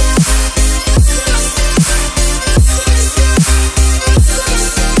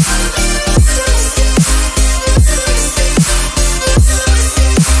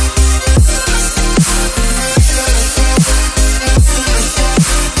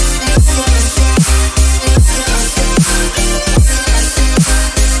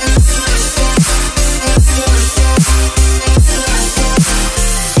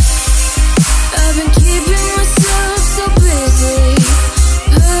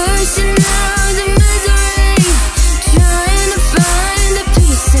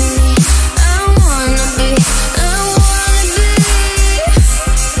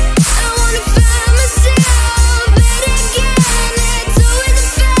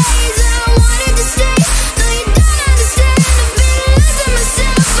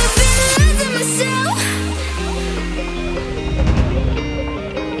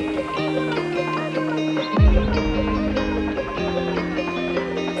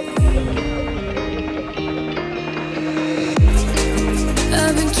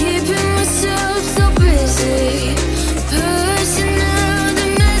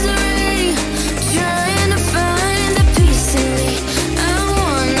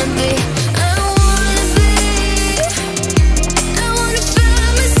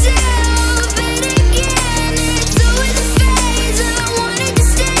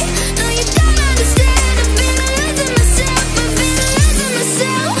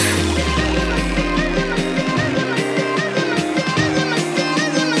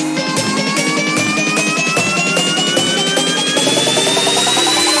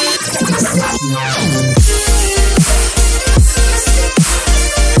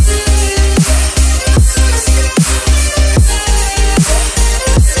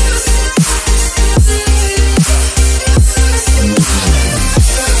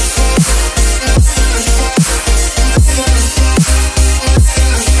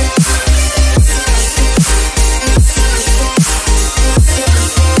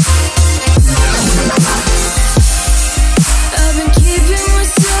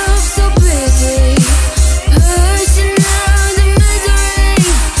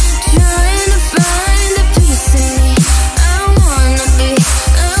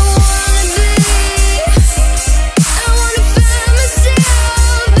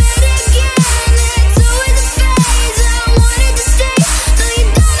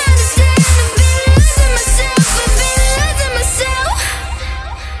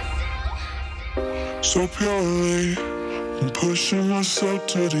so purely. I'm pushing myself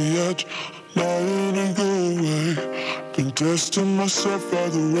to the edge, not letting go away. Been testing myself by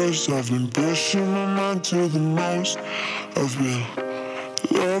the worst. I've been pushing my mind to the most. I've been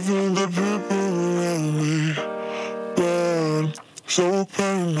loving the people around me, but I'm so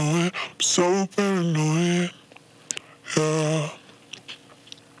paranoid, so paranoid, yeah.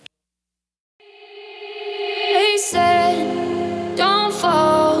 They said, don't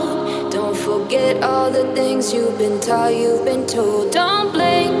fall, don't forget all the things you've been taught, you've been told. Don't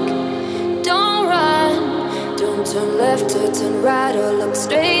blink, don't run, don't turn left or turn right or look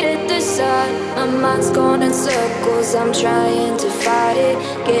straight at the sun. My mind's going in circles, I'm trying to fight it.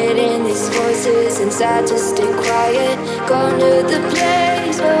 Getting these voices inside to stay quiet. Gone to the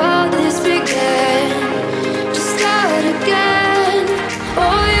place where all this began. Just start again.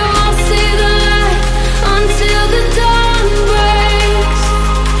 Oh, you won't see the light until the dawn breaks.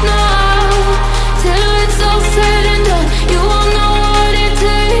 No, till it's all said and done, you won't know what it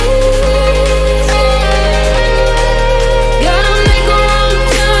takes. Gotta make a wrong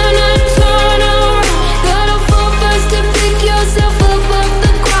turn and turn around. Gotta fall fast to pick yourself up off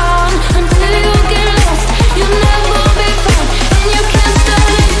the ground. Until you get lost, you'll never be found, and you can't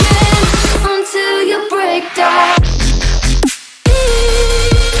start again until you break down.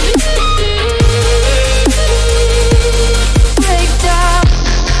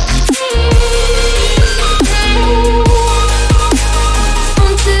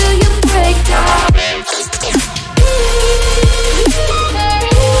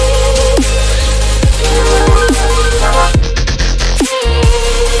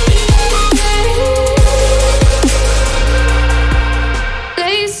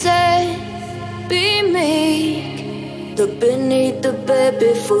 They said, be meek, look beneath the bed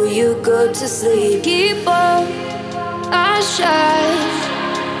before you go to sleep. Keep on, I shine.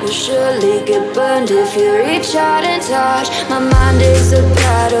 You'll surely get burned if you reach out and touch. My mind is a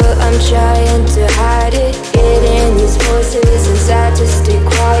battle, I'm trying to hide it. Getting these voices inside to stay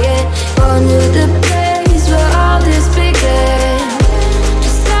quiet. On to the place where all this began.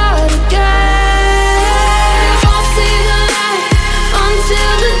 Just start again. Won't see the light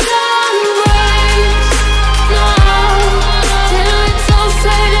until the dawn breaks. No, till it's all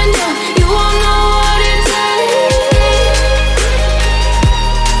said and done, you won't know what it takes.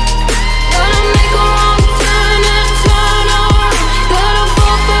 Gotta make a wrong turn and turn around. Gotta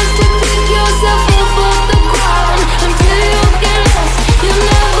fall fast to pick yourself up off the ground. Until you get lost, you'll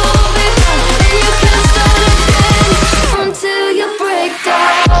never be found, and you can't start again until you break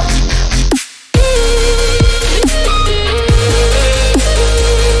down.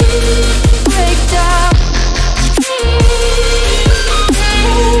 Break down.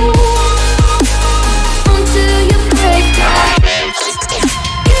 Until you break down.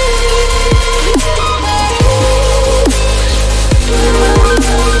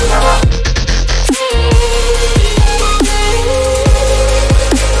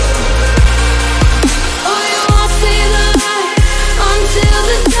 Oh, you won't see the light until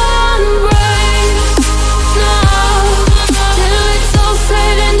the dawn breaks. No, till it's all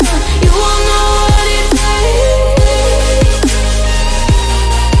said and done, you won't know what it takes.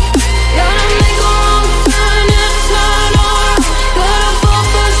 Gotta make a wrong turn and turn around. Gotta fall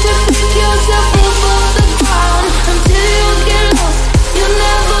fast to pick yourself up off the ground. Until you get lost, you'll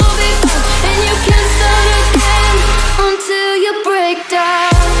never be found, and you can't start again until you break down.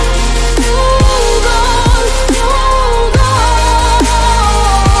 Hold on, hold on.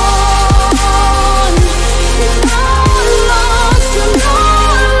 You're not lost, you're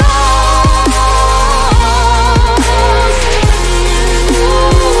not lost. Hold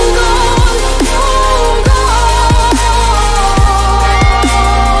on, hold on.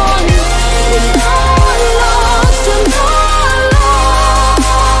 You're not lost, you're not lost.